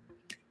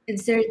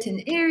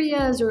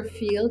areas or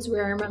fields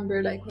where I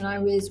remember like when I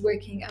was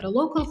working at a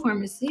local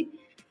pharmacy,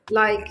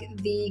 like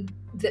the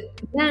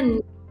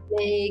men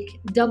make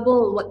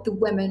double what the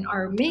women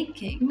are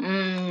making,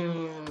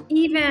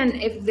 even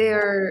if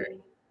they're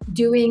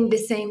doing the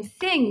same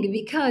thing,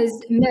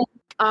 because men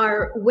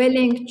are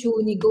willing to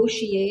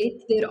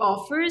negotiate their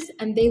offers,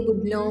 and they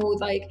would know,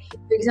 like,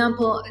 for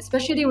example,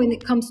 especially when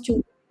it comes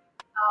to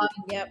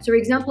so for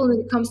example, when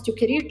it comes to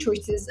career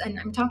choices, and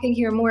I'm talking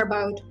here more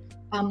about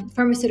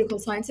pharmaceutical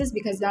sciences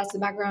because that's the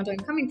background I'm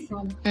coming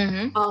from.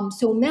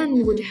 So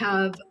men would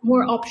have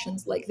more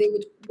options, like they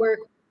would work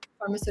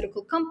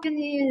pharmaceutical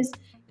companies.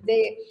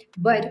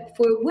 But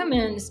for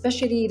women,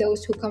 especially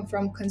those who come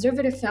from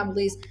conservative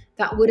families,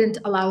 that wouldn't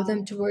allow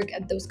them to work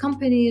at those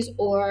companies,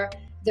 or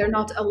they're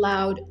not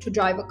allowed to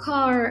drive a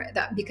car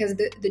because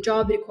the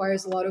job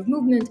requires a lot of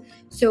movement.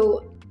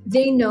 So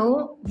they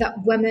know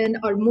that women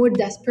are more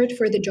desperate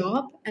for the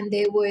job, and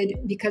they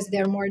would, because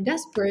they're more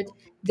desperate,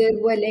 they're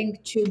willing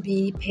to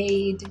be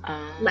paid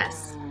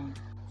less.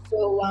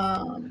 So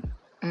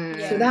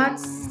so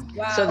that's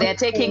so they're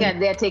taking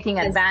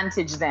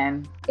advantage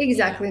then.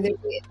 Exactly.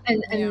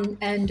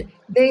 And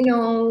they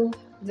know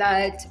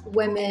that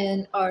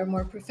women are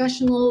more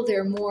professional,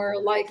 they're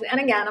more likely, and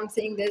again I'm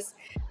saying this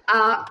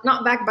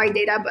not backed by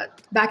data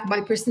but backed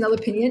by personal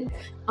opinion,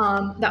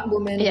 that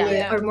women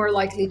are more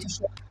likely to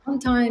show up on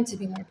time, to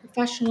be more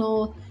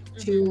professional,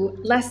 to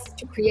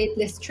create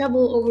less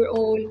trouble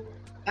overall,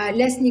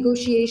 less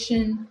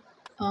negotiation.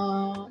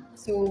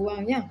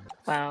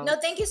 Wow. No,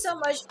 thank you so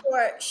much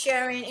for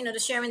sharing,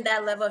 sharing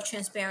that level of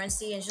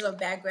transparency and sort of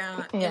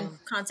background and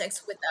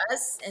context with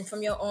us, and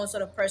from your own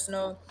sort of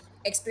personal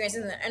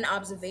experiences and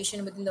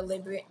observation within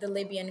the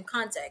Libyan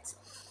context.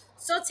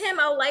 So, Tim,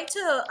 I would like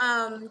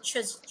to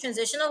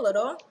transition a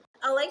little.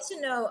 I'd like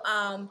to know,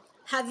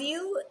 have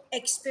you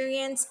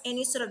experienced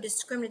any sort of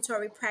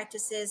discriminatory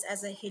practices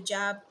as a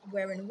hijab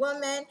wearing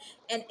woman?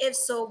 And if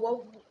so,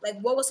 what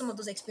were some of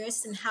those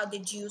experiences, and how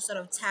did you sort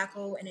of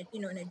tackle and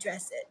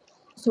address it?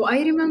 So I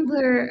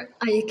remember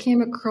I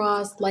came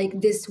across like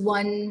this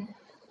one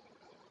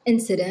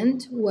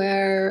incident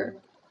where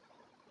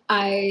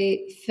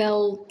I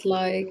felt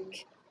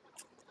like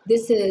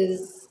this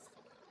is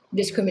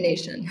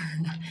discrimination.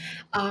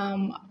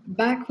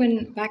 Back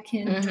in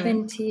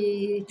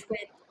 2022,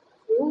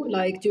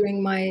 like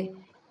during my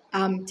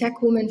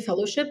Tech Women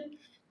Fellowship,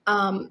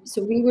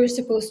 so we were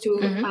supposed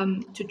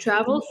to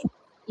travel from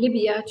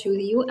Libya to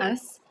the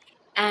US,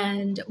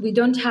 and we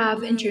don't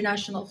have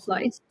international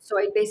flights. So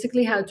I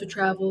basically had to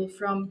travel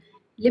from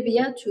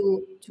Libya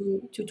to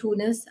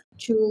Tunis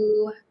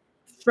to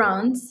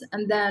France,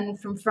 and then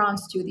from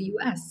France to the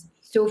US.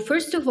 So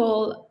first of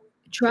all,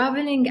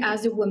 traveling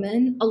as a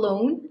woman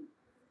alone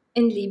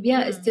in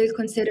Libya is still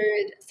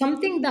considered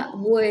something that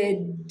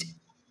would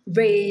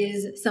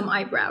raise some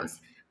eyebrows.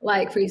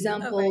 Like, for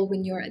example,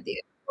 when you're at the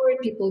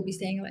airport, people will be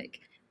saying like,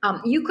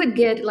 you could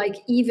get like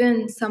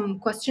even some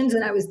questions.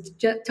 And I was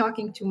just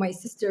talking to my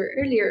sister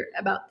earlier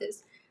about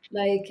this.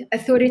 Like,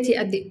 authority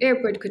at the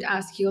airport could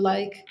ask you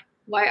like,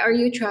 why are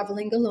you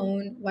traveling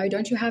alone? Why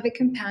don't you have a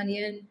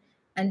companion?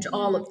 And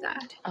all of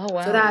that. Oh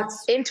wow. So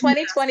that's in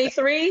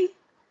 2023.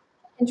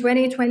 In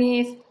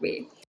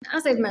 2023.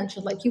 As I've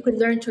mentioned, like you could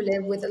learn to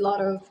live with a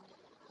lot of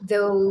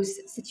those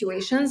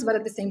situations, but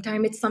at the same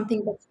time, it's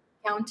something that's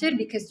counted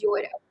because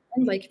you're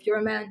like, if you're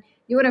a man,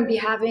 you wouldn't be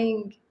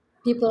having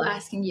people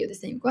asking you the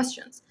same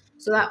questions.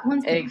 So that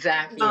one thing.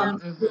 Exactly.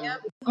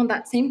 On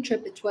that same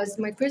trip, it was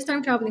my first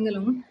time traveling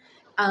alone.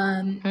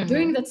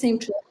 During that same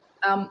trip,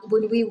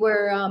 when we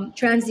were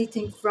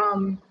transiting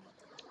from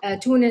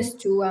Tunis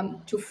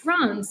to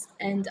France,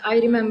 and I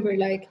remember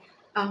like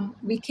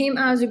we came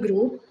as a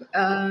group,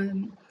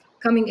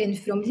 coming in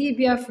from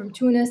Libya, from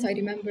Tunis. I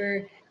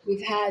remember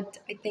we've had,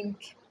 I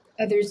think,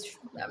 others.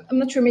 I'm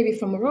not sure, maybe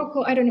from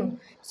Morocco. I don't know.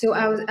 So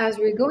as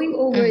we're going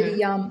over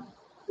the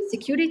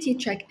security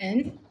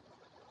check-in,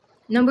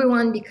 number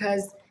one,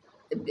 because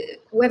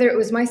whether it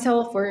was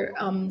myself or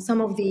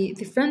some of the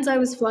friends I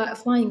was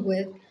flying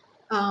with,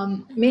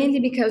 mainly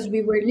because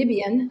we were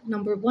Libyan,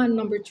 number one.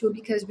 Number two,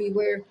 because we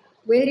were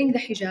wearing the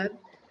hijab.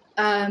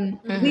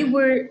 We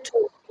were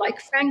told, like,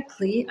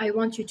 frankly, I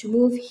want you to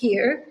move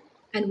here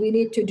and we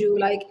need to do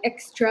like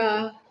extra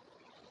Oh my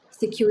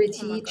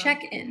security God.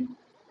 check-in.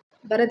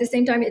 But at the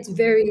same time, it's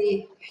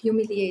very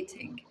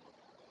humiliating,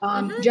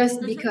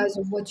 just because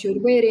of what you're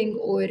wearing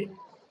or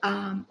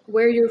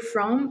where you're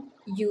from.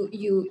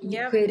 You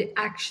Yep. could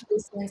actually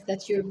sense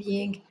that you're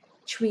being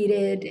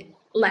treated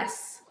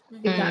less,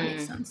 if that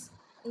makes sense.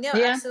 No,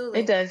 Yeah, it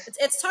absolutely. does.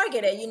 It's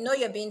targeted. You know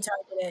you're being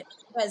targeted.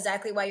 You know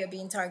exactly why you're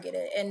being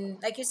targeted.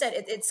 And like you said,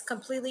 it's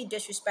completely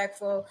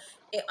disrespectful.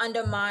 It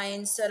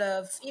undermines sort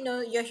of,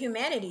 your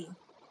humanity,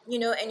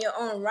 and your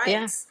own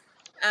Yeah. rights.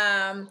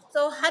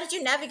 So how did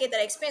you navigate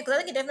that experience? Because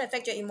I think it definitely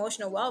affect your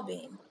emotional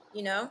well-being.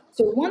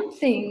 So one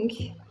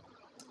thing,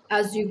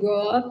 as you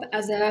grow up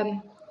as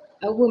a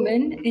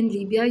woman in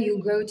Libya,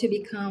 you grow to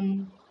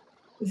become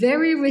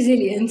very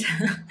resilient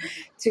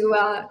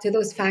to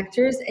those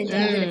factors, and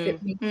even if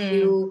it makes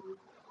you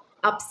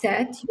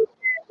upset, you're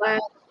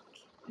like,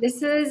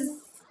 this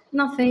is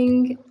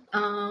nothing.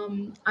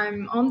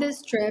 I'm on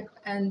this trip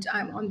and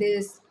I'm on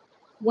this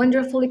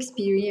wonderful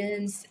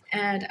experience,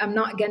 and I'm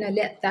not gonna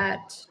let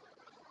that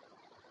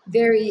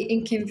very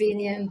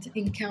inconvenient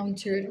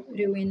encounter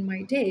ruin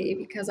my day,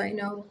 because I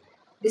know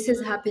this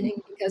is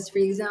happening because, for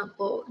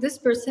example, this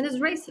person is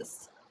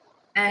racist.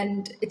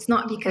 And it's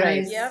not Right. Yep.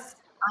 because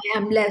I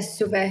am less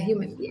of a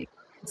human being.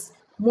 It's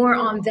more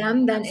on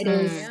them than it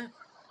Absolutely. is Yeah.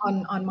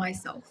 on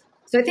myself.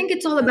 So I think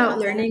it's all I about love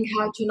that. learning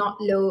how to not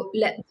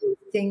let those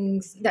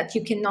things that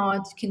you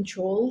cannot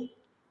control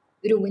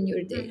ruin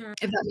your day,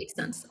 if that makes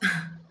sense.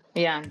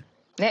 Yeah.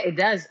 Yeah, it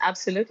does.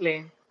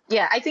 Absolutely.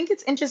 Yeah, I think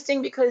it's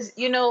interesting because,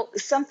 Yeah.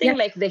 something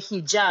like the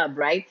hijab,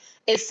 right,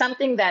 is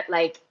something that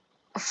like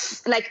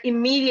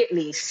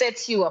immediately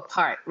sets you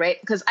apart, right?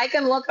 Because I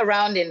can walk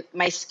around and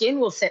my skin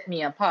will set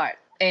me apart.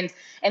 And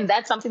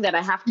that's something that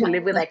I have to Yeah.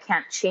 live with. I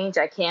can't change.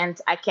 I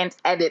can't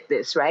edit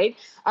this, right?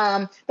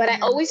 But I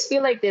always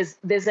feel like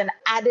there's an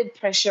added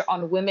pressure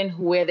on women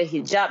who wear the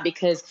hijab,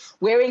 because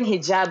wearing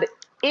hijab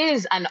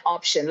is an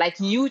option. Like,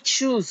 you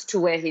choose to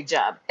wear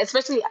hijab,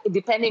 especially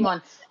depending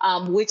on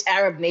which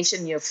Arab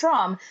nation you're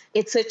from.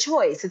 It's a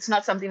choice. It's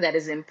not something that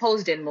is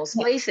imposed in most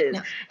Yeah. places.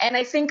 Yeah. And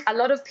I think a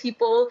lot of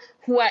people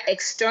who are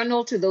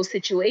external to those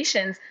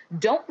situations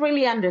don't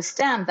really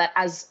understand that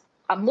as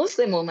a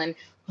Muslim woman,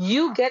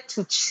 you get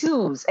to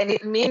choose, and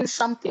it means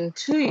something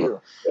to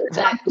you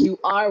that you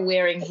are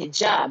wearing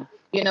hijab.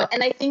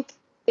 And I think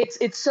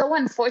it's so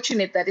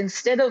unfortunate that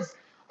instead of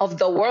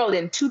the world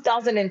in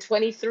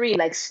 2023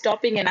 like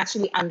stopping and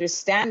actually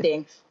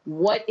understanding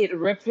what it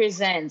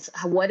represents,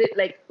 what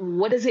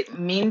does it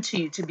mean to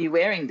you to be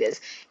wearing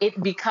this,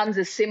 it becomes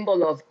a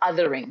symbol of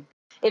othering.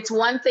 It's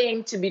one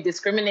thing to be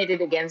discriminated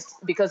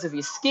against because of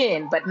your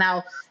skin, but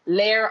now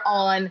layer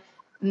on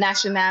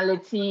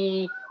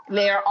nationality,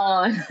 layer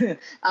on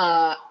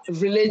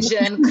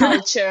religion,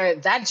 culture.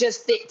 That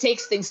just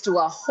takes things to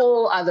a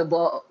whole other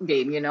ball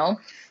game.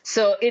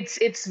 So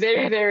it's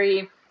very,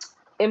 very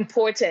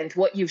important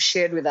what you've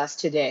shared with us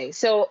today.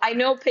 So I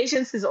know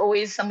Patience is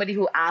always somebody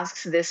who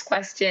asks this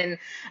question,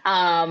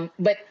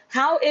 but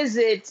how is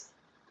it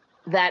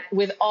that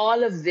with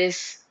all of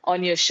this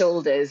on your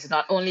shoulders,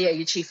 not only are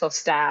you chief of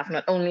staff,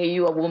 not only are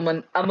you a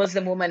woman, a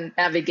Muslim woman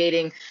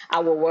navigating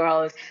our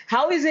world,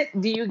 how is it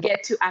do you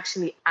get to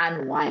actually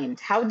unwind?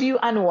 How do you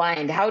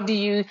unwind? How do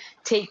you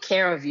take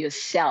care of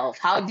yourself?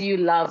 How do you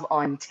love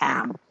on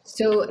Tam?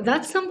 So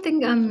that's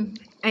something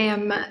I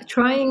am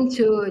trying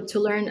to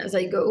learn as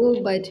I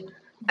go. But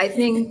I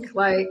think,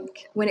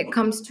 like, when it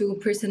comes to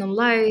personal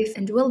life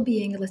and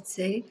well-being, let's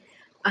say,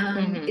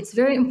 it's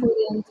very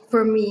important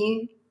for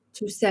me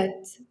to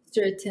set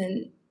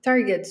certain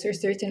targets or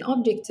certain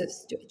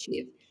objectives to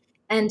achieve.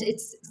 And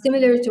it's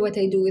similar to what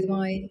I do with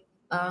my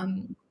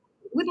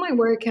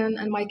work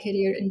and my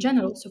career in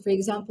general. So, for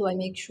example, I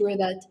make sure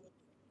that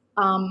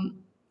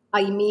um,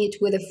 I meet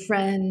with a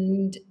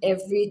friend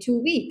every 2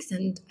 weeks,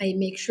 and I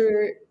make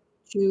sure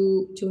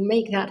to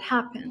make that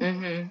happen.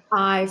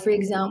 I, for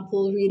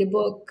example, read a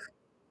book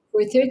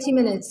for 30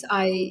 minutes.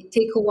 I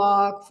take a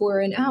walk for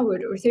an hour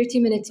or 30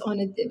 minutes on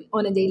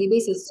a daily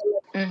basis.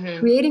 So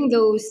creating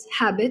those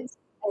habits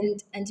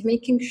and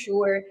making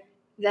sure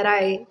that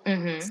I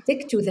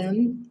stick to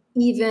them,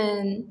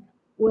 even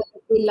when I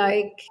feel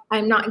like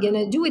I'm not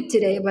gonna do it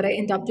today, but I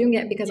end up doing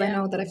it because I Yeah.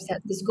 know that I've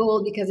set this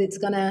goal, because it's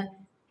gonna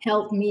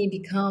help me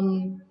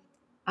become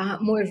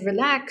more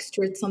relaxed,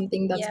 or it's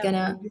something that's Yep.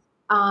 gonna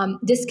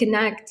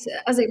disconnect,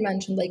 as I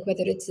mentioned, like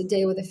whether it's a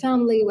day with a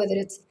family, whether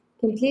it's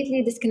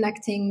completely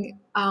disconnecting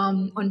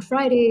on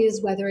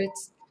Fridays, whether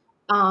it's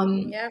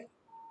um, Yep.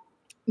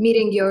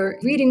 meeting your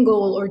reading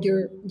goal or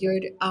your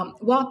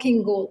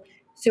walking goal.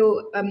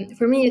 So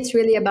for me, it's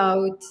really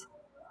about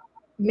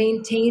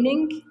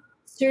maintaining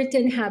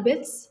certain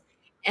habits,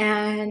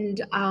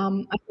 and I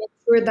make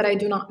sure that I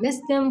do not miss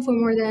them for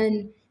more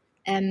than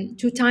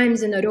 2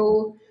 times in a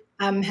row.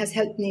 Has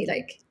helped me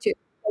like,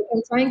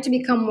 I'm trying to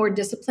become more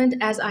disciplined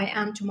as I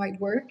am to my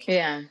work,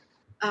 Yeah.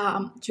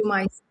 to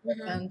my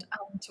Mhm. and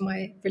to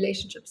my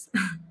relationships.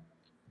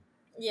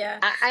 Yeah.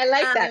 I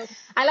like that. Um,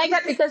 I like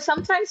that because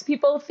sometimes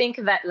people think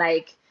that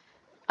like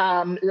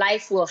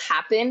life will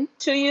happen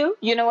to you.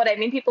 You know what I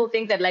mean? People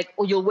think that like,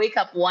 oh, you'll wake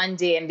up one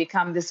day and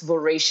become this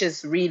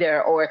voracious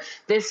reader or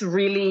this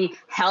really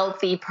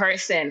healthy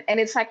person. And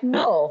it's like,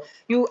 no,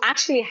 you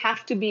actually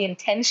have to be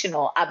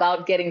intentional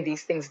about getting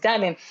these things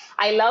done. And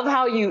I love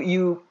how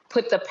you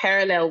put the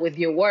parallel with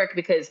your work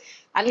because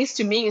at least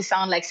to me, you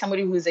sound like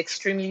somebody who's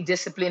extremely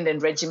disciplined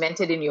and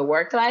regimented in your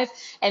work life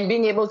and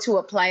being able to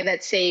apply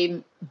that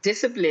same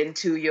discipline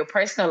to your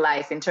personal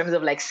life in terms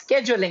of like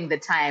scheduling the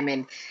time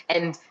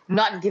and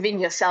not giving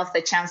yourself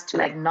the chance to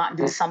like not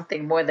do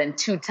something more than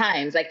 2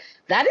 times. Like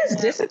that is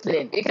yeah.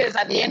 discipline because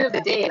at the end of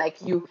the day, like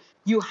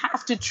you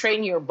have to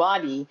train your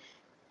body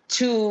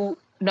to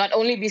not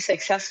only be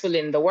successful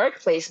in the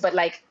workplace, but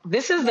like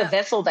this is the Yeah.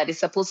 vessel that is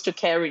supposed to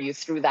carry you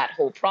through that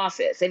whole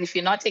process. And if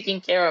you're not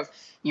taking care of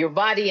your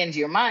body and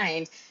your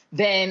mind,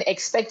 then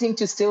expecting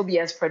to still be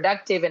as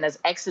productive and as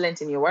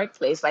excellent in your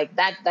workplace, like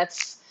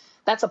that's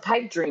a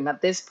pipe dream at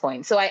this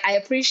point. So I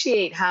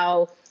appreciate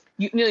how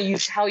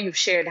how you've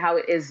shared how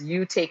it is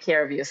you take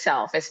care of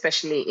yourself,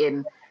 especially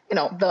in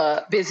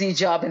the busy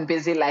job and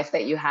busy life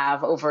that you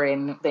have over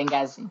in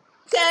Benghazi.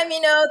 Tam,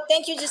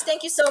 thank you. Just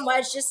thank you so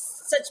much.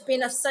 Just such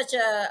being such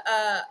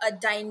a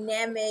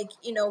dynamic,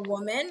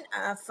 woman,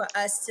 for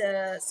us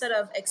to sort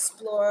of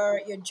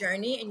explore your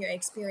journey and your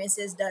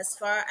experiences thus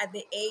far. At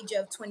the age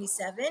of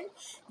 27,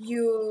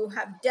 you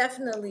have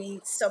definitely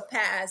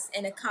surpassed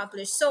and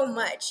accomplished so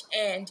much,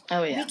 and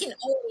Oh we yeah. can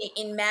only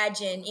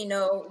imagine,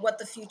 what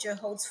the future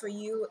holds for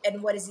you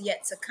and what is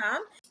yet to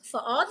come. For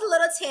all the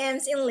little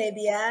Tams in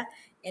Libya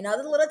and all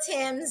the little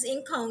Tams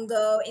in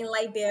Congo, in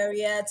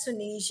Liberia,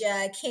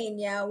 Tunisia,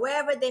 Kenya,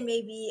 wherever they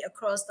may be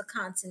across the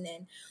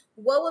continent,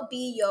 what would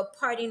be your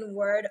parting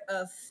word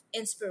of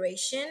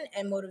inspiration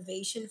and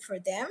motivation for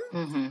them?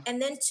 Hmm.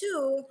 And then,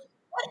 two,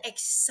 what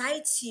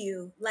excites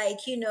you, like,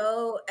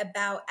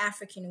 about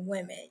African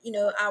women,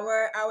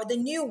 our the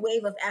new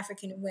wave of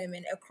African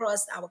women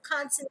across our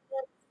continent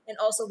and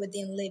also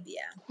within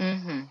Libya?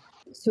 Hmm.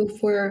 So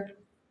for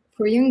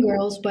young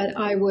girls, what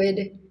I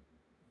would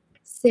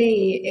say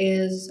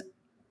is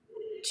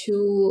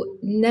to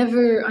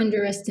never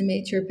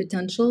underestimate your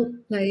potential.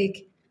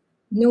 Like,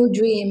 no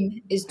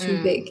dream is too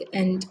Mm. big,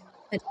 and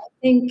I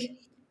think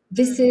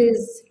this Hmm.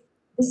 is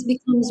this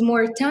becomes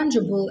more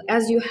tangible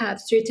as you have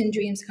certain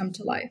dreams come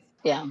to life.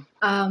 Yeah.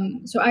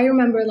 So I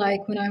remember,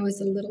 like when I was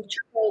a little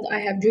child, I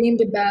have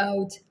dreamed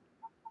about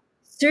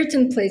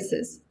certain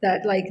places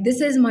that, like,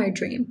 this is my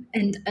dream,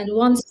 and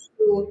once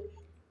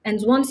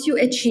you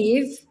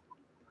achieve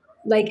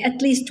like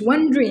at least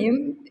one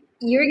dream,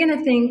 you're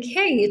gonna think,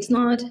 hey, it's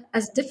not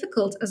as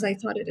difficult as I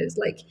thought it is.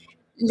 Like,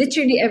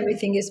 literally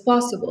everything is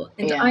possible.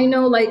 And Yeah. I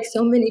know, like,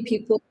 so many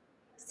people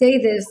say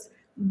this,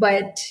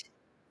 but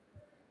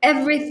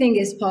everything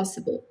is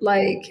possible.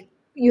 Like,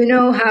 you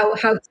know how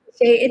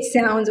cliche it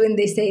sounds when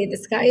they say the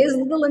sky is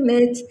the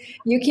limit.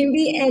 You can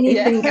be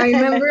anything. I Yeah.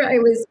 remember I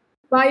was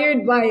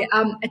inspired by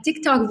a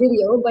TikTok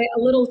video by a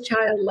little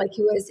child. Like,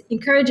 he was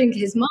encouraging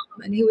his mom,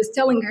 and he was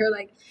telling her,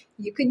 like,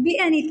 you could be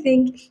anything.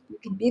 You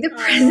could be the Aww.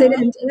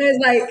 president. And I was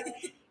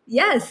like,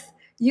 yes,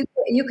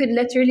 you could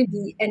literally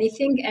be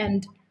anything.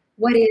 And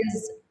what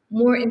is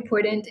more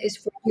important is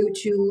for you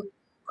to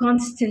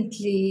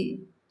constantly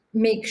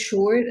make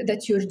sure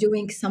that you're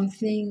doing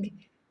something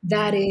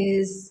that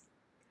is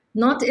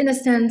not in a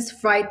sense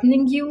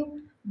frightening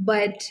you,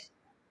 but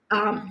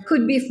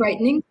could be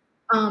frightening,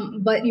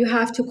 but you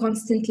have to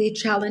constantly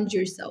challenge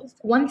yourself.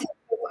 One thing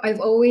I've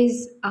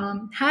always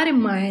had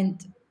in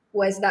mind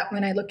was that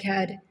when I look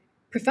at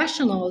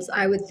professionals,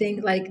 I would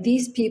think like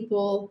these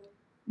people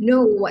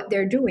know what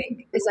they're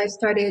doing. As I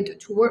started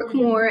to work Hmm.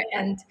 more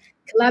and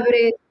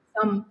collaborate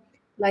with some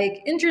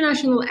like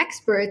international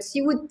experts,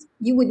 you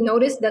would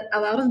notice that a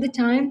lot of the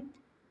time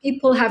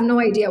people have no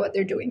idea what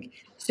they're doing.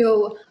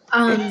 So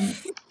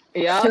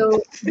Yep.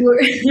 so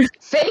you're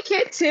Fake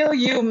it till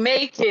you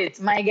make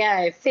it, my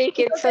guy. Fake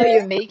it till Okay,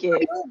 you make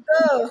it. you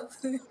go.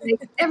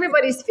 like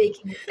everybody's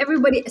faking it.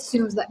 Everybody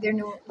assumes that they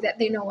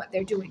know what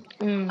they're doing.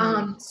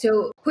 Mm.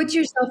 So put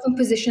yourself in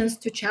positions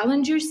to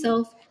challenge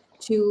yourself,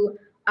 to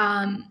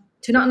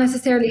not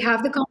necessarily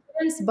have the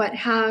confidence, but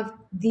have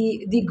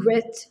the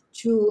grit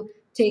to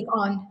take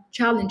on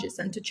challenges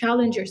and to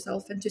challenge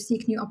yourself and to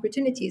seek new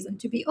opportunities and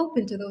to be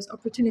open to those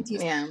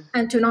opportunities Yeah.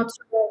 and to not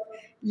sort of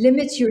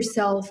limit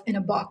yourself in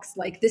a box.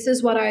 Like, this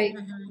is what I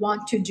Hmm.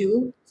 want to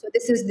do, so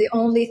this is the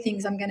only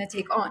things I'm going to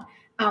take on.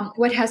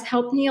 What has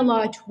helped me a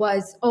lot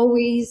was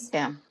always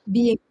Yeah.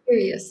 being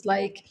curious.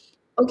 Like,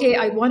 okay,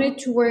 I wanted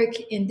to work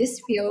in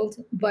this field,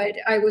 but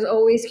I was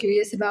always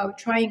curious about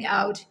trying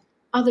out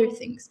other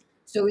things.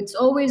 So it's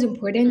always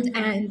important,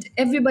 and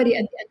everybody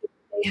at the end of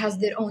the day has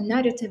their own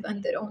narrative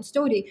and their own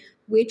story,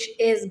 which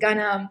is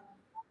gonna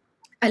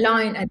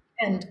align at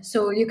the end.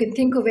 So you can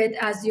think of it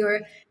as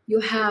you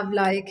have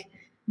like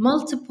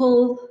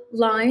multiple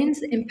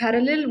lines in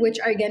parallel which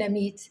are gonna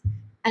meet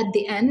at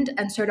the end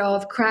and sort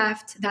of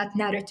craft that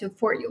narrative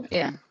for you.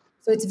 Yeah.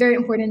 So it's very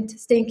important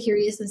staying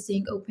curious and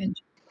staying open.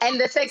 And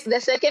the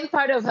second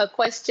part of her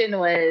question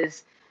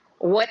was,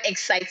 what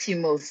excites you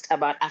most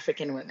about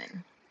African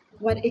women?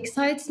 What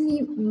excites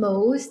me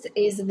most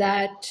is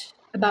that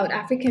about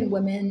African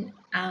women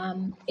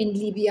in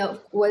Libya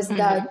was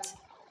that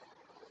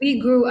we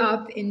grew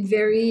up in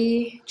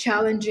very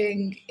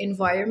challenging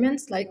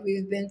environments. Like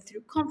we've been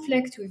through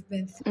conflict, we've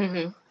been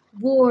through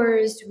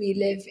wars, we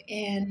live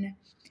in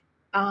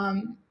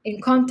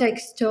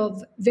context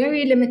of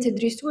very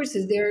limited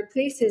resources. There are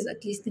places,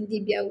 at least in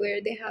Libya, where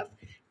they have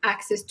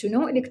access to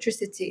no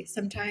electricity.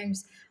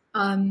 Sometimes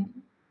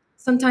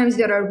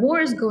there are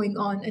wars going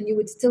on, and you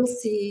would still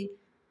see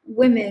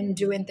women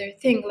doing their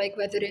thing, like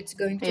whether it's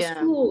going to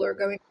school or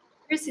going to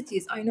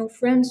universities. I know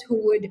friends who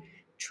would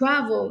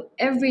travel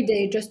every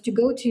day just to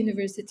go to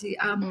university.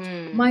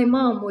 My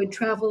mom would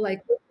travel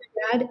like with her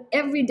dad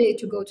every day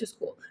to go to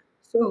school.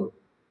 So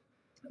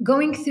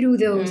going through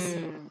those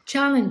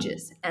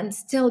challenges and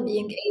still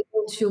being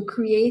able to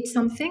create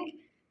something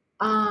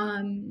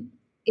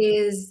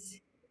is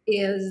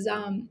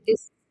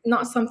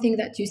not something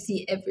that you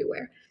see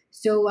everywhere.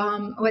 So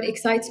what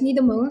excites me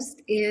the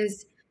most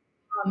is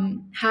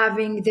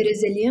having the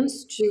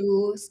resilience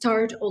to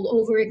start all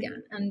over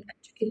again and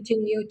to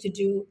continue to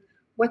do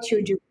what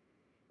you're doing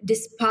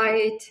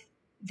despite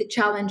the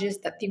challenges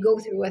that you go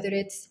through, whether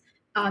it's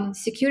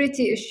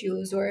security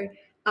issues or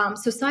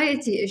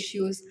society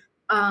issues.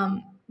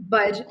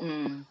 But as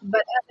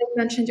I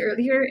mentioned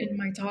earlier in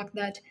my talk,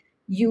 that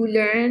you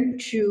learn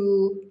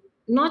to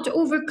not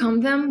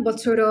overcome them, but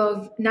sort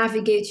of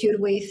navigate your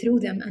way through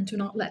them and to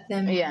not let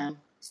them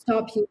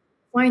stop you,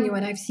 define you.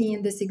 And I've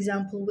seen this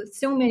example with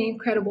so many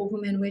incredible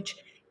women, which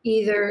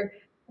either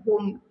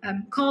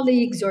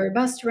colleagues or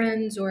best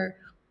friends or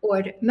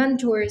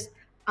mentors,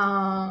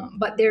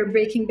 but they're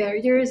breaking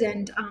barriers.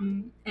 And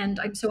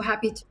I'm so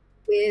happy to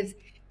with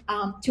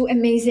two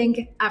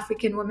amazing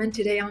African women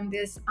today on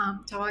this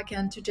talk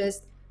and to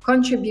just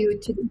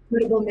contribute to the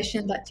incredible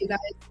mission that you guys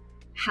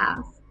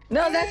have.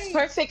 No, that's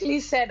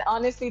perfectly said.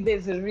 Honestly,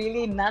 there's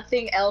really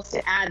nothing else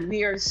to add.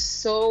 We are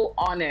so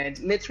honored,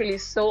 literally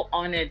so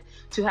honored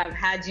to have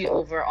had you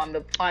over on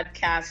the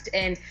podcast.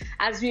 And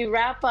as we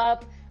wrap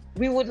up,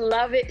 we would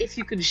love it if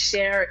you could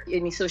share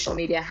any social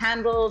media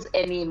handles,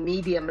 any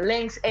Medium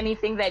links,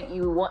 anything that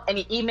you want,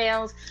 any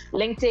emails,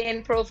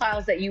 LinkedIn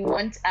profiles that you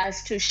want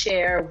us to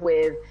share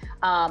with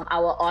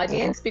our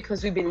audience,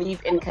 because we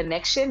believe in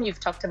connection.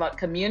 You've talked about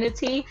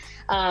community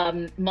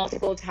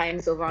multiple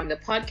times over on the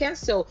podcast.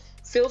 So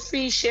feel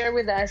free, share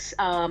with us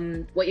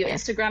what your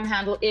Instagram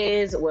handle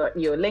is, what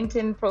your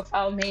LinkedIn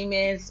profile name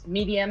is,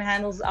 Medium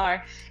handles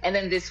are, and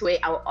then this way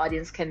our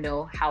audience can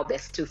know how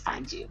best to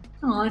find you.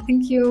 Oh,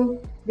 thank you.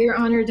 We're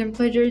honored and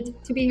pleasured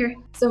to be here.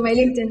 So my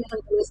LinkedIn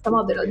handle is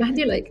Tamadur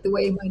Almahdi, like the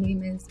way my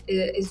name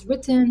is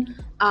written.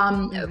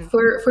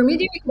 For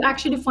Medium, you can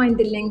actually find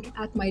the link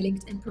at my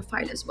LinkedIn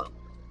profile as well.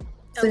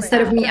 So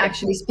instead of me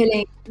actually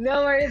spelling.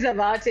 No worries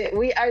about it.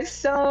 We are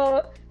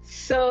so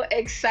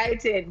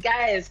excited,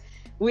 guys.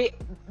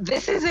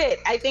 This is it.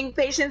 I think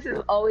Patience is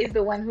always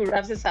the one who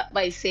wraps us up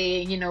by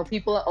saying,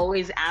 people are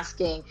always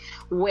asking,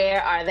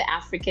 where are the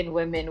African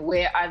women?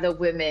 Where are the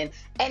women?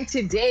 And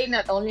today,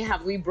 not only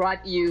have we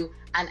brought you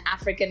an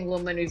African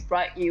woman, we've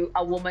brought you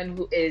a woman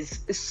who is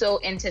so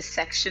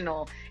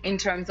intersectional in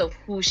terms of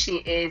who she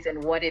is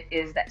and what it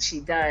is that she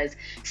does.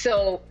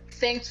 So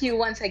thank you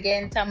once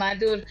again,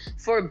 Tamadur,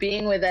 for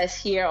being with us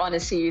here on a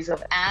series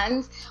of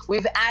Ands.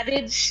 We've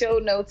added show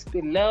notes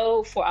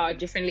below for our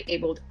differently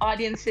abled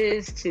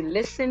audiences to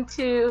listen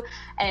to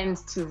and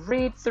to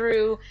read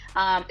through.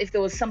 If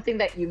there was something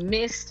that you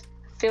missed,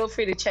 feel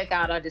free to check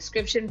out our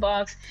description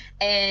box.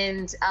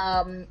 And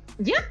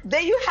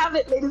there you have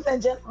it, ladies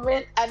and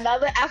gentlemen,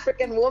 another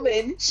African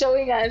woman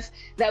showing us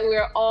that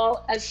we're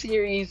all a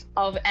series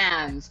of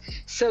Ands.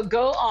 So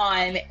go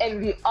on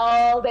and be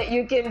all that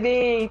you can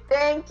be.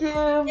 Thank you.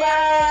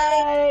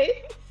 Bye.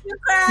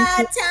 Shukran,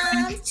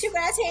 Tom.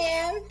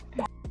 Shukran,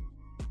 Tim.